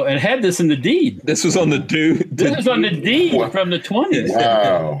 No, it had this in the deed. This was on the deed. This was on the deed from the 1920s.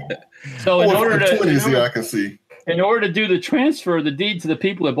 Wow. So in order I can see. In order to do the transfer of the deed to the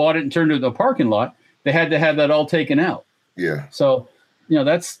people that bought it and turned it into a parking lot, they had to have that all taken out. Yeah. So, you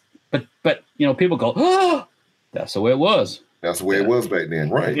know, but you know, people go, oh, that's the way it was. That's the way it was back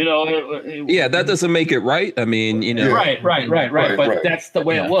then, right? You know, yeah, that doesn't make it right. I mean, you know, right. But that's the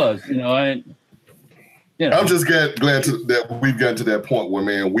way it was. You know, I'm just glad that we've gotten to that point where,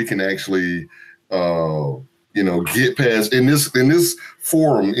 man, we can actually, you know, get past in this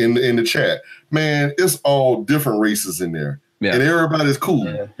forum in the chat. Man, it's all different races in there, and everybody's cool.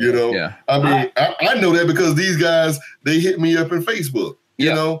 You know, I mean, I know that because these guys, they hit me up in Facebook.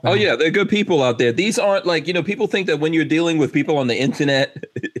 You know? Oh yeah, they're good people out there. These aren't like, you know, people think that when you're dealing with people on the internet,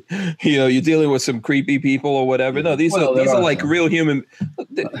 you know, you're dealing with some creepy people or whatever. No, these are like real human.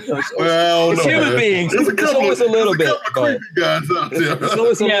 It's human beings. There's always a little bit, but guys out there. There's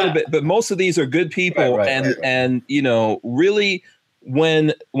always a little bit, but most of these are good people, and you know, really,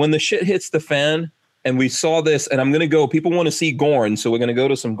 when the shit hits the fan. And we saw this, and I'm going to go, people want to see Gorn, so we're going to go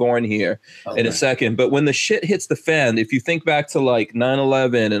to some Gorn here in a second. But when the shit hits the fan, if you think back to like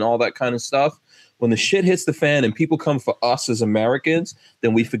 9/11 and all that kind of stuff, when the shit hits the fan and people come for us as Americans,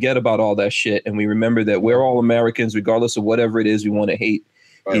 then we forget about all that shit. And we remember that we're all Americans, regardless of whatever it is we want to hate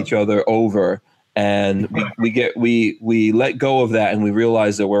each other over. And we let go of that, and we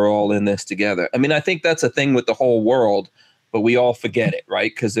realize that we're all in this together. I mean, I think that's a thing with the whole world. But we all forget it,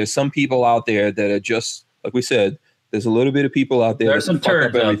 right? Because there's some people out there that are just, like we said, there's a little bit of people out there. There's some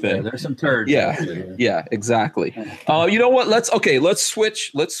turds out there. There's some turds. Yeah, exactly. You know what? Let's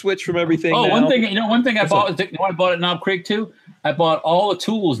switch. Let's switch from everything. Oh, now. One thing I bought. I bought at Knob Creek too. I bought all the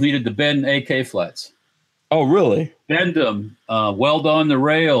tools needed to bend AK flats. Oh, really? Bend them, weld on the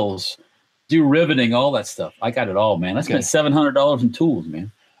rails, do riveting, all that stuff. I got it all, man. I spent $700 in tools,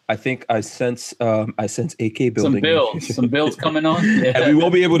 man. I think I sense AK building. Some builds coming on. Yeah. And we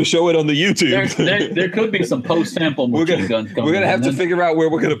won't be able to show it on the YouTube. There could be some post-sample machine guns coming. We're gonna have to figure out where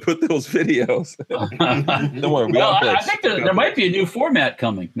we're gonna put those videos. Don't worry, I think there might be a new format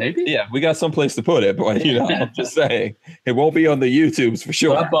coming. Maybe. Yeah, we got some place to put it, but I'm just saying it won't be on the YouTubes for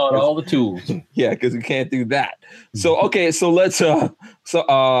sure. I bought all the tools. Yeah, because we can't do that. So okay, so let's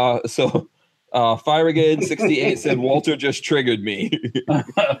Fire Again 68 said Walter just triggered me.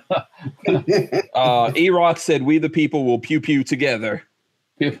 E-Rock said we the people will pew pew together.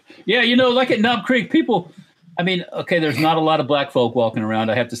 Yeah, like at Knob Creek, people. I mean, okay, there's not a lot of black folk walking around.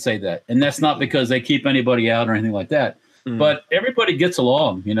 I have to say that, and that's not because they keep anybody out or anything like that. But everybody gets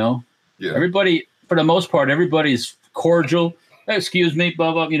along. Yeah. Everybody, for the most part, everybody's cordial. Hey, excuse me,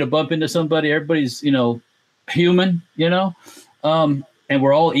 bump into somebody. Everybody's human. And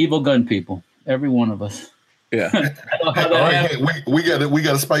we're all evil gun people. Every one of us. Yeah. All right, we got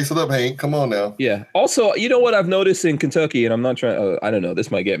to spice it up, Hank. Come on now. Yeah. Also, you know what I've noticed in Kentucky, and I'm not trying. I don't know.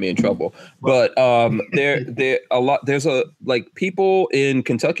 This might get me in trouble, but there's people in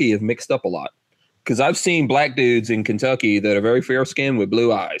Kentucky have mixed up a lot because I've seen black dudes in Kentucky that are very fair skinned with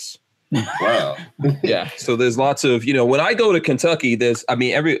blue eyes. Wow. Yeah. So there's lots of when I go to Kentucky,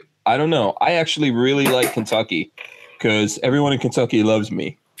 I don't know. I actually really like Kentucky because everyone in Kentucky loves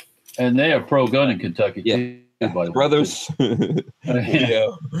me. And they are pro-gun in Kentucky. Yeah, brothers. The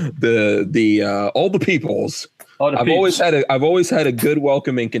all the peoples. I've always had a good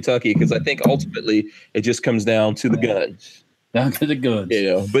welcome in Kentucky because I think ultimately it just comes down to the guns. Down to the guns.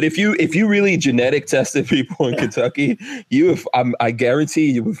 But if you really genetic tested people in Kentucky, I guarantee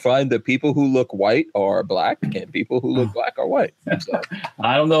you would find that people who look white are black and people who look black are white. So,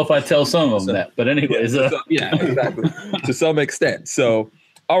 I don't know if I tell some of them that, but anyways. Yeah, exactly. To some extent. So.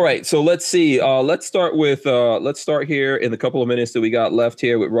 All right, so let's see. Let's start here in the couple of minutes that we got left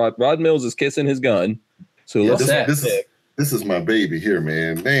here with Rod. Rod Mills is kissing his gun. So this is my baby here,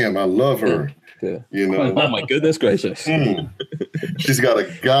 man. Damn, I love her. Yeah. Oh my goodness gracious. She's got a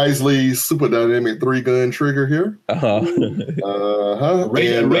Geisley Super Dynamic 3-gun trigger here.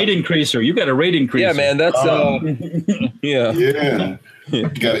 Rate increaser. You got a rate increaser. Yeah, man. That's yeah.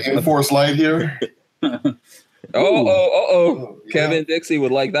 Got an Enforce light here. Kevin Dixie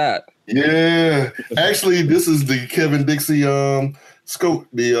would like that. Yeah. Actually, this is the Kevin Dixie scope,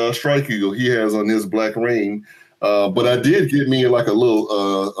 the Strike Eagle he has on his Black Rain. But I did get me like a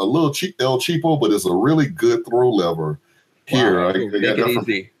little cheap El Cheapo, but it's a really good throw lever here. Wow. I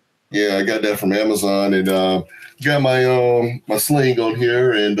got that from Amazon, and got my my sling on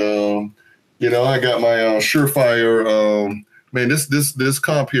here, and I got my Surefire. Man, this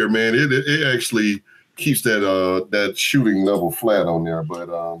comp here, man, it actually keeps that shooting level flat on there. But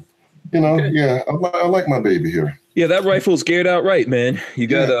I like my baby here. Yeah, that rifle's geared out right, man. You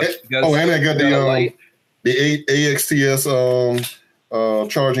got and I got the AXTS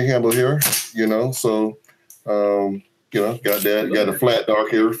charging handle here. So got that. Got the flat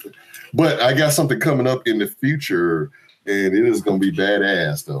dark here. But I got something coming up in the future, and it is going to be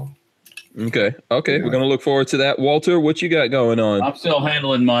badass though. Okay. We're going to look forward to that. Walter, what you got going on? I'm still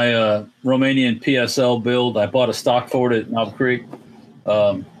handling my Romanian PSL build. I bought a stock for it at Knob Creek,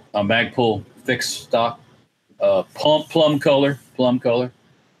 a Magpul fixed stock, plum color.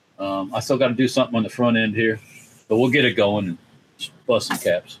 I still got to do something on the front end here, but we'll get it going and bust some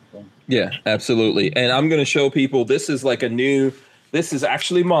caps. Yeah, absolutely. And I'm going to show people, this is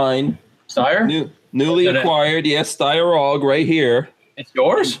actually mine. Steyr? Newly acquired. Yes, Steyr AUG right here. It's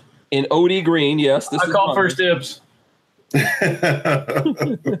yours? In OD green, yes. I call first dibs. Did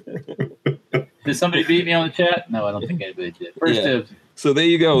somebody beat me on the chat? No, I don't think anybody did. First dibs. So there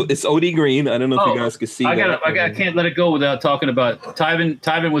you go. It's OD green. I don't know if you guys can see that. I can't let it go without talking about Tyven.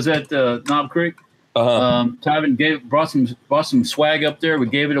 Tyven was at Knob Creek. Tyven brought some swag up there. We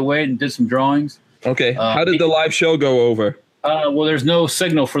gave it away and did some drawings. Okay. How did the live show go over? Well, there's no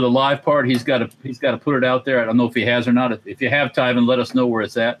signal for the live part. He's got to put it out there. I don't know if he has or not. If you have Tyven, let us know where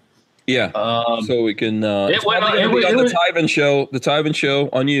it's at. Yeah. So we can. It went on the Tyven show. The Tyven show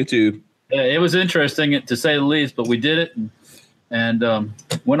on YouTube. Yeah, it was interesting to say the least, but we did it and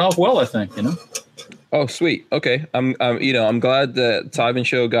went off well, I think. Oh, sweet. Okay. I'm glad that Tyven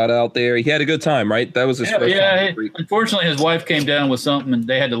show got out there. He had a good time, right? That was his first time. Unfortunately, his wife came down with something and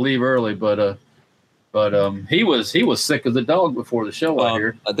they had to leave early, but he was sick as a dog before the show out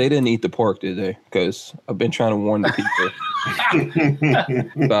here. They didn't eat the pork, did they? Because I've been trying to warn the people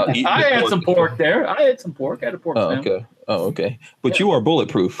about eating I had some pork there. I had some pork. I had a pork sandwich. Okay. Oh, okay. But you are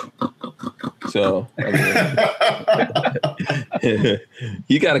bulletproof. So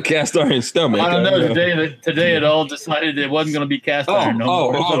you got a cast iron stomach. I don't know. Today it all decided it wasn't going to be cast iron no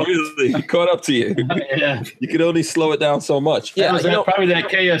more. Oh, really? It caught up to you. Yeah. You could only slow it down so much. Yeah, probably that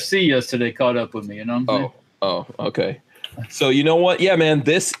KFC yesterday caught up with me. You know what I'm saying? Oh, okay. So you know what? Yeah, man.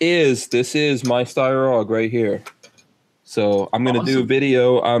 This is my Styrog right here. So I'm gonna do a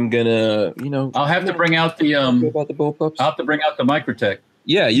video. I'm gonna, I'll have to bring out the about the bullpups. I'll have to bring out the Microtech.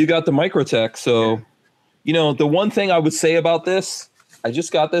 Yeah, you got the Microtech. So, the one thing I would say about this, I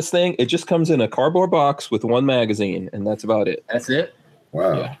just got this thing. It just comes in a cardboard box with one magazine, and that's about it. That's it.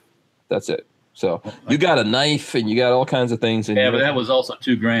 Wow. Yeah, that's it. So you got a knife and you got all kinds of things. In but that was also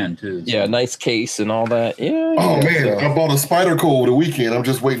 $2,000 too. So. Yeah, nice case and all that. Yeah. Oh man, so. I bought a Spyderco over the weekend. I'm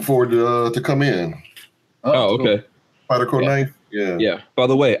just waiting for it to come in. Oh, okay. Spyderco knife. Yeah. Yeah. By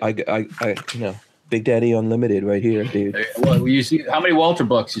the way, I Big Daddy Unlimited right here, dude. Well, you see how many Walter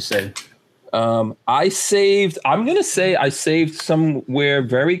Bucks you say? I'm gonna say I saved somewhere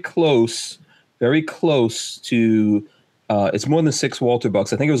very close to. It's more than 6 Walter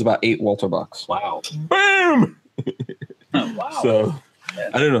Bucks. I think it was about 8 Walter Bucks. Wow. Boom. Wow. So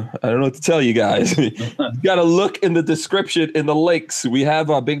I don't know what to tell you guys. You got to look in the description in the links. We have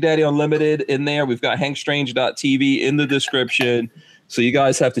Big Daddy Unlimited in there. We've got HankStrange.tv in the description. So you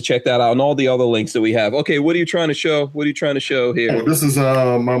guys have to check that out and all the other links that we have. Okay, what are you trying to show? What are you trying to show here? Oh, this is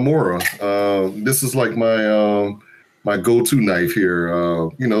my Mora. This is like my my go-to knife here.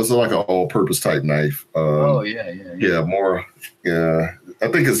 It's like an all-purpose type knife. Yeah, Mora. Yeah, I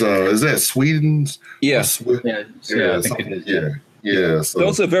think it's is that Sweden's? Yeah, I think it is. Yeah. So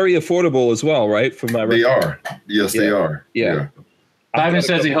those are very affordable as well, right? For my they are. Yes, they are. Yeah. Ivan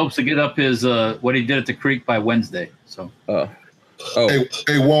says he hopes to get up his what he did at the creek by Wednesday. So.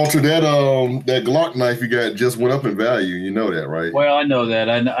 Hey, Walter, that Glock knife you got just went up in value. You know that, right? Well, I know that.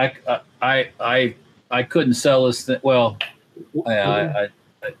 I couldn't sell this thing. Well, I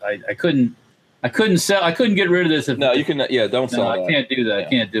couldn't sell. I couldn't get rid of this. No, you can. Yeah, don't sell. I can't do that. Yeah. I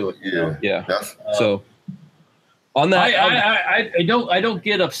can't do it. Yeah. So on that, I don't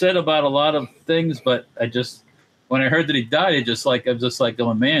get upset about a lot of things, but I just when I heard that he died, I'm just like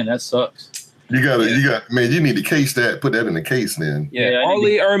going, man, that sucks. You need to case that. Put that in the case, then. Yeah,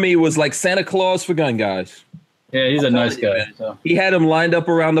 Arlie Ermy was like Santa Claus for gun guys. Yeah, he's a nice guy. So. He had him lined up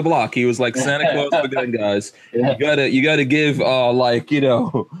around the block. He was like Santa Claus for gun guys. Yeah. You gotta give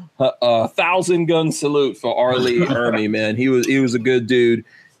 1,000 gun salute for Arlie Ermy, man. He was a good dude.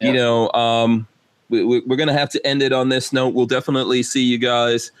 Yeah. We're gonna have to end it on this note. We'll definitely see you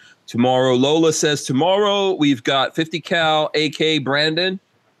guys tomorrow. Lola says tomorrow we've got 50 cal AK Brandon.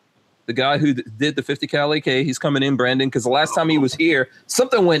 The guy who did the 50 cal AK, he's coming in, Brandon, because the last time he was here,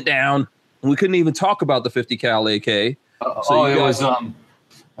 something went down, and we couldn't even talk about the 50 cal AK. It was I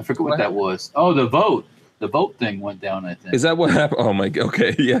forget what that was. Oh, the vote thing went down. I think. Is that what happened? Oh my God.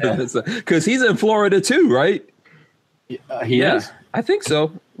 Okay, yeah, because he's in Florida too, right? He is. I think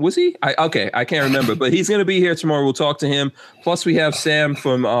so. Was he? I can't remember, but he's going to be here tomorrow. We'll talk to him. Plus, we have Sam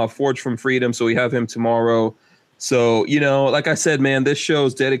from Forge from Freedom, so we have him tomorrow. So, like I said, man, this show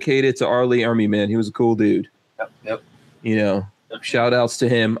is dedicated to Arlie Ermy, man. He was a cool dude. Yep. Shout outs to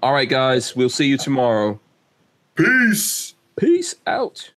him. All right, guys, we'll see you tomorrow. Peace. Peace out.